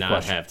can't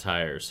not have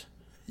tires.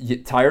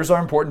 Tires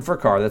are important for a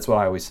car. That's what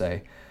I always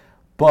say.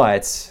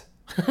 But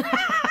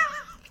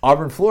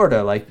Auburn,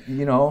 Florida,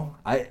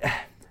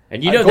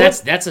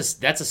 that's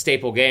a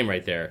staple game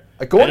right there.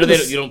 I know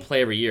you don't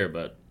play every year,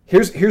 but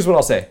here's what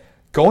I'll say.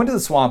 Going to the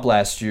Swamp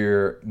last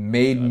year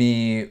made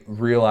me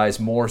realize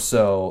more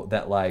so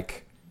that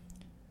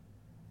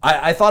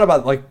I thought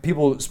about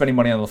people spending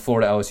money on the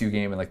Florida LSU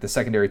game and the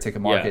secondary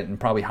ticket market and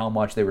probably how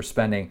much they were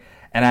spending.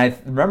 And I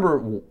remember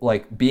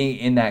being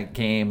in that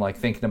game,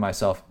 thinking to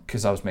myself,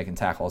 because I was making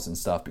tackles and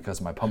stuff because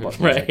of my pump up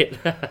music.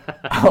 Right.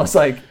 I was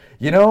like,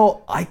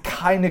 I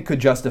kind of could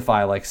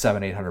justify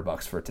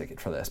 $700-800 for a ticket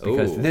for this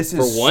because this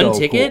is for one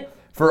ticket. Cool.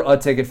 For a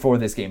ticket for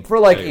this game, for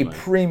a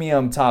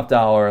premium top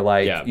dollar,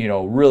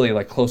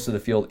 really close to the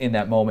field in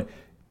that moment.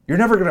 You're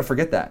never gonna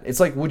forget that. It's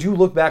would you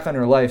look back on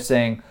your life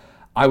saying,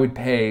 I would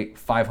pay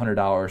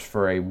 $500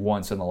 for a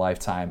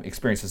once-in-a-lifetime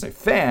experience as a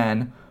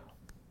fan.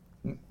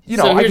 You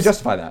know, I can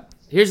justify that.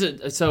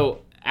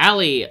 So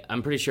Allie,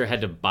 I'm pretty sure,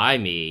 had to buy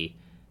me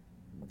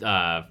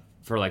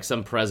for like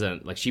some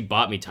present. Like, she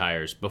bought me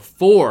tires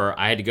before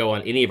I had to go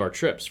on any of our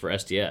trips for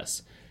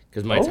SDS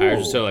because my tires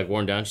were so like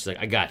worn down. She's like,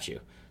 I got you. I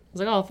was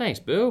like, oh, thanks,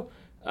 boo.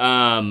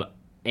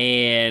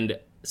 And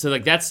so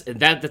like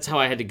that's how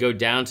I had to go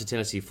down to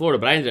Tennessee, Florida.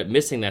 But I ended up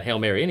missing that Hail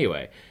Mary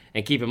anyway.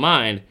 And keep in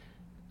mind,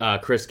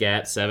 Chris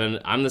Gatt, 7,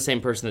 I'm the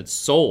same person that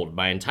sold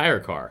my entire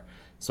car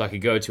so I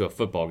could go to a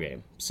football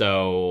game.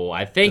 So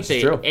I think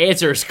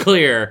answer is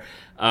clear.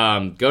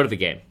 Go to the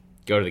game.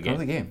 Go to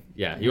the game.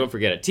 Yeah, you won't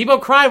forget it.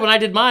 Tebow cried when I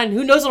did mine.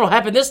 Who knows what'll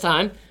happen this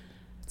time?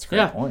 That's a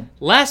great point.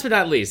 Last but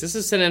not least, this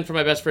is sent in from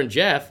my best friend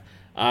Jeff.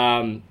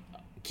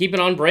 Keeping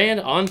on brand,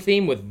 on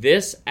theme with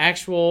this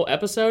actual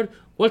episode.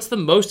 What's the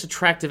most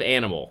attractive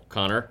animal,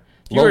 Connor?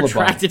 You're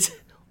attracted to...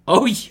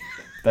 Oh, yeah.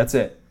 That's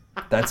it.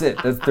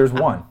 There's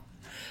one.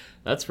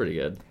 That's pretty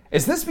good.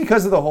 Is this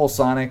because of the whole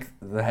Sonic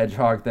the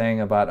Hedgehog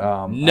thing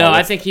about... No,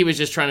 I think he was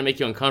just trying to make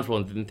you uncomfortable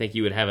and didn't think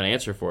you would have an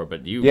answer for it,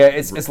 but you... Yeah,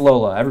 it's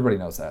Lola. Everybody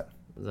knows that.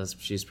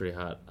 She's pretty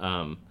hot.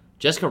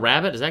 Jessica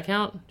Rabbit, does that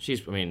count?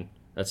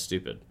 That's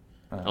stupid.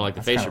 I don't like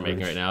the face you're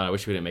making right now. I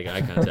wish we didn't make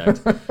eye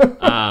contact.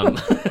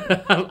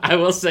 I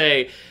will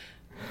say,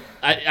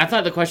 I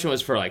thought the question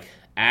was for, like,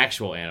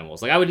 actual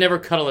animals. Like, I would never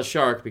cuddle a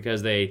shark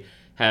because they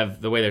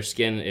have... The way their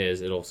skin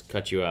is, it'll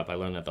cut you up. I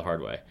learned that the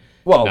hard way.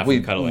 Well, we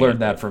learned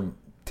that from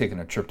taking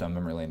a trip down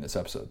memory lane this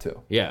episode,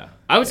 too. Yeah.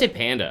 I would say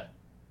panda.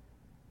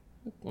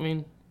 I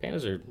mean,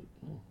 pandas are...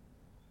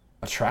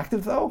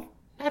 Attractive, though?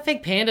 I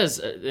think pandas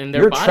and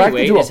their body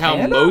weight is how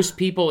panda? most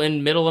people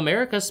in middle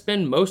America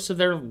spend most of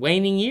their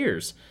waning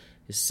years.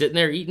 Just sitting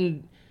there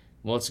eating,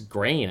 well, it's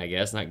grain, I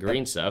guess, not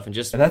green stuff, and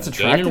that's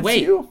attractive weight.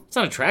 to you? It's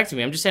not attractive to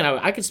me. I'm just saying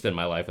I could spend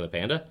my life with a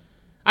panda.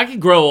 I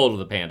could grow old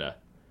with a panda.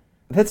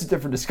 That's a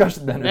different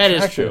discussion than that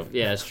attractive. Is true.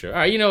 Yeah, that's true. All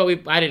right, you know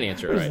what? I didn't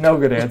answer it There's right. no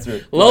good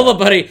answer. Lola,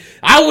 buddy,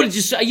 I would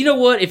just, you know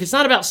what? If it's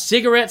not about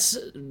cigarettes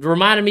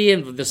reminding me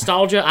of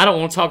nostalgia, I don't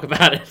want to talk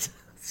about it.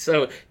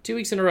 So 2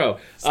 weeks in a row.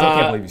 Still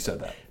can't believe you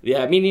said that.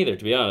 Yeah, me neither,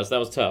 to be honest. That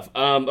was tough.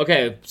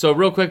 Okay, so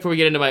real quick before we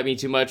get into Might Mean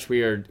Too Much,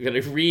 we are going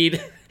to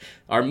read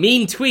our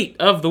mean tweet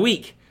of the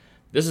week.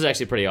 This is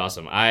actually pretty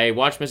awesome. I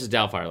watched Mrs.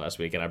 Doubtfire last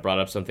week, and I brought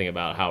up something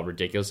about how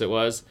ridiculous it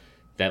was.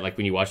 That, like,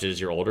 when you watch it as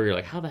you're older, you're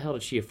like, how the hell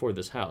did she afford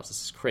this house?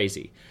 This is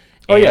crazy.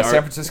 Oh, yeah,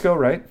 San Francisco,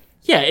 right?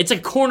 Yeah, it's a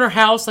corner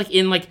house, like,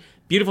 in, like,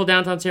 beautiful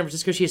downtown San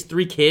Francisco. She has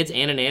 3 kids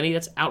and a nanny.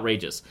 That's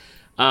outrageous.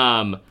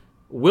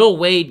 Will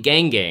Wade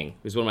Gang,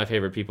 who's one of my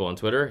favorite people on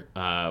Twitter,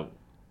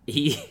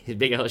 he's a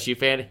big LSU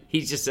fan.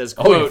 He just says,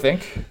 quote, you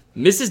think?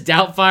 Mrs.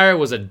 Doubtfire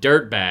was a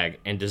dirtbag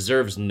and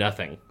deserves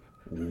nothing.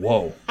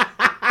 Whoa.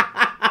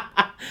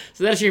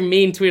 So that's your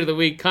mean tweet of the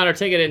week. Connor,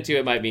 take it into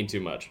It Might Mean Too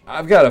Much.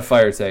 I've got a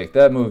fire take.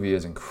 That movie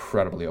is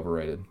incredibly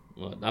overrated.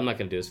 Well, I'm not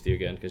going to do this with you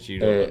again because you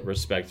don't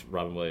respect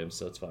Robin Williams,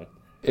 so it's fine.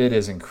 It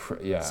is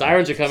yeah.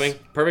 Sirens are coming.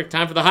 Perfect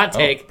time for the hot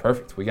take.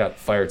 Perfect. We got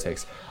fire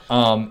takes.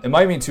 It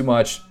Might Mean Too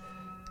Much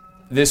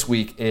this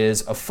week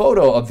is a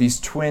photo of these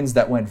twins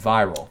that went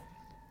viral.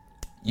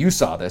 You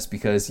saw this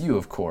because you,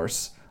 of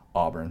course,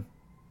 Auburn,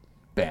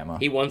 Bama.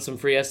 He won some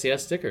free SDS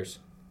stickers.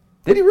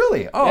 Did he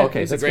really? Oh, yeah, okay.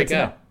 He's That's a great good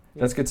guy. to know.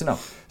 That's good to know.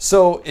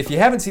 So if you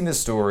haven't seen this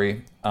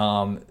story,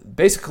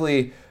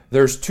 basically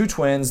there's 2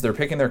 twins. They're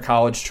picking their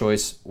college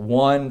choice.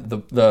 One,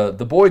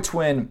 the boy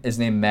twin is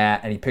named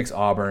Matt, and he picks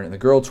Auburn. And the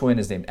girl twin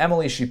is named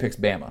Emily. She picks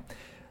Bama.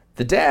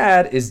 The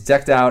dad is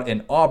decked out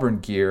in Auburn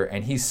gear,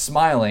 and he's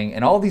smiling,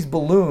 and all these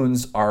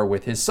balloons are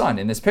with his son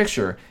in this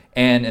picture.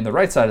 And in the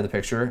right side of the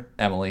picture,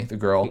 Emily, the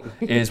girl,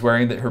 is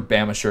wearing her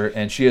Bama shirt,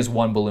 and she has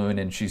 1 balloon,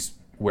 and she's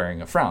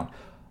wearing a frown.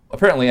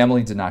 Apparently,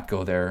 Emily did not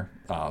go there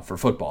for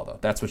football, though.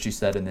 That's what she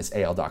said in this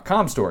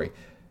AL.com story.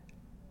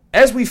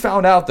 As we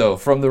found out, though,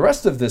 from the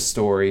rest of this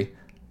story,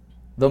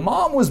 the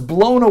mom was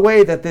blown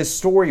away that this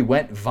story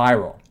went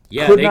viral.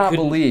 Yeah,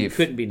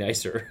 couldn't be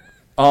nicer.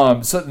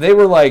 So they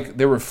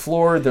were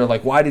floored. They're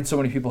like, why did so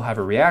many people have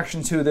a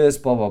reaction to this?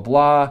 Blah, blah,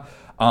 blah.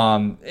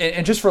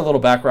 And just for a little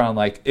background,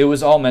 like, it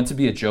was all meant to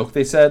be a joke,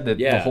 they said. That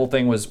the whole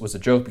thing was a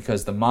joke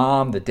because the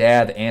mom, the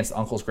dad, the aunts, the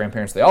uncles,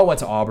 grandparents, they all went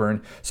to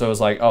Auburn. So it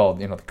was like, oh,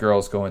 the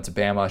girl's going to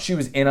Bama. She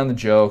was in on the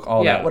joke,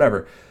 all that,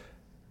 whatever.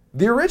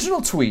 The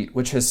original tweet,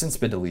 which has since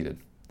been deleted,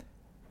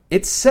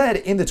 it said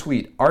in the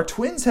tweet, our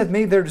twins have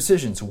made their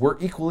decisions. We're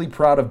equally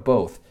proud of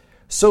both.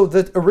 So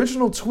the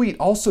original tweet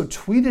also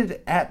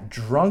tweeted at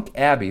Drunk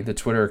Abby, the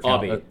Twitter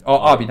account.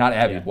 Abby, not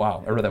Abby. Yeah.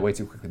 Wow, I read that way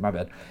too quickly. My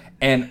bad.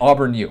 And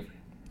Auburn U.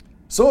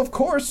 So, of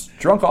course,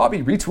 Drunk Abby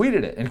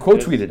retweeted it and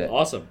quote-tweeted it.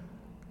 Awesome.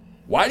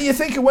 Why do you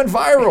think it went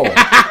viral?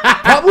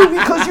 Probably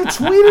because you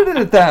tweeted it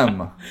at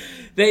them.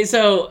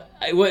 So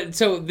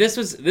this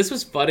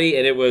was funny,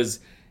 and it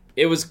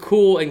was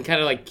cool and kind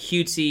of like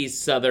cutesy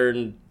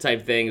Southern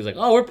type thing. It was like,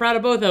 oh, we're proud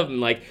of both of them.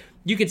 Like,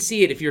 you could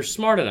see it if you're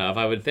smart enough.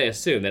 I would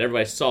assume that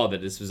everybody saw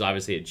that this was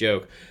obviously a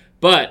joke.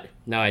 But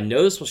now I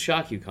know this will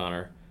shock you,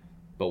 Connor.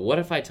 But what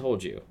if I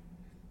told you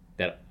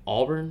that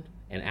Auburn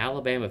and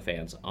Alabama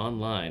fans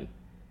online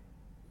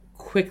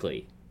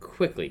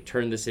quickly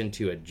turned this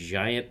into a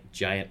giant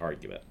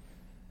argument.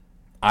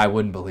 I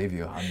wouldn't believe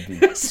you. I'd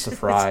be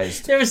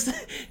surprised.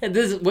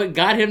 What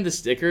got him the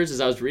stickers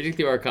is I was reading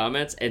through our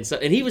comments, and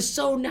he was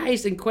so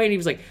nice and quaint. He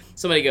was like,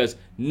 somebody goes,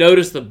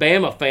 "Notice the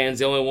Bama fan's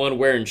the only one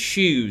wearing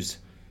shoes."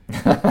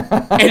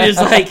 And it's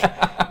like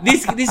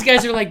these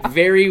guys are like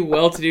very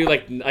well-to-do,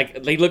 like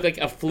they look like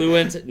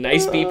affluent,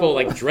 nice people,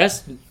 like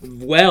dressed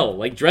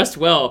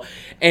well.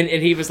 And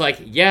he was like,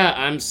 "Yeah,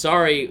 I'm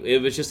sorry.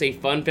 It was just a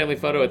fun family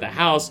photo at the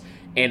house,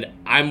 and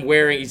I'm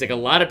wearing." He's like, "A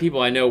lot of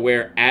people I know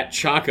wear at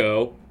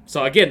Chaco."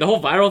 So again, the whole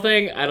viral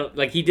thing, I don't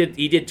like. He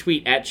did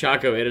tweet at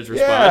Chaco in his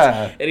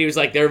response, and he was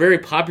like, "They're a very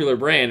popular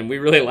brand, and we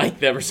really like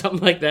them," or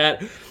something like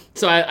that.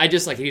 So I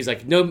just like, he's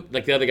like, no,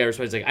 like the other guy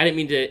responded, he's like, "I didn't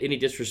mean to any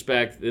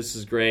disrespect. This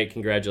is great,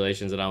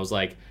 congratulations." And I was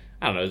like,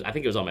 I don't know, I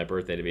think it was on my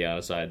birthday, to be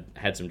honest. So I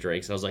had some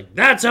drinks. I was like,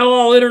 that's how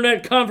all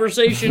internet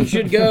conversation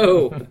should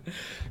go.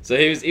 So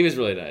he was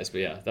really nice.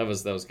 But yeah, that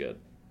was good.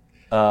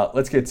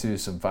 Let's get to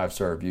some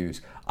 5-star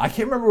reviews. I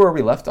can't remember where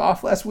we left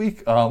off last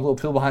week. A little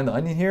peel behind the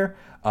onion here.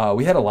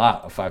 We had a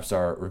lot of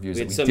 5-star reviews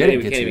that we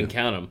didn't get to even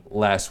count them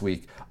last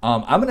week.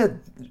 I'm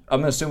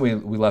gonna assume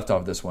we left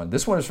off this one.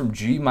 This one is from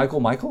G.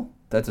 Michael.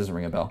 That doesn't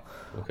ring a bell.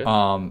 Okay.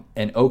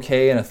 An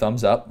okay and a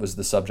thumbs up was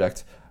the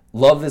subject.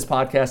 Love this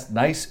podcast.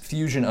 Nice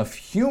fusion of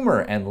humor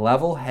and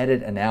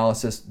level-headed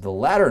analysis, the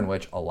latter in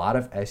which a lot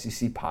of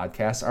SEC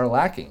podcasts are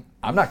lacking.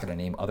 I'm not going to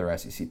name other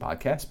SEC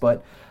podcasts,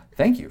 but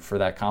thank you for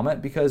that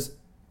comment because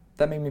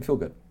that made me feel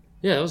good.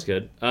 Yeah, that was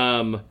good.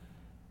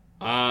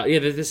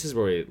 This is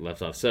where we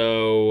left off.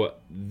 So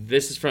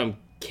this is from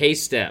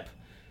K-Step.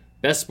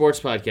 Best sports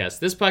podcast.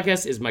 This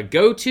podcast is my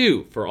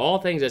go-to for all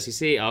things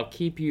SEC. It'll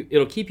keep you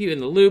in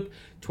the loop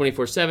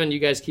 24/7. You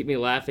guys keep me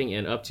laughing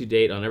and up to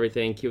date on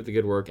everything. Keep up the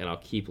good work, and I'll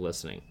keep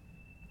listening.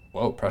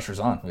 Whoa,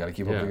 pressure's on. We got to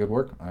keep up the good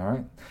work. All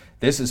right.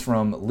 This is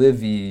from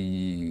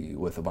Livy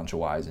with a bunch of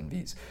Y's and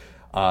V's.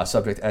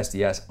 Subject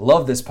SDS.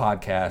 Love this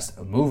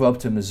podcast. Move up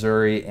to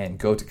Missouri and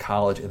go to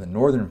college in the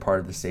northern part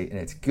of the state, and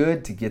it's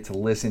good to get to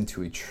listen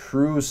to a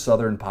true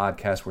southern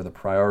podcast where the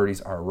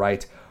priorities are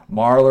right.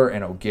 Marler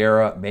and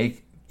O'Gara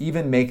make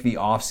the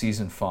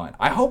offseason fun.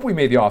 I hope we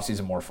made the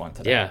offseason more fun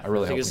today. Yeah, I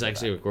really think hope this is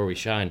actually where we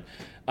shine.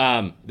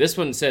 This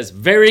one says,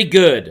 very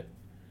good.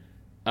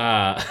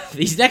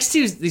 These next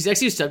two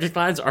subject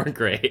lines aren't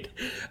great.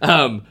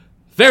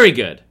 Very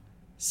good.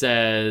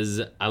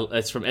 Says,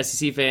 it's from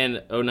SEC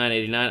fan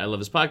 0989. I love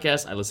this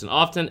podcast. I listen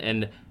often,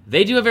 and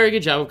they do a very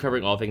good job of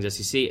covering all things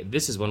SEC.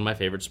 This is one of my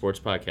favorite sports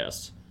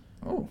podcasts.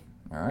 Oh,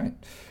 all right.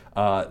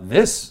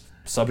 This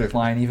subject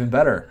line even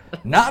better.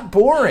 Not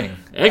boring!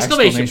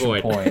 Exclamation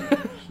point.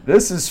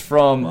 This is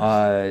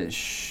from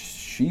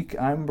Sheik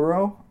I'm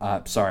Bro.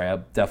 Sorry, I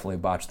definitely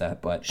botched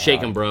that, but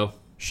Shake 'em, bro.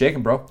 Shake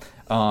 'em, bro.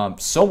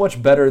 So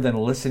much better than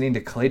listening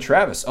to Clay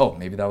Travis. Oh,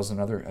 maybe that was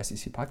another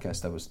SEC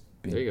podcast that was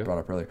being brought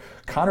up earlier.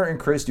 Connor and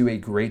Chris do a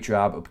great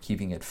job of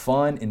keeping it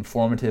fun,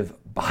 informative,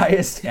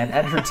 biased, and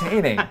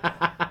entertaining.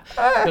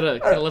 Could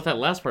have left that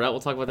last part out.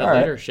 We'll talk about that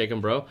later. Right. Shake 'em,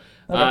 bro.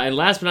 Okay. And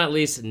last but not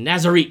least,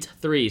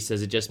 Nazarete3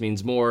 says it just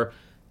means more.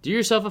 Do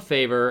yourself a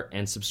favor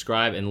and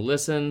subscribe and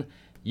listen.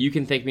 You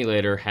can thank me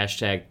later.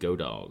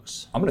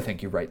 #GoDogs. I'm going to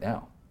thank you right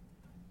now.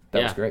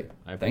 That was great.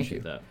 I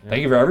appreciate that. Yeah.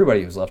 Thank you for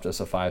everybody who's left us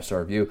a 5-star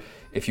review.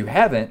 If you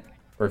haven't,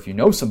 or if you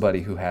know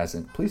somebody who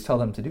hasn't, please tell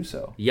them to do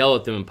so. Yell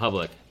at them in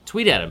public.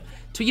 Tweet at them.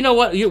 You know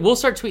what? We'll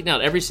start tweeting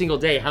out every single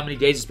day how many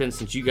days it's been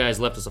since you guys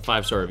left us a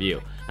 5-star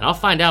review. And I'll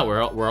find out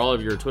where all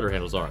of your Twitter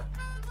handles are.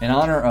 In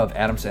honor of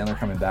Adam Sandler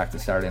coming back to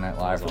Saturday Night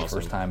Live for the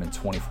first time in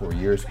 24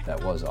 years,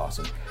 that was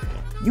awesome.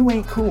 You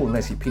ain't cool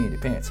unless you pee in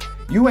your pants.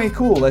 You ain't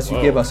cool unless you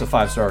give us a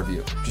 5-star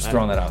review. Just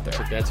throwing that out there. I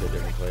took that to a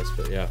different place,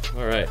 but yeah.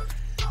 All right.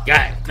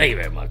 Guys, thank you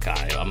very much,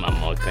 Connie. I'm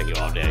going to cut you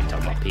off there and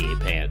talk about peeing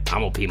pants.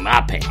 I'm going to pee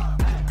my pants.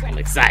 I'm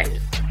excited.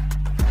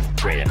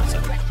 Great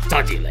episode.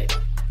 Talk to you later.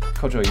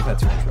 Coach O, you've had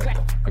too much Red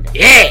Bull. Okay.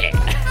 Yeah!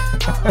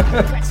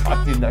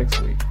 Talk to you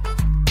next week.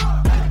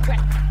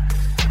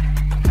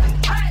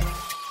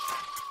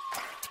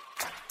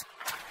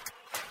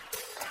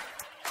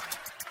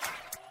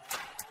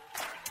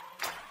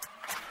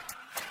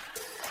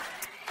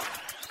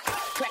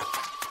 Crap.